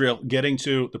children of Israel getting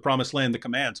to the promised land, the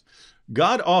commands.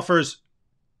 God offers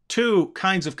two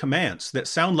kinds of commands that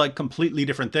sound like completely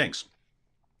different things.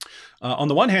 On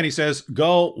the one hand, he says,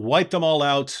 go wipe them all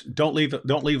out. Don't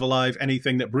leave alive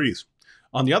anything that breathes.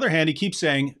 On the other hand, he keeps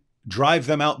saying, drive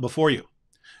them out before you.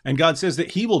 And God says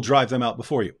that he will drive them out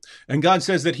before you. And God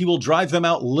says that he will drive them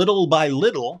out little by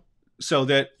little so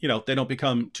that, they don't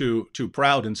become too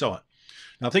proud and so on.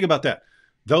 Now think about that.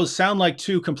 Those sound like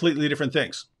two completely different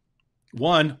things.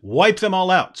 One, wipe them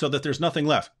all out so that there's nothing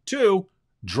left. Two,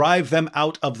 drive them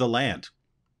out of the land.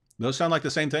 Those sound like the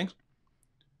same things.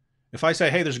 If I say,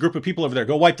 hey, there's a group of people over there,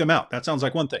 go wipe them out. That sounds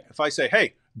like one thing. If I say,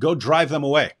 hey, go drive them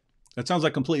away. That sounds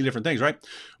like completely different things, right?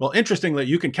 Well, interestingly,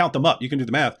 you can count them up. You can do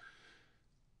the math.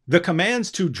 The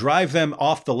commands to drive them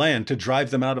off the land, to drive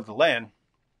them out of the land,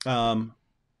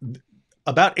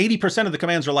 about 80% of the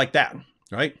commands are like that,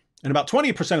 right? And about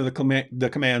 20% of the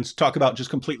commands talk about just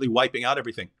completely wiping out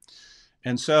everything.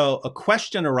 And so a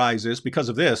question arises because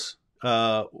of this.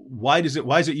 Why is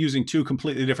it using two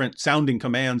completely different sounding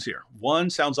commands here? One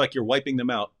sounds like you're wiping them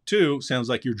out. Two sounds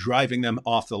like you're driving them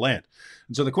off the land.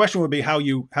 And so the question would be how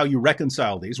you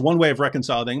reconcile these. One way of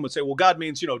reconciling them would say, well, God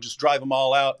means, just drive them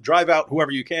all out, drive out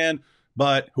whoever you can,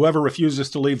 but whoever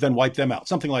refuses to leave, then wipe them out.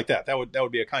 Something like that. That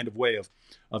would be a kind of way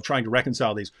of trying to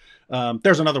reconcile these.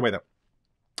 There's another way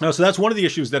though. So that's one of the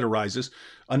issues that arises.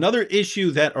 Another issue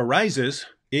that arises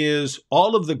is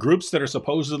all of the groups that are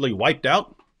supposedly wiped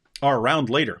out are around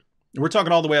later. We're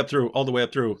talking all the way up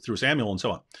through Samuel and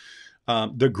so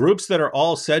on. The groups that are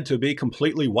all said to be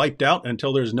completely wiped out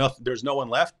until there's no one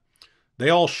left, they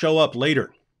all show up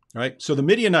later, right? So the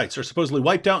Midianites are supposedly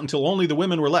wiped out until only the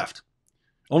women were left.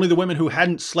 Only the women who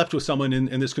hadn't slept with someone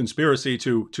in this conspiracy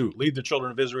to lead the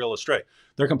children of Israel astray.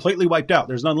 They're completely wiped out.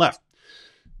 There's none left.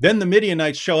 Then the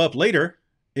Midianites show up later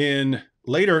in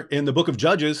the book of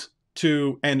Judges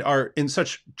and are in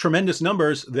such tremendous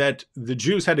numbers that the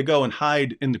Jews had to go and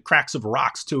hide in the cracks of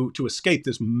rocks to escape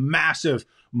this massive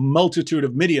multitude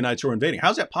of Midianites who are invading.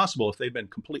 How's that possible if they've been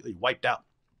completely wiped out,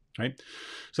 right?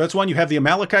 So that's one. You have the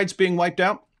Amalekites being wiped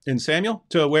out in Samuel,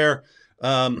 to where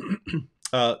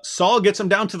Saul gets them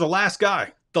down to the last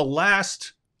guy, the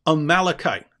last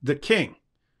Amalekite, King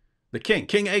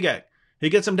Agag. He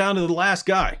gets them down to the last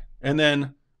guy, and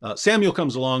then Samuel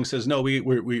comes along and says, no,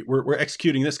 we're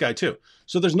executing this guy too.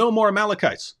 So there's no more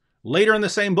Amalekites. Later in the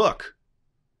same book,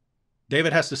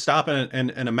 David has to stop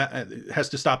and has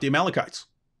to stop the Amalekites.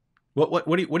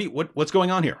 What's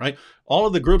going on here, right? All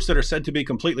of the groups that are said to be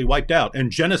completely wiped out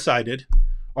and genocided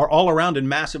are all around in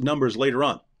massive numbers later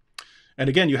on. And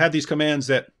again, you have these commands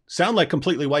that sound like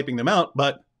completely wiping them out,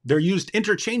 but they're used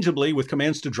interchangeably with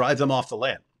commands to drive them off the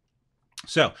land.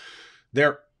 So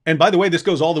and by the way, this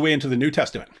goes all the way into the New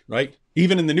Testament, right?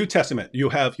 Even in the New Testament,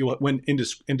 when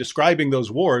in describing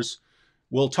those wars,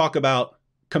 we'll talk about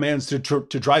commands to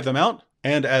drive them out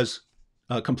and as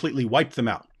completely wipe them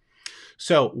out.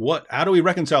 So how do we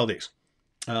reconcile these?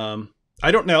 I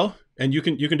don't know. And you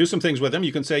can do some things with them.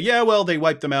 You can say, yeah, well, they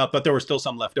wiped them out, but there were still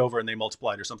some left over and they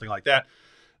multiplied or something like that.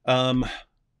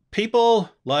 People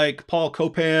like Paul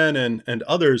Copan and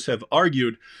others have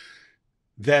argued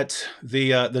that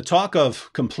the talk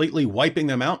of completely wiping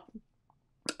them out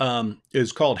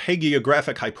is called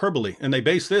hagiographic hyperbole. And they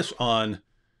base this on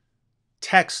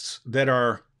texts that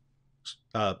are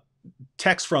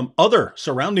texts from other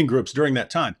surrounding groups during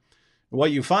that time.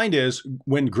 What you find is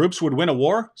when groups would win a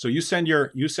war, so you send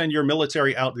your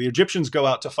military out, the Egyptians go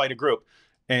out to fight a group,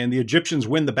 and the Egyptians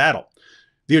win the battle.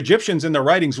 The Egyptians in their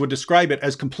writings would describe it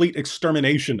as complete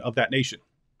extermination of that nation,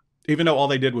 even though all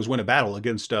they did was win a battle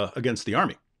against the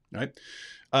army, right?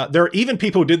 There are even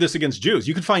people who did this against Jews.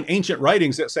 You can find ancient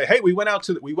writings that say, "Hey, we went out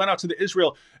to the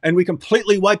Israel and we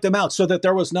completely wiped them out, so that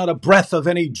there was not a breath of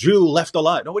any Jew left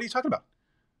alive." No, what are you talking about?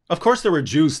 Of course, there were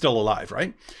Jews still alive,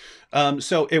 right?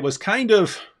 So it was kind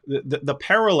of the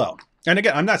parallel. And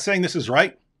again, I'm not saying this is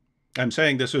right. I'm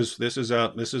saying this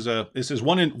is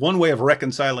one way of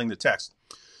reconciling the text.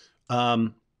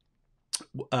 The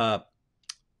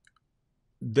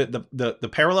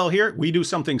parallel here, we do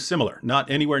something similar,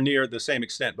 not anywhere near the same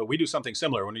extent, but we do something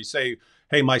similar when we say,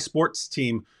 "Hey, my sports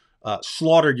team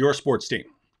slaughtered your sports team,"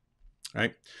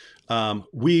 right?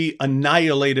 We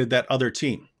annihilated that other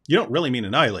team. You don't really mean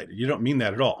annihilated. You don't mean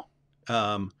that at all.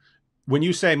 When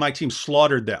you say my team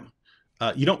slaughtered them,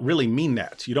 you don't really mean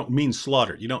that. You don't mean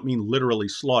slaughtered. You don't mean literally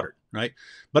slaughtered, right?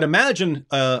 But imagine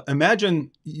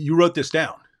you wrote this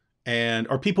down,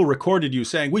 or people recorded you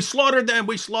saying, "We slaughtered them.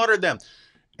 We slaughtered them."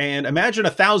 And imagine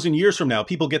 1,000 years from now,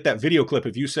 people get that video clip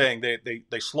of you saying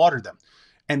they slaughtered them,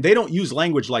 and they don't use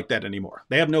language like that anymore.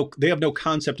 They have no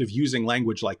concept of using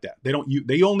language like that.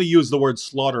 They only use the word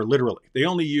slaughter literally. They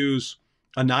only use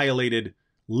annihilated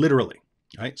literally.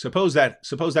 Right? Suppose that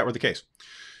were the case.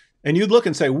 And you'd look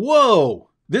and say, "Whoa,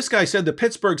 this guy said the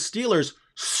Pittsburgh Steelers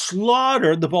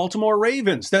slaughtered the Baltimore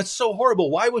Ravens. That's so horrible.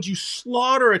 Why would you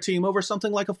slaughter a team over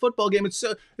something like a football game? It's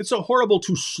so horrible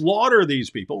to slaughter these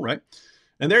people," right?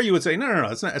 And there you would say, no,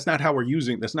 that's not how we're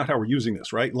using this,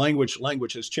 right?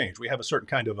 Language has changed. We have a certain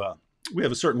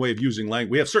way of using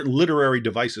language. We have certain literary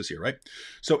devices here, right?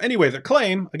 So anyway, the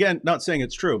claim, again, not saying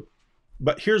it's true,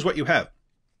 but here's what you have.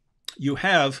 You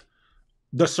have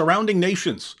the surrounding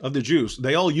nations of the Jews.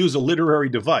 They all use a literary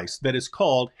device that is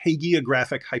called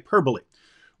hagiographic hyperbole.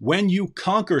 When you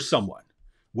conquer someone,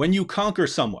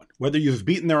 whether you've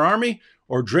beaten their army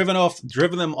or driven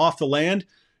them off the land,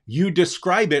 you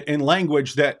describe it in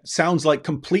language that sounds like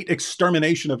complete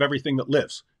extermination of everything that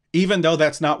lives, even though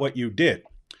that's not what you did.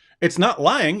 It's not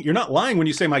lying. You're not lying when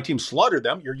you say my team slaughtered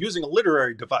them. You're using a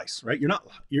literary device, right?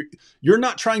 You're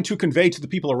not trying to convey to the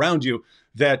people around you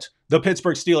that the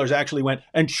Pittsburgh Steelers actually went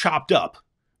and chopped up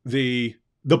the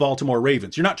Baltimore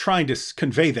Ravens. You're not trying to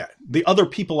convey that. The other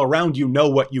people around you know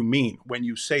what you mean when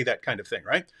you say that kind of thing,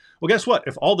 right? Well, guess what?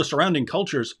 If all the surrounding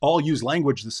cultures all use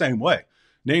language the same way,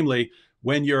 namely,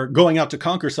 when you're going out to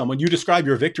conquer someone, you describe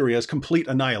your victory as complete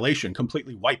annihilation,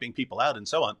 completely wiping people out and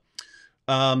so on.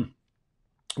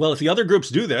 Well, if the other groups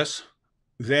do this,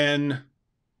 then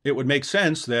it would make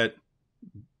sense that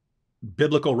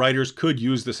biblical writers could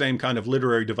use the same kind of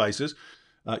literary devices.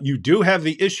 You do have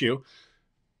the issue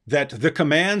that the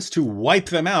commands to wipe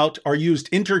them out are used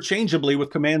interchangeably with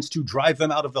commands to drive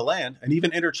them out of the land, and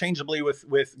even interchangeably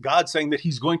with God saying that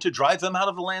he's going to drive them out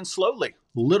of the land slowly,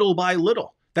 little by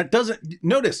little. That doesn't,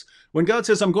 notice, when God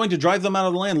says, "I'm going to drive them out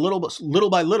of the land little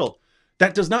by little,"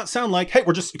 that does not sound like, "Hey,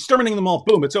 we're just exterminating them all,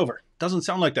 boom, it's over." Doesn't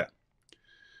sound like that.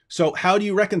 So how do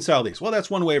you reconcile these? Well, that's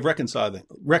one way of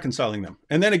reconciling them.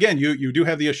 And then again, you do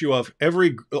have the issue of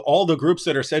all the groups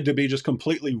that are said to be just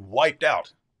completely wiped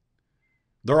out.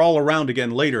 They're all around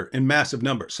again later in massive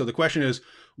numbers. So the question is,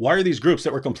 why are these groups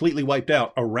that were completely wiped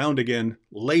out around again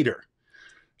later?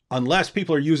 Unless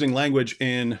people are using language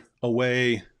in a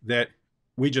way that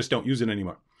we just don't use it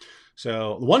anymore.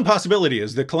 So one possibility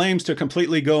is the claims to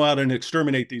completely go out and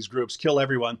exterminate these groups, kill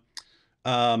everyone.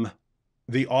 The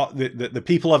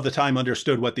people of the time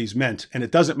understood what these meant, and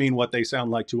it doesn't mean what they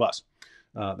sound like to us.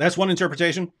 That's one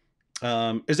interpretation.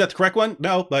 Is that the correct one?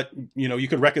 No, but you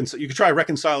could try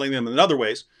reconciling them in other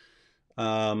ways.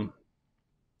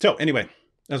 So anyway,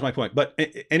 that's my point. But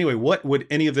anyway, what would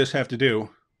any of this have to do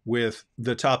with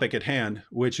the topic at hand,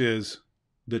 which is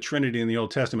the Trinity in the Old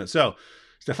Testament? So,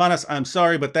 Stephanos, I'm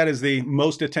sorry, but that is the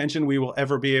most attention we will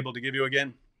ever be able to give you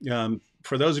again.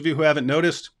 For those of you who haven't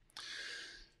noticed,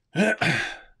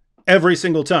 every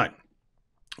single time,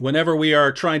 whenever we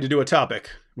are trying to do a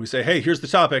topic, we say, "Hey, here's the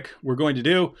topic we're going to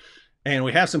do." And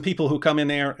we have some people who come in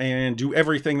there and do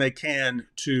everything they can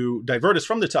to divert us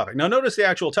from the topic. Now, notice the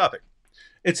actual topic.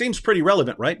 It seems pretty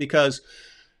relevant, right? Because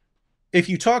if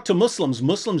you talk to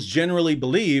Muslims generally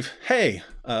believe, hey,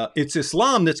 it's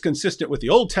Islam that's consistent with the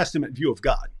Old Testament view of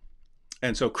God.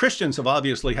 And so Christians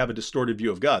obviously have a distorted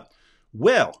view of God.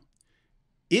 Well,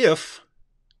 if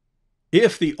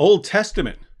the Old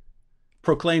Testament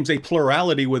proclaims a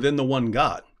plurality within the one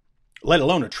God, let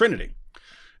alone a Trinity,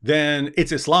 then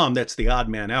it's Islam that's the odd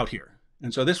man out here.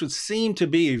 And so this would seem to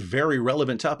be a very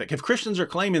relevant topic. If Christians are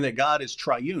claiming that God is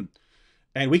triune,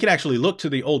 And we can actually look to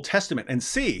the Old Testament and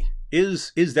see,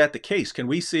 is that the case?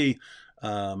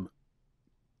 Um,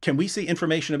 can we see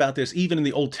information about this even in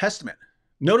the Old Testament?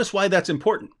 Notice why that's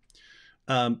important.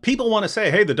 People want to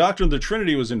say, hey, the doctrine of the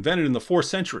Trinity was invented in the 4th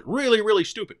century. Really, really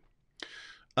stupid.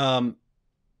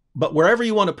 But wherever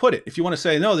you want to put it, if you want to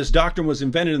say, no, this doctrine was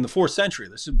invented in the 4th century,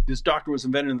 this doctrine was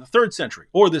invented in the 3rd century,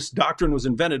 or this doctrine was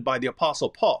invented by the Apostle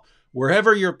Paul,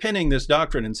 wherever you're pinning this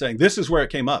doctrine and saying, this is where it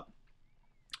came up.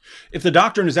 If the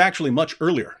doctrine is actually much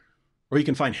earlier, or you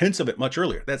can find hints of it much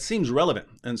earlier, that seems relevant.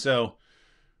 And so,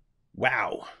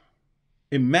 wow.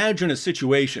 Imagine a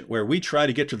situation where we try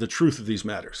to get to the truth of these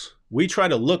matters. We try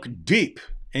to look deep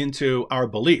into our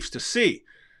beliefs to see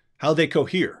how they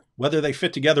cohere, whether they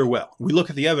fit together well. We look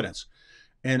at the evidence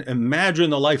and imagine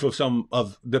the life of some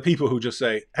of the people who just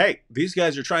say, hey, these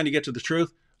guys are trying to get to the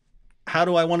truth. How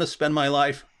do I want to spend my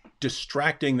life?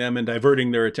 Distracting them and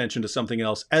diverting their attention to something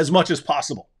else as much as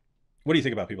possible. What do you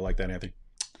think about people like that, Anthony?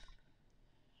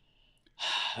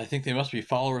 I think they must be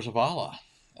followers of Allah.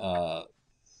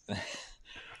 But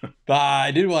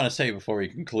I did want to say before we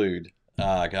conclude,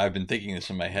 I've been thinking this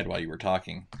in my head while you were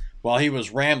talking, while he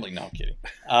was rambling. No, I'm kidding.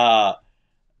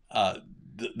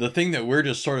 The thing that we're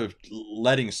just sort of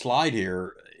letting slide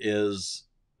here is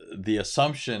the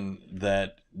assumption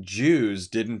that Jews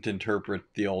didn't interpret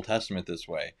the Old Testament this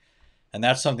way. And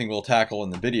that's something we'll tackle in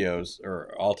the videos,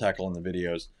 or I'll tackle in the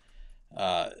videos.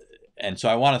 And so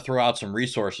I want to throw out some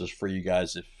resources for you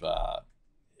guys, if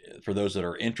for those that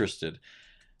are interested.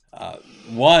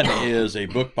 One is a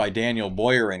book by Daniel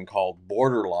Boyarin called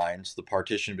Borderlines, the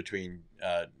Partition Between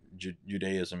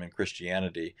Judaism and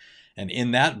Christianity. And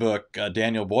in that book,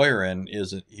 Daniel Boyarin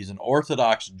he's an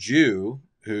Orthodox Jew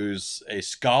who's a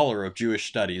scholar of Jewish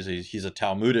studies. He's a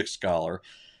Talmudic scholar.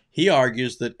 He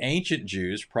argues that ancient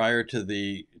Jews, prior to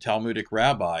the Talmudic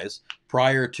rabbis,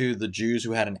 prior to the Jews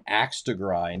who had an axe to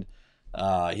grind,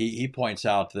 he points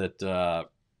out that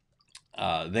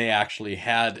they actually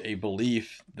had a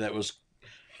belief that was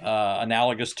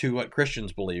analogous to what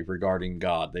Christians believe regarding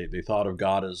God. They thought of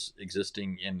God as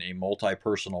existing in a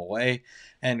multi-personal way.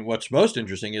 And what's most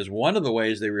interesting is one of the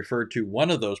ways they referred to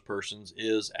one of those persons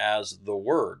is as the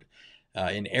Word.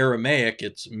 In Aramaic,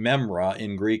 it's memra.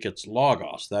 In Greek, it's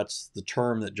logos. That's the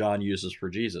term that John uses for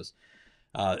Jesus.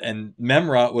 And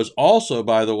memra was also,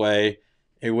 by the way,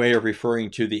 a way of referring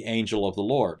to the angel of the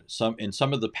Lord. In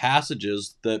some of the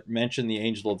passages that mention the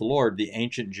angel of the Lord, the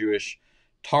ancient Jewish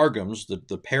Targums,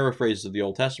 the paraphrase of the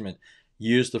Old Testament,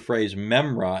 use the phrase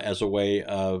memra as a way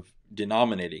of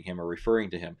denominating him or referring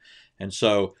to him. And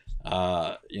so,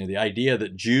 the idea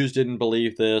that Jews didn't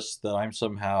believe this, that I'm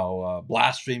somehow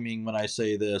blaspheming when I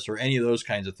say this, or any of those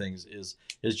kinds of things, is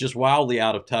just wildly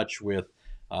out of touch with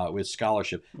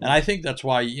scholarship. And I think that's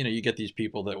why you get these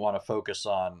people that want to focus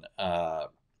on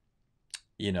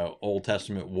Old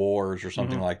Testament wars or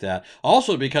something like that.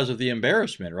 Also because of the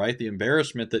embarrassment, right? The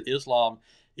embarrassment that Islam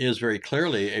is very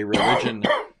clearly a religion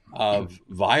of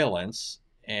violence.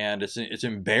 And it's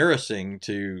embarrassing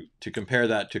to compare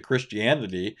that to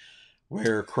Christianity,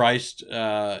 where Christ,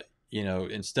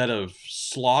 instead of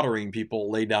slaughtering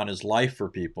people, laid down his life for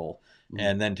people,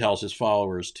 and then tells his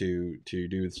followers to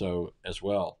do so as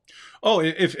well. Oh,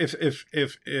 if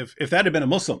that had been a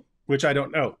Muslim, which I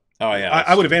don't know, oh yeah,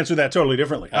 I would have answered that totally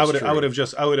differently. I would have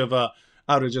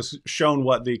just shown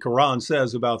what the Quran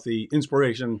says about the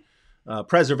inspiration,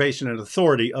 preservation, and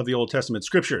authority of the Old Testament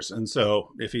scriptures. And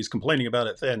so if he's complaining about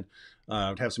it, then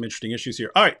I'd have some interesting issues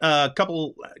here. All right, a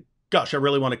couple. Gosh, I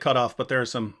really want to cut off, but there are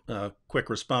some quick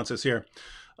responses here.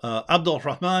 Abdul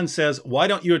Rahman says, why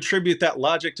don't you attribute that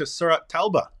logic to Surah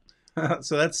Tawbah?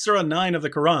 So that's Surah 9 of the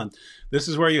Quran. This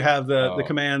is where you have the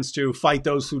commands to fight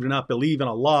those who do not believe in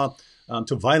Allah,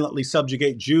 to violently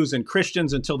subjugate Jews and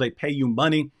Christians until they pay you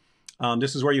money.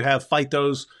 This is where you have fight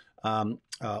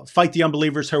the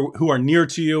unbelievers who are near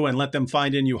to you and let them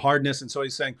find in you hardness. And so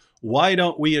he's saying, why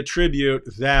don't we attribute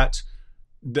that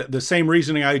the same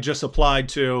reasoning I just applied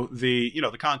to the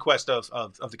conquest of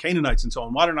the Canaanites and so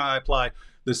on? Why don't I apply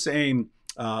the same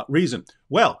reason?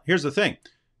 Well, here's the thing: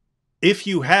 if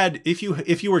you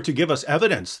were to give us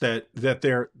evidence that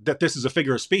this is a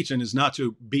figure of speech and is not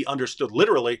to be understood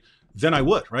literally, then I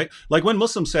would, right? Like when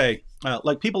Muslims say,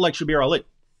 like people like Shabir Ali,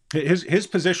 his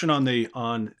position on the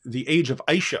age of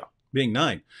Aisha being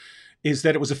 9 is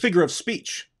that it was a figure of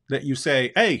speech. That you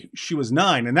say, hey, she was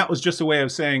 9, and that was just a way of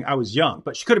saying I was young,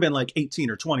 but she could have been like 18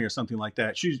 or 20 or something like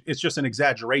that. It's just an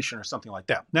exaggeration or something like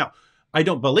that. Now, I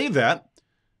don't believe that.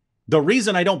 The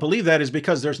reason I don't believe that is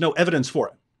because there's no evidence for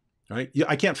it, right?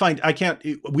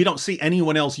 We don't see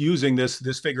anyone else using this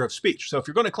figure of speech. So if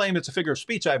you're going to claim it's a figure of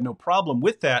speech, I have no problem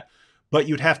with that. but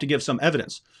you'd have to give some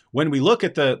evidence. When we look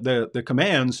at the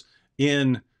commands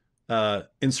in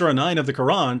Surah 9 of the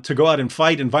Quran to go out and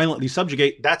fight and violently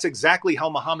subjugate, that's exactly how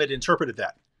Muhammad interpreted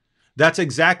that. That's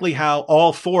exactly how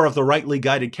all four of the rightly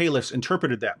guided caliphs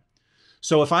interpreted that.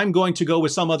 So if I'm going to go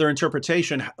with some other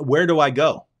interpretation, where do I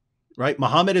go? Right?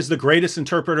 Muhammad is the greatest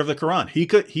interpreter of the Quran.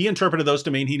 He interpreted those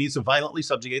to mean he needs to violently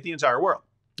subjugate the entire world.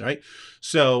 Right?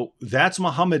 So that's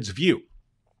Muhammad's view.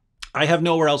 I have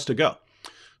nowhere else to go.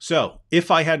 So if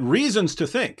I had reasons to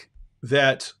think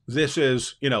that this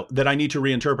is, that I need to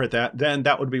reinterpret that, then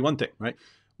that would be one thing, right?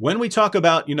 When we talk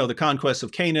about, the conquest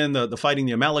of Canaan, the fighting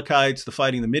the Amalekites, the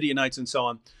fighting the Midianites, and so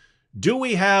on, do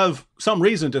we have some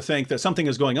reason to think that something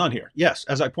is going on here? Yes,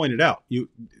 as I pointed out,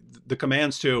 the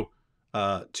commands to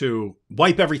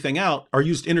wipe everything out are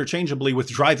used interchangeably with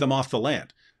drive them off the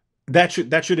land. That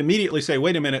should immediately say,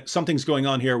 wait a minute, something's going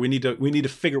on here. We need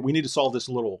to solve this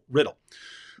little riddle.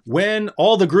 When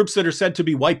all the groups that are said to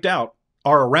be wiped out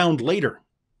are around later,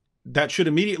 that should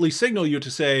immediately signal you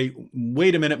to say,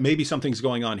 wait a minute, maybe something's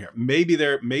going on here. Maybe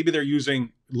they're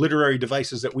using literary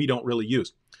devices that we don't really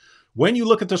use. When you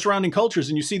look at the surrounding cultures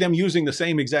and you see them using the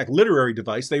same exact literary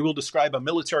device, they will describe a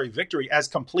military victory as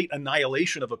complete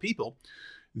annihilation of a people.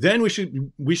 Then we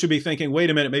should be thinking, wait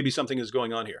a minute, maybe something is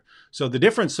going on here. So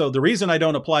the reason I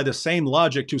don't apply the same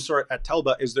logic to Surat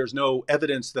At-Tawbah is there's no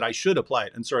evidence that I should apply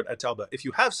it in Surat At-Tawbah. If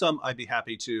you have some, I'd be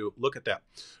happy to look at that.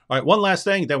 All right, one last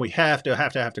thing, then we have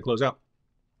to close out.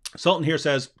 Sultan here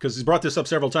says, because he's brought this up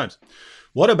several times,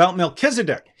 what about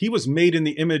Melchizedek? He was made in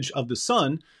the image of the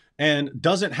sun and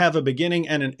doesn't have a beginning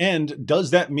and an end.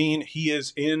 Does that mean he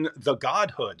is in the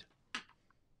godhood?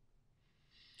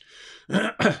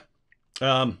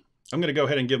 I'm going to go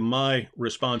ahead and give my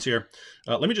response here.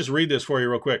 Let me just read this for you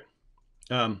real quick.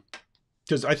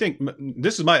 Because I think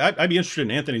this is I'd be interested in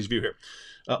Anthony's view here.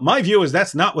 My view is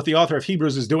that's not what the author of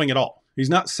Hebrews is doing at all. He's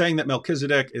not saying that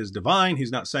Melchizedek is divine.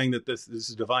 He's not saying that this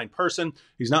is a divine person.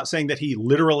 He's not saying that he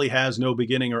literally has no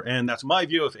beginning or end. That's my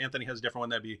view. If Anthony has a different one,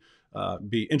 that'd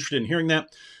be interested in hearing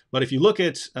that. But if you look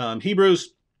at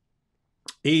Hebrews,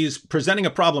 he's presenting a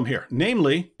problem here.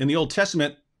 Namely, in the Old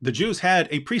Testament, the Jews had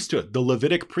a priesthood, the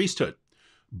Levitic priesthood.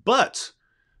 But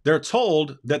they're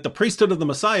told that the priesthood of the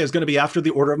Messiah is going to be after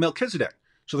the order of Melchizedek.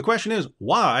 So the question is,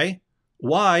 why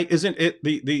isn't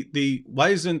it why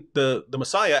isn't the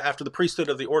Messiah after the priesthood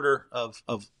of the order of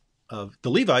the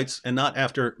Levites and not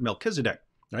after Melchizedek?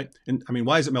 Right? And I mean,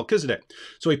 why is it Melchizedek?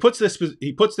 So he puts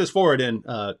this forward in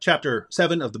chapter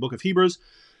 7 of the book of Hebrews.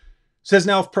 Says,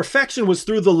 now if perfection was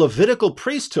through the Levitical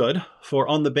priesthood, for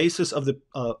on the basis of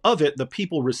it the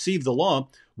people received the law,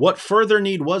 what further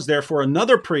need was there for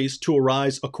another priest to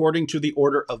arise according to the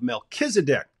order of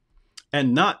Melchizedek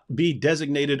and not be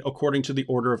designated according to the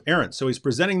order of Aaron? So he's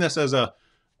presenting this as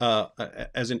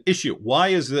an issue. Why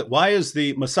is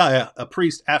the Messiah a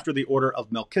priest after the order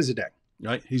of Melchizedek?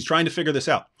 Right? He's trying to figure this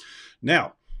out.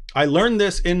 Now, I learned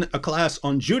this in a class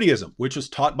on Judaism, which was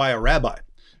taught by a rabbi.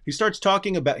 He started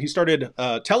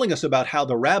telling us about how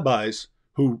the rabbis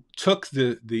who took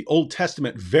the Old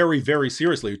Testament very, very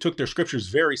seriously, who took their scriptures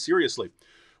very seriously,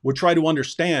 would try to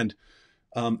understand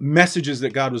messages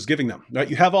that God was giving them. Right?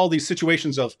 You have all these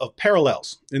situations of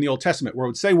parallels in the Old Testament where it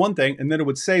would say one thing and then it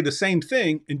would say the same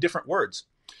thing in different words.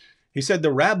 He said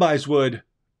the rabbis would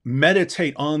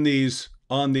meditate on these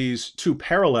two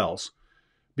parallels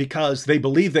because they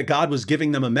believed that God was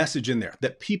giving them a message in there,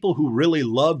 that people who really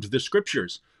loved the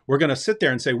scriptures were going to sit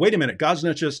there and say, wait a minute, God's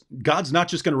not just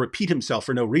going to repeat himself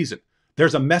for no reason.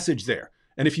 There's a message there.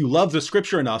 And if you love the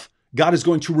scripture enough, God is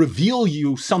going to reveal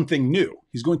you something new.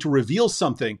 He's going to reveal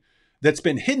something that's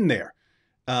been hidden there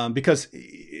because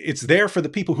it's there for the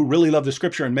people who really love the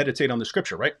scripture and meditate on the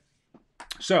scripture, right?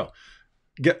 So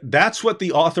that's what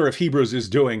the author of Hebrews is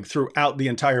doing throughout the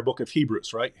entire book of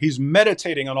Hebrews, right? He's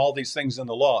meditating on all these things in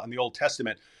the law and the Old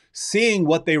Testament, seeing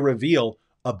what they reveal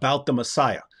about the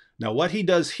Messiah. Now, what he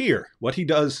does,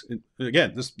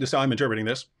 again, this is how I'm interpreting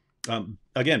this,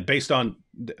 again, based on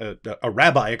a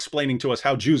rabbi explaining to us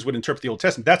how Jews would interpret the Old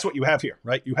Testament. That's what you have here,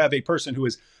 right? You have a person who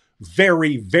is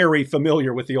very, very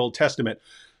familiar with the Old Testament,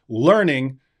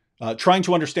 learning, trying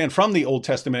to understand from the Old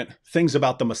Testament things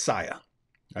about the Messiah,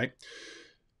 right?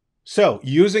 So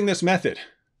using this method,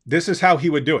 this is how he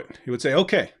would do it. He would say,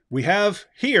 okay, we have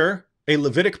here a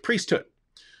Levitic priesthood,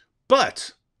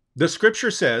 but the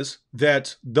scripture says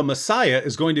that the Messiah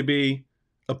is going to be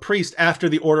a priest after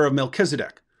the order of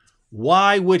Melchizedek.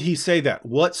 Why would he say that?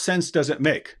 What sense does it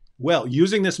make? Well,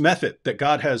 using this method that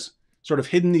God has sort of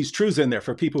hidden these truths in there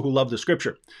for people who love the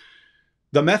scripture,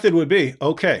 the method would be,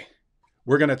 okay,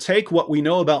 we're going to take what we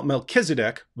know about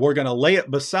Melchizedek, we're going to lay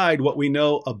it beside what we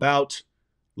know about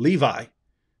Levi,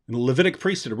 and the Levitic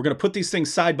priesthood. We're going to put these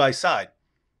things side by side,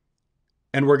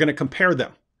 and we're going to compare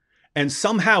them. And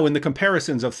somehow in the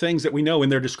comparisons of things that we know in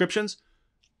their descriptions,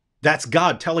 that's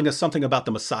God telling us something about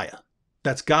the Messiah.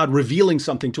 That's God revealing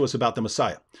something to us about the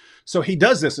Messiah. So he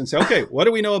does this and say, okay, what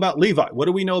do we know about Levi? What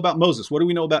do we know about Moses? What do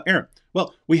we know about Aaron?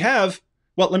 Well,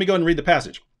 let me go ahead and read the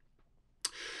passage.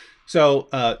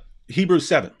 So Hebrews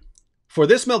 7. For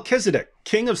this Melchizedek,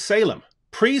 king of Salem,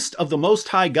 priest of the Most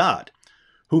High God,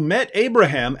 who met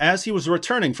Abraham as he was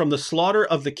returning from the slaughter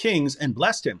of the kings and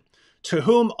blessed him, to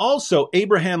whom also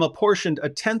Abraham apportioned a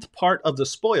 10th part of the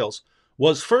spoils,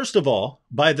 was first of all,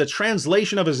 by the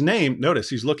translation of his name. Notice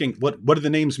he's looking, what do the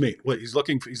names mean? He's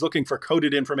looking for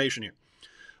coded information here.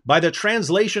 By the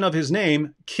translation of his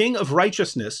name, king of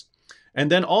righteousness, and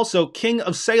then also king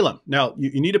of Salem. Now,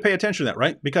 you need to pay attention to that,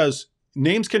 right? Because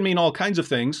names can mean all kinds of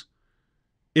things.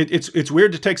 It's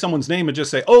weird to take someone's name and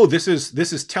just say, oh, this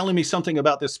is telling me something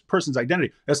about this person's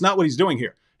identity. That's not what he's doing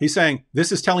here. He's saying,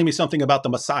 this is telling me something about the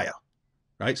Messiah,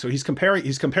 right? So he's comparing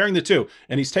the two,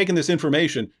 and he's taking this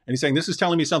information and he's saying, this is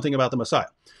telling me something about the Messiah.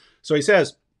 So he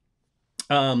says,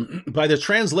 by the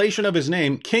translation of his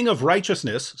name, king of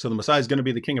righteousness. So the Messiah is going to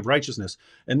be the king of righteousness.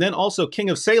 And then also king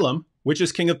of Salem, which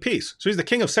is king of peace. So he's the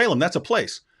king of Salem. That's a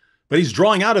place. But he's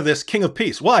drawing out of this king of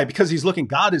peace. Why? Because he's looking,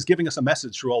 God is giving us a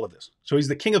message through all of this. So he's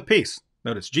the king of peace.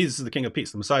 Notice, Jesus is the king of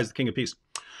peace. The Messiah is the king of peace.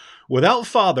 Without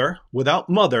father, without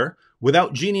mother,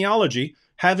 without genealogy,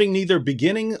 having neither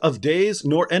beginning of days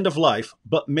nor end of life,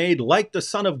 but made like the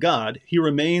Son of God, he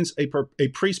remains a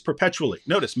priest perpetually.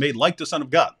 Notice, made like the Son of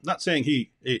God. I'm not saying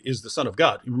he is the Son of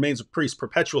God. He remains a priest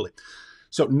perpetually.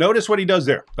 So notice what he does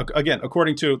there. Again,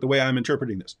 according to the way I'm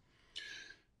interpreting this.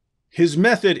 His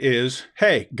method is,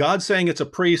 hey, God's saying it's a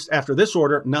priest after this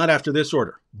order, not after this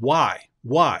order. Why?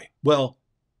 Why? Well,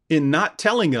 in not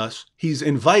telling us, he's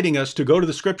inviting us to go to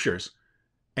the scriptures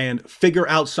and figure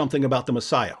out something about the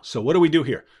Messiah. So what do we do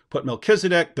here? Put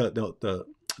Melchizedek, the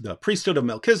priesthood of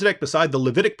Melchizedek beside the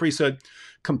Levitic priesthood,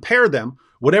 compare them.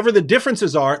 Whatever the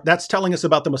differences are, that's telling us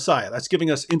about the Messiah. That's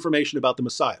giving us information about the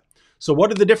Messiah. So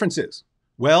what are the differences?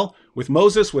 Well, with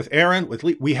Moses, with Aaron,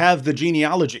 we have the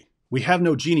genealogy. We have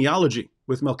no genealogy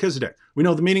with Melchizedek. We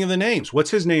know the meaning of the names.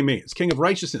 What's his name mean? It's king of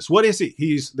righteousness. What is he?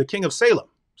 He's the king of Salem.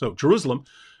 So Jerusalem.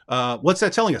 What's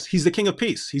that telling us? He's the king of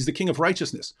peace. He's the king of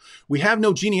righteousness. We have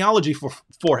no genealogy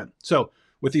for him. So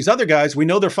with these other guys, we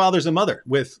know their fathers and mother.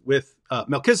 With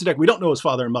Melchizedek, we don't know his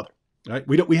father and mother. Right?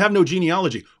 We have no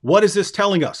genealogy. What is this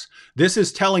telling us? This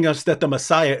is telling us that the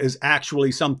Messiah is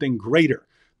actually something greater.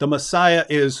 The Messiah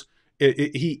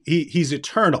he's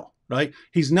eternal. Right?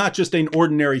 He's not just an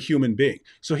ordinary human being.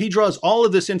 So he draws all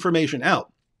of this information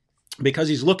out because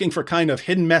he's looking for kind of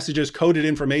hidden messages, coded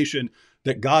information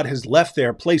that God has left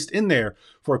there, placed in there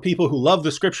for people who love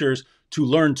the scriptures to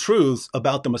learn truths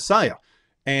about the Messiah.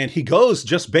 And he goes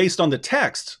just based on the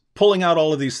text, pulling out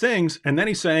all of these things. And then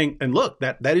he's saying, and look,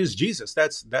 that is Jesus.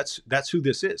 That's who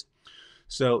this is.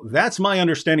 So that's my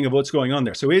understanding of what's going on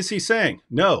there. So is he saying,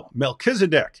 no,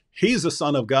 Melchizedek, he's the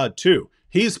son of God too.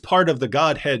 He's part of the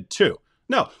Godhead too.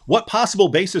 No, what possible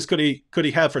basis could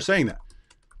he have for saying that?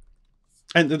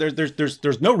 And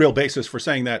there's no real basis for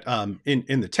saying that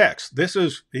in the text.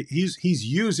 He's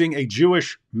using a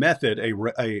Jewish method,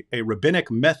 a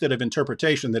rabbinic method of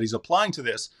interpretation that he's applying to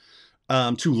this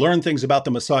to learn things about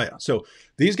the Messiah. So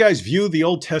these guys view the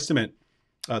Old Testament,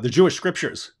 the Jewish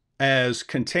scriptures, as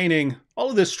containing all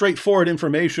of this straightforward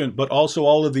information, but also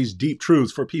all of these deep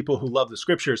truths for people who love the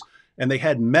scriptures. And they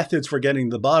had methods for getting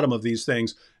to the bottom of these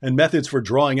things and methods for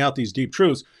drawing out these deep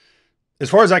truths. As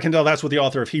far as I can tell, that's what the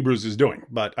author of Hebrews is doing.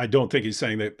 But I don't think he's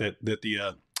saying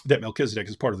that Melchizedek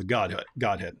is part of the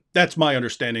Godhead. That's my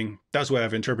understanding. That's the way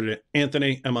I've interpreted it.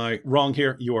 Anthony, am I wrong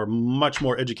here? You are much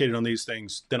more educated on these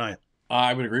things than I am.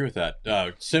 I would agree with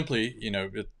that. Simply,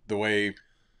 the way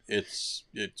it's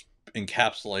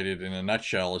encapsulated in a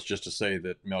nutshell is just to say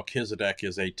that Melchizedek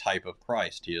is a type of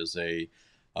Christ. He is a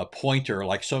pointer,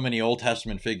 like so many Old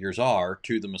Testament figures are,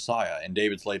 to the Messiah. And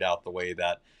David's laid out the way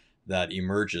that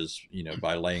emerges,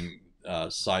 by laying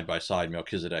side by side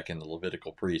Melchizedek and the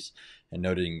Levitical priests and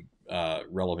noting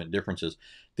relevant differences.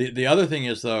 The other thing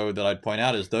is, though, that I'd point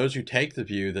out is those who take the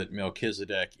view that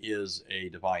Melchizedek is a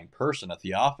divine person, a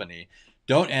theophany,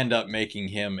 don't end up making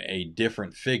him a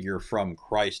different figure from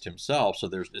Christ himself. So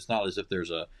it's not as if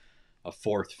there's a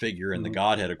fourth figure in the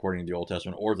Godhead according to the Old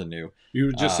Testament or the New. You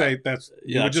would just say that's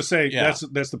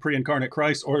the pre-incarnate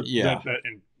Christ, or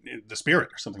the Spirit,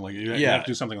 or something like that. You have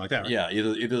to do something like that, right? Yeah,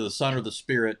 either the Son or the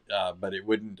Spirit, but it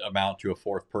wouldn't amount to a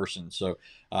fourth person. So,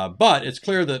 but it's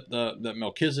clear that that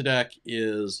Melchizedek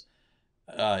is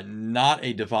not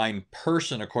a divine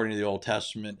person according to the Old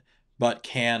Testament, but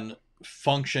can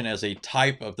function as a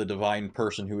type of the divine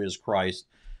person who is Christ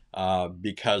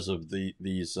because of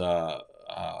these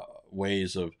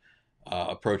ways of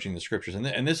approaching the scriptures.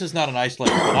 And this is not an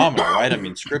isolated phenomenon, right? I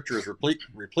mean, scripture is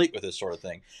replete with this sort of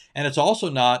thing. And it's also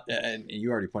not, and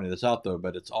you already pointed this out, though,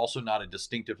 but it's also not a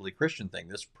distinctively Christian thing.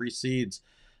 This precedes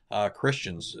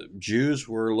Christians. Jews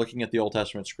were looking at the Old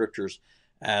Testament scriptures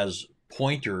as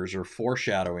pointers or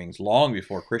foreshadowings long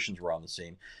before Christians were on the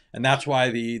scene. And that's why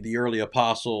the early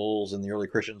apostles and the early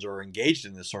Christians are engaged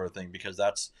in this sort of thing, because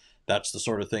that's the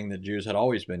sort of thing that Jews had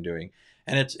always been doing.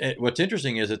 And what's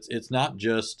interesting is it's not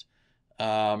just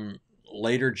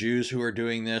later Jews who are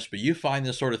doing this, but you find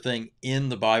this sort of thing in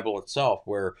the Bible itself,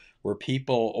 where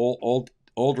people,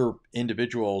 older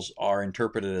individuals, are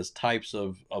interpreted as types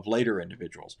of later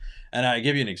individuals. And I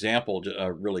give you an example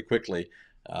really quickly.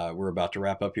 We're about to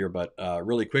wrap up here, but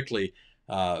really quickly,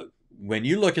 when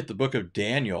you look at the book of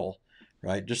Daniel,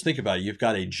 right, just think about it. You've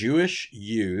got a Jewish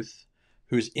youth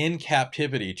who's in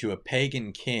captivity to a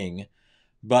pagan king,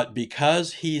 but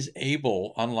because he's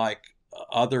able, unlike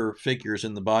other figures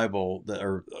in the Bible that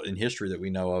are in history that we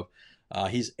know of,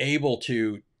 he's able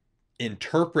to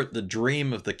interpret the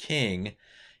dream of the king.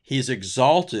 He's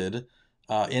exalted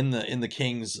in the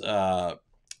king's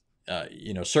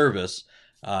service,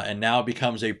 and now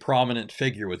becomes a prominent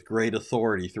figure with great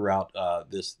authority throughout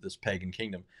this pagan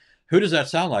kingdom. Who does that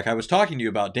sound like? I was talking to you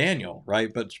about Daniel,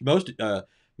 right? But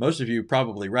most of you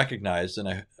probably recognized, and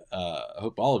I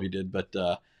hope all of you did, but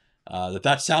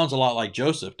that sounds a lot like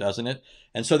Joseph, doesn't it?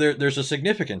 And so there's a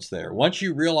significance there. Once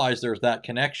you realize there's that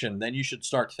connection, then you should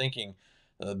start thinking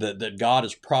that God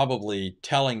is probably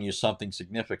telling you something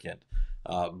significant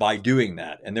by doing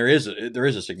that. And there is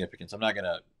a significance. I'm not going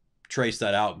to trace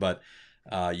that out, but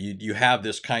you have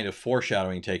this kind of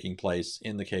foreshadowing taking place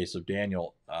in the case of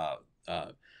Daniel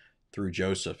through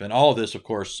Joseph. And all of this, of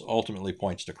course, ultimately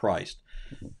points to Christ,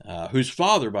 whose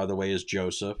father, by the way, is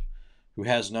Joseph, who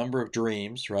has a number of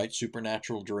dreams, right?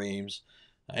 Supernatural dreams.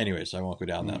 Anyways, I won't go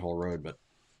down that whole road, but.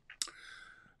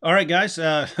 All right, guys.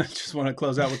 I just want to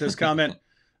close out with this comment.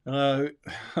 Blah,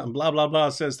 blah, blah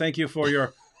says, thank you for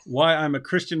your Why I'm a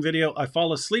Christian video. I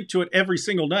fall asleep to it every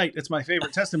single night. It's my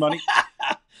favorite testimony.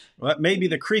 Well, that may be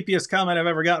the creepiest comment I've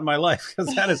ever got in my life,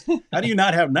 because that is, how do you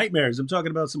not have nightmares? I'm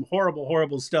talking about some horrible,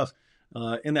 horrible stuff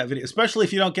in that video, especially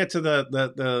if you don't get to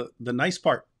the nice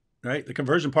part, right? The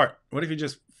conversion part. What if you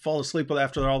just fall asleep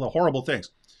after all the horrible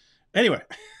things? Anyway,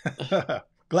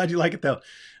 glad you like it, though.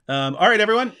 All right,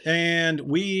 everyone. And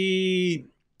we're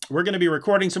going to be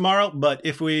recording tomorrow, but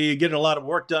if we get a lot of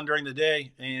work done during the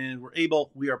day and we're able,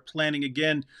 we are planning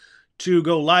again to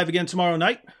go live again tomorrow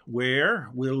night, where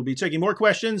we'll be taking more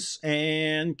questions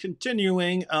and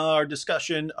continuing our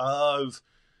discussion of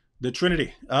the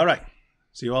Trinity. All right.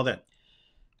 See you all then.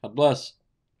 God bless.